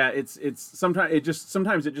 Yeah, it's sometimes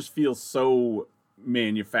it just feels so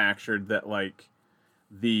manufactured that like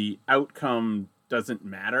the outcome doesn't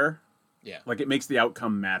matter. Yeah. Like it makes the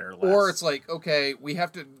outcome matter less. Or it's like, okay, we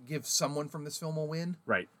have to give someone from this film a win.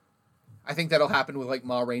 right. I think that'll happen with like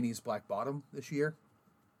Ma Rainey's Black Bottom this year.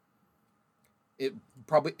 It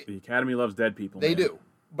probably The Academy loves dead people. they man. do,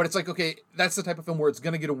 but it's like, okay, that's the type of film where it's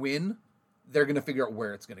gonna get a win. They're gonna figure out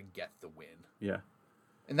where it's gonna get the win, Yeah.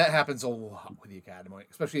 and that happens a lot with the Academy,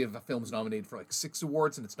 especially if a film's nominated for like 6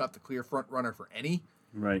 awards and it's not the clear front runner for any.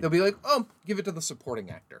 Right. They'll be like, oh, give it to the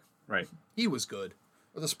supporting actor. Right. He was good,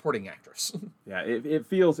 or the supporting actress. Yeah. It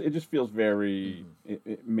just feels very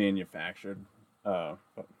manufactured. But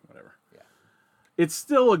whatever. Yeah. It's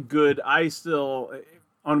still a good.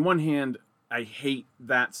 On one hand, I hate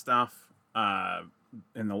that stuff.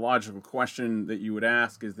 And the logical question that you would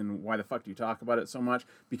ask is, then why the fuck do you talk about it so much?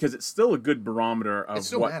 Because it's still a good barometer of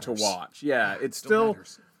still what matters. to watch. Yeah, it's still still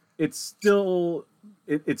matters.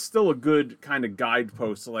 it's still a good kind of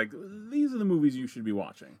guidepost. So like, these are the movies you should be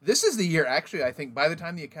watching. This is the year, actually, I think by the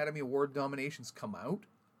time the Academy Award nominations come out,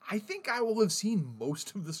 I think I will have seen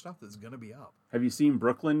most of the stuff that's going to be up. Have you seen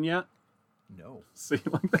Brooklyn yet? No. See,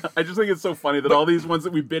 like that. I just think it's so funny that all these ones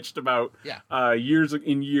that we bitched about, Yeah.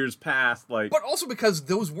 years past, like, But also because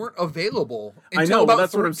those weren't available I until know, but about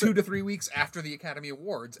that's what I'm 2 saying. to 3 weeks after the Academy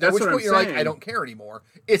Awards. That's at which what I'm point you're like, saying. I don't care anymore.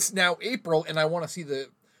 It's now April, and I want to see the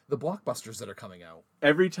blockbusters that are coming out.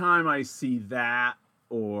 every time I see that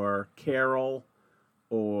or Carol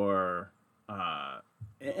or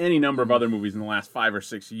any number of other movies in the last 5 or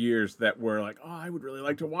 6 years that were like, oh, I would really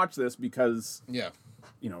like to watch this because Yeah.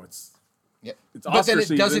 It's Yeah. It's But then Oscar it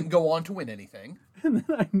season. doesn't go on to win anything. and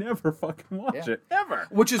then I never fucking watch Yeah. it ever.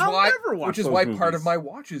 Which is I'll why never watch those part movies. of my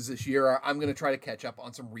watches this year are I'm going to try to catch up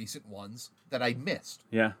on some recent ones that I missed.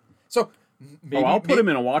 Yeah. So maybe I'll put them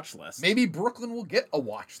in a watch list. Maybe Brooklyn will get a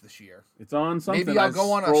watch this year. It's on something. Maybe I'll I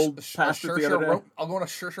go on a scrolled Saoirse past it the other day. I'll go on a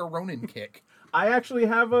Saoirse Ronan kick. I actually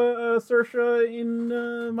have a Saoirse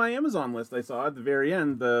in my Amazon list. I saw at the very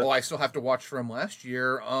end. Oh, I still have to watch from last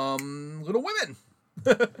year. Little Women.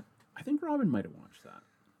 I think Robin might have watched that.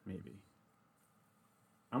 Maybe.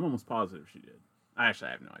 I'm almost positive she did. I have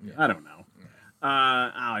no idea. I don't know.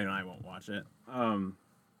 I won't watch it.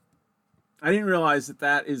 I didn't realize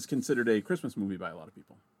that is considered a Christmas movie by a lot of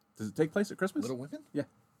people. Does it take place at Christmas? Little Women. Yeah.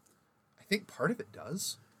 I think part of it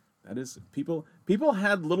does. That is people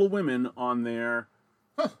had Little Women on their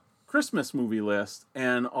Christmas movie list,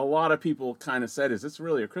 and a lot of people kind of said, "Is this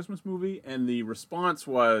really a Christmas movie?" And the response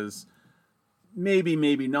was, "Maybe,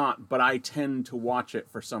 maybe not." But I tend to watch it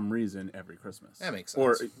for some reason every Christmas. That makes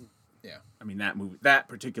Or, sense. Yeah. I mean, that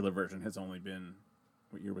particular version has only been,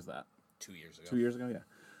 what year was that? 2 years ago. 2 years ago,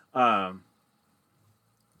 yeah.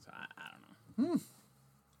 So I don't know.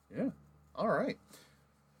 Yeah. All right.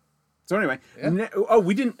 So anyway, Yeah.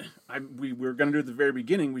 we didn't. We were going to do it at the very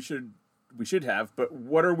beginning. We should have. But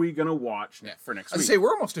what are we going to watch for next I was week? say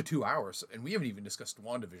we're almost to 2 hours, and we haven't even discussed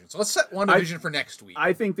WandaVision. So let's set WandaVision for next week.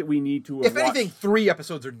 I think that we need to. If anything, 3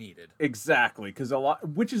 episodes are needed. exactly, because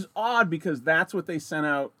which is odd because that's what they sent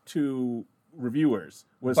out to reviewers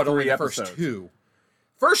was But only 3 the episodes. first 2.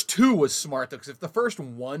 First 2 was smart though, because if the first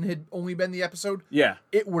 1 had only been the episode, Yeah.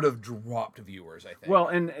 it would have dropped viewers. I think. Well,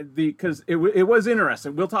 and because it was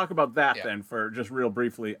interesting. We'll talk about that Yeah. then for just real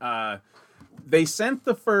briefly. They sent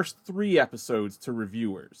the first 3 episodes to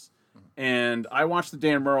reviewers, and I watched the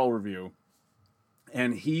Dan Merle review,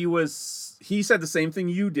 and he said the same thing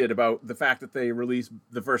you did about the fact that they released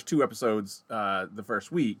the first 2 episodes the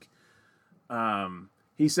first week.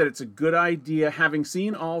 He said it's a good idea, having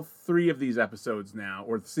seen all 3 of these episodes now,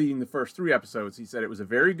 or seeing the first 3 episodes, he said it was a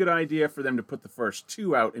very good idea for them to put the first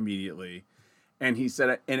 2 out immediately. And he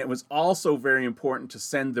said, and it was also very important to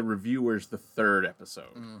send the reviewers the 3rd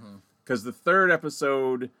episode. Because the 3rd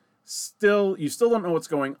episode, you still don't know what's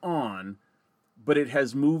going on, but it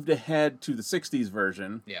has moved ahead to the 60s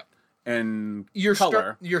version. yeah, And you're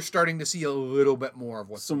color. you're starting to see a little bit more of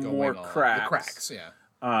what's Some going more on. cracks. The cracks,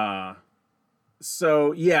 yeah.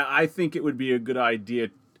 So, yeah, I think it would be a good idea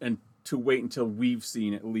to wait until we've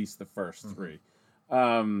seen at least the first 3.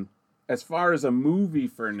 as far as a movie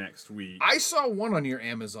for next week, I saw one on your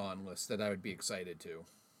Amazon list that I would be excited to.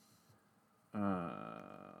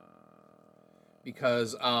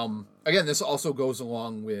 Because, again, this also goes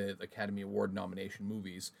along with Academy Award nomination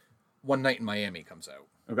movies. One Night in Miami comes out.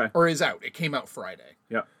 okay, Or is out. It came out Friday.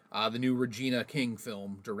 yeah, The new Regina King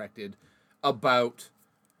film directed about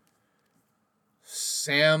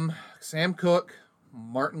Sam Cooke,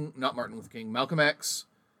 not Martin Luther King, Malcolm X,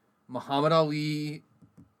 Muhammad Ali,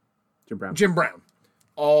 Jim Brown.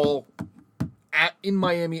 all in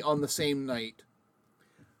Miami on the same night.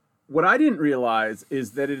 What I didn't realize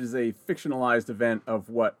is that it is a fictionalized event of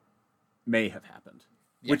what may have happened,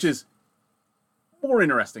 which Yes. is more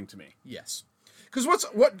interesting to me. Yes. Because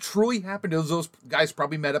what truly happened is those guys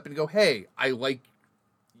probably met up and go, hey, I like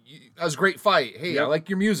you. That was a great fight. Hey, I Yep. like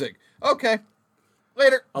your music. Okay.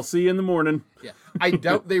 Later. I'll see you in the morning. Yeah. I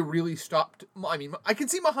doubt they really stopped. I mean, I can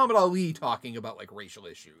see Muhammad Ali talking about like racial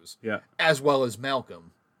issues. Yeah. As well as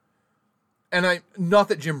Malcolm. And not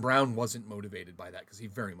that Jim Brown wasn't motivated by that, because he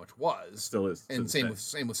very much was. Still is. to And this same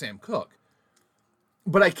day. with Sam Cooke.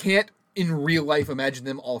 But I can't in real life imagine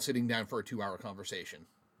them all sitting down for a 2-hour conversation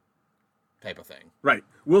type of thing. Right.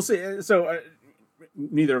 We'll see. So,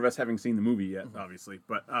 neither of us having seen the movie yet, obviously.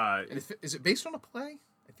 But And is it based on a play?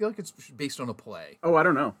 I feel like it's based on a play. oh, I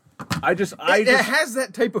don't know. I just It has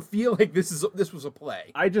that type of feel like this was a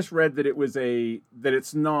play. I just read that that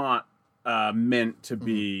it's not meant to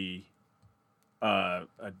be a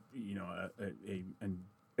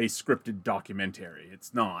scripted documentary.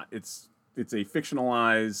 It's not. It's a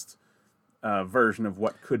fictionalized version of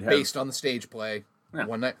what could have Based on the stage play. Yeah,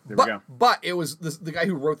 One night. there we go. But it was the guy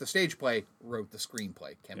who wrote the stage play wrote the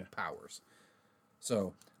screenplay, Ken Powers.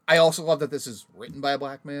 So I also love that this is written by a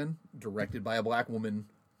black man, directed by a black woman,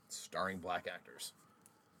 starring black actors.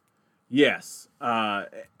 Yes.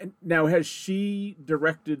 And now, has she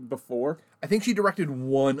directed before? I think she directed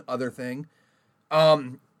one other thing.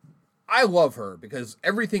 I love her because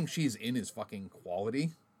everything she's in is fucking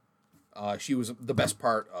quality. She was the best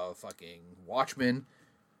part of fucking Watchmen.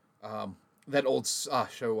 That old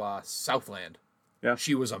show, Southland. Yeah.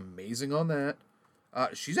 She was amazing on that.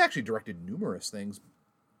 She's actually directed numerous things.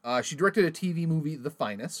 She directed a TV movie, The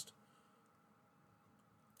Finest,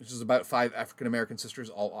 which is about 5 African-American sisters,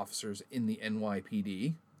 all officers in the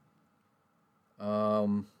NYPD.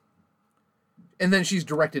 And then she's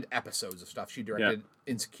directed episodes of stuff. She directed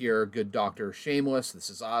Insecure, Good Doctor, Shameless, This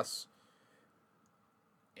Is Us,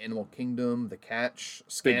 Animal Kingdom, The Catch,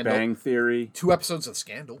 Scandal. Big Bang Theory. 2 episodes of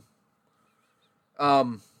Scandal.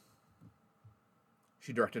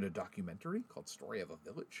 She directed a documentary called Story of a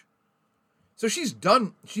Village. So she's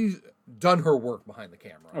done her work behind the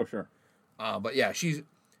camera. Oh, sure. But yeah, she's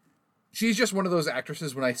just one of those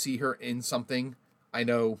actresses. When I see her in something, I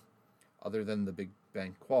know, other than the Big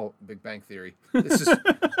Bang Theory,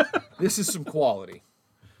 this is some quality.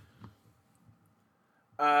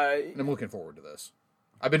 And I'm looking forward to this.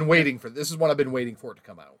 This is what I've been waiting for it to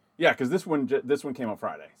come out. Yeah, because this one came out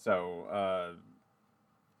Friday, so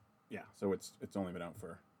so it's only been out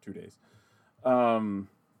for 2 days. I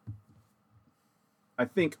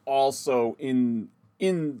think also in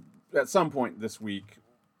at some point this week,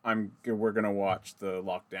 we're gonna watch the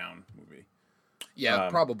Lockdown movie. Yeah,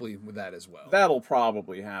 probably with that as well. That'll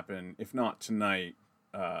probably happen, if not tonight.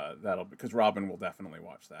 Because Robin will definitely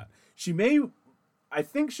watch that. I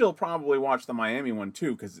think she'll probably watch the Miami one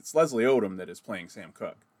too, because it's Leslie Odom that is playing Sam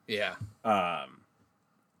Cooke. Yeah.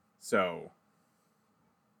 So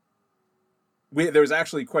there's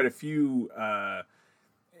actually quite a few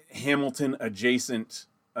Hamilton adjacent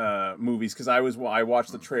movies, because I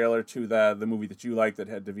watched the trailer to the movie that you like that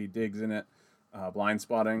had Daveed Diggs in it, Blind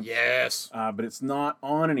Spotting. Yes. But it's not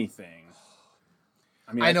on anything.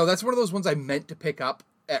 I know that's one of those ones I meant to pick up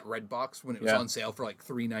at Redbox when it was Yeah. on sale for like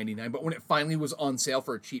 $3.99, but when it finally was on sale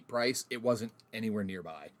for a cheap price, it wasn't anywhere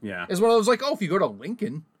nearby. Yeah. It's one of those like, oh, if you go to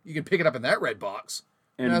Lincoln, you can pick it up in that Redbox.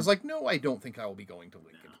 And I was like, no, I don't think I will be going to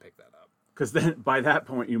Lincoln to pick that up. Because then by that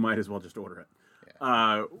point you might as well just order it.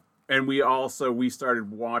 Yeah. And we started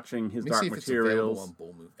watching his Let me Dark see if it's available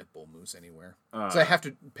Materials. at Bull Moose anywhere. So I have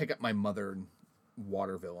to pick up my mother in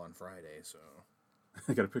Waterville on Friday, so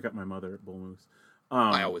I got to pick up my mother at Bull Moose.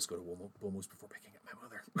 I always go to Bull Moose before picking up my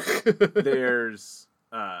mother. There's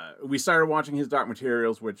we started watching his Dark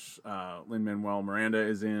Materials, which Lin-Manuel Miranda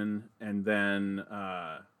is in, and then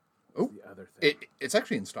what's the other thing? It's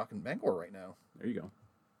actually in stock in Bangor right now. There you go.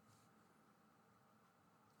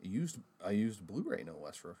 I used Blu-ray no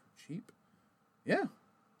less for cheap. Yeah.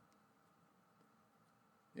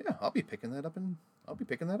 Yeah, I'll be picking that up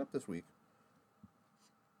this week.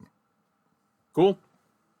 Cool.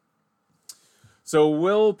 So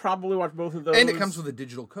we'll probably watch both of those. And it comes with a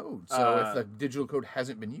digital code. So if the digital code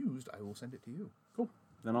hasn't been used, I will send it to you. Cool.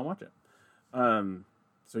 Then I'll watch it.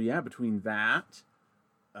 So yeah, between that,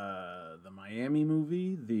 the Miami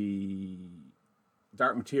movie, the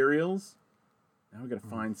Dark Materials. Now we got to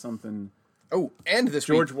find something. Oh, and this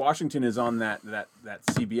George week, Washington is on that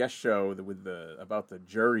CBS show about the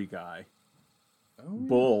jury guy.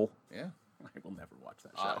 Bull. Yeah. I will never watch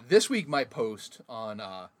that show. This week, my post on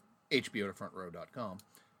HBO to frontrow.com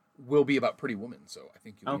will be about Pretty Woman, so I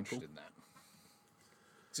think you'll be interested in that.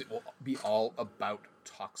 'Cause it will be all about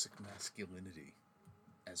toxic masculinity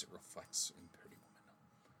as it reflects in Pretty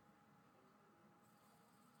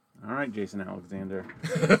Woman. All right, Jason Alexander.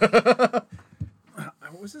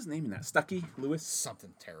 What was his name in that? Stuckey Lewis?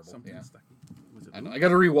 Something terrible. Something yeah. Stuckey. Was it I know. Lewis? I got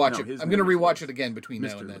to rewatch No, it. his I'm going to name is rewatch Lewis. it again between now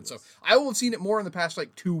Mr. and then. Lewis. So I will have seen it more in the past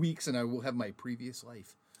 2 weeks, and I will have my previous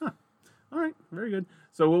life. All right, very good.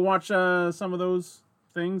 So we'll watch some of those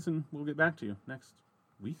things, and we'll get back to you next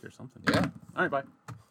week or something. Yeah. All right, bye.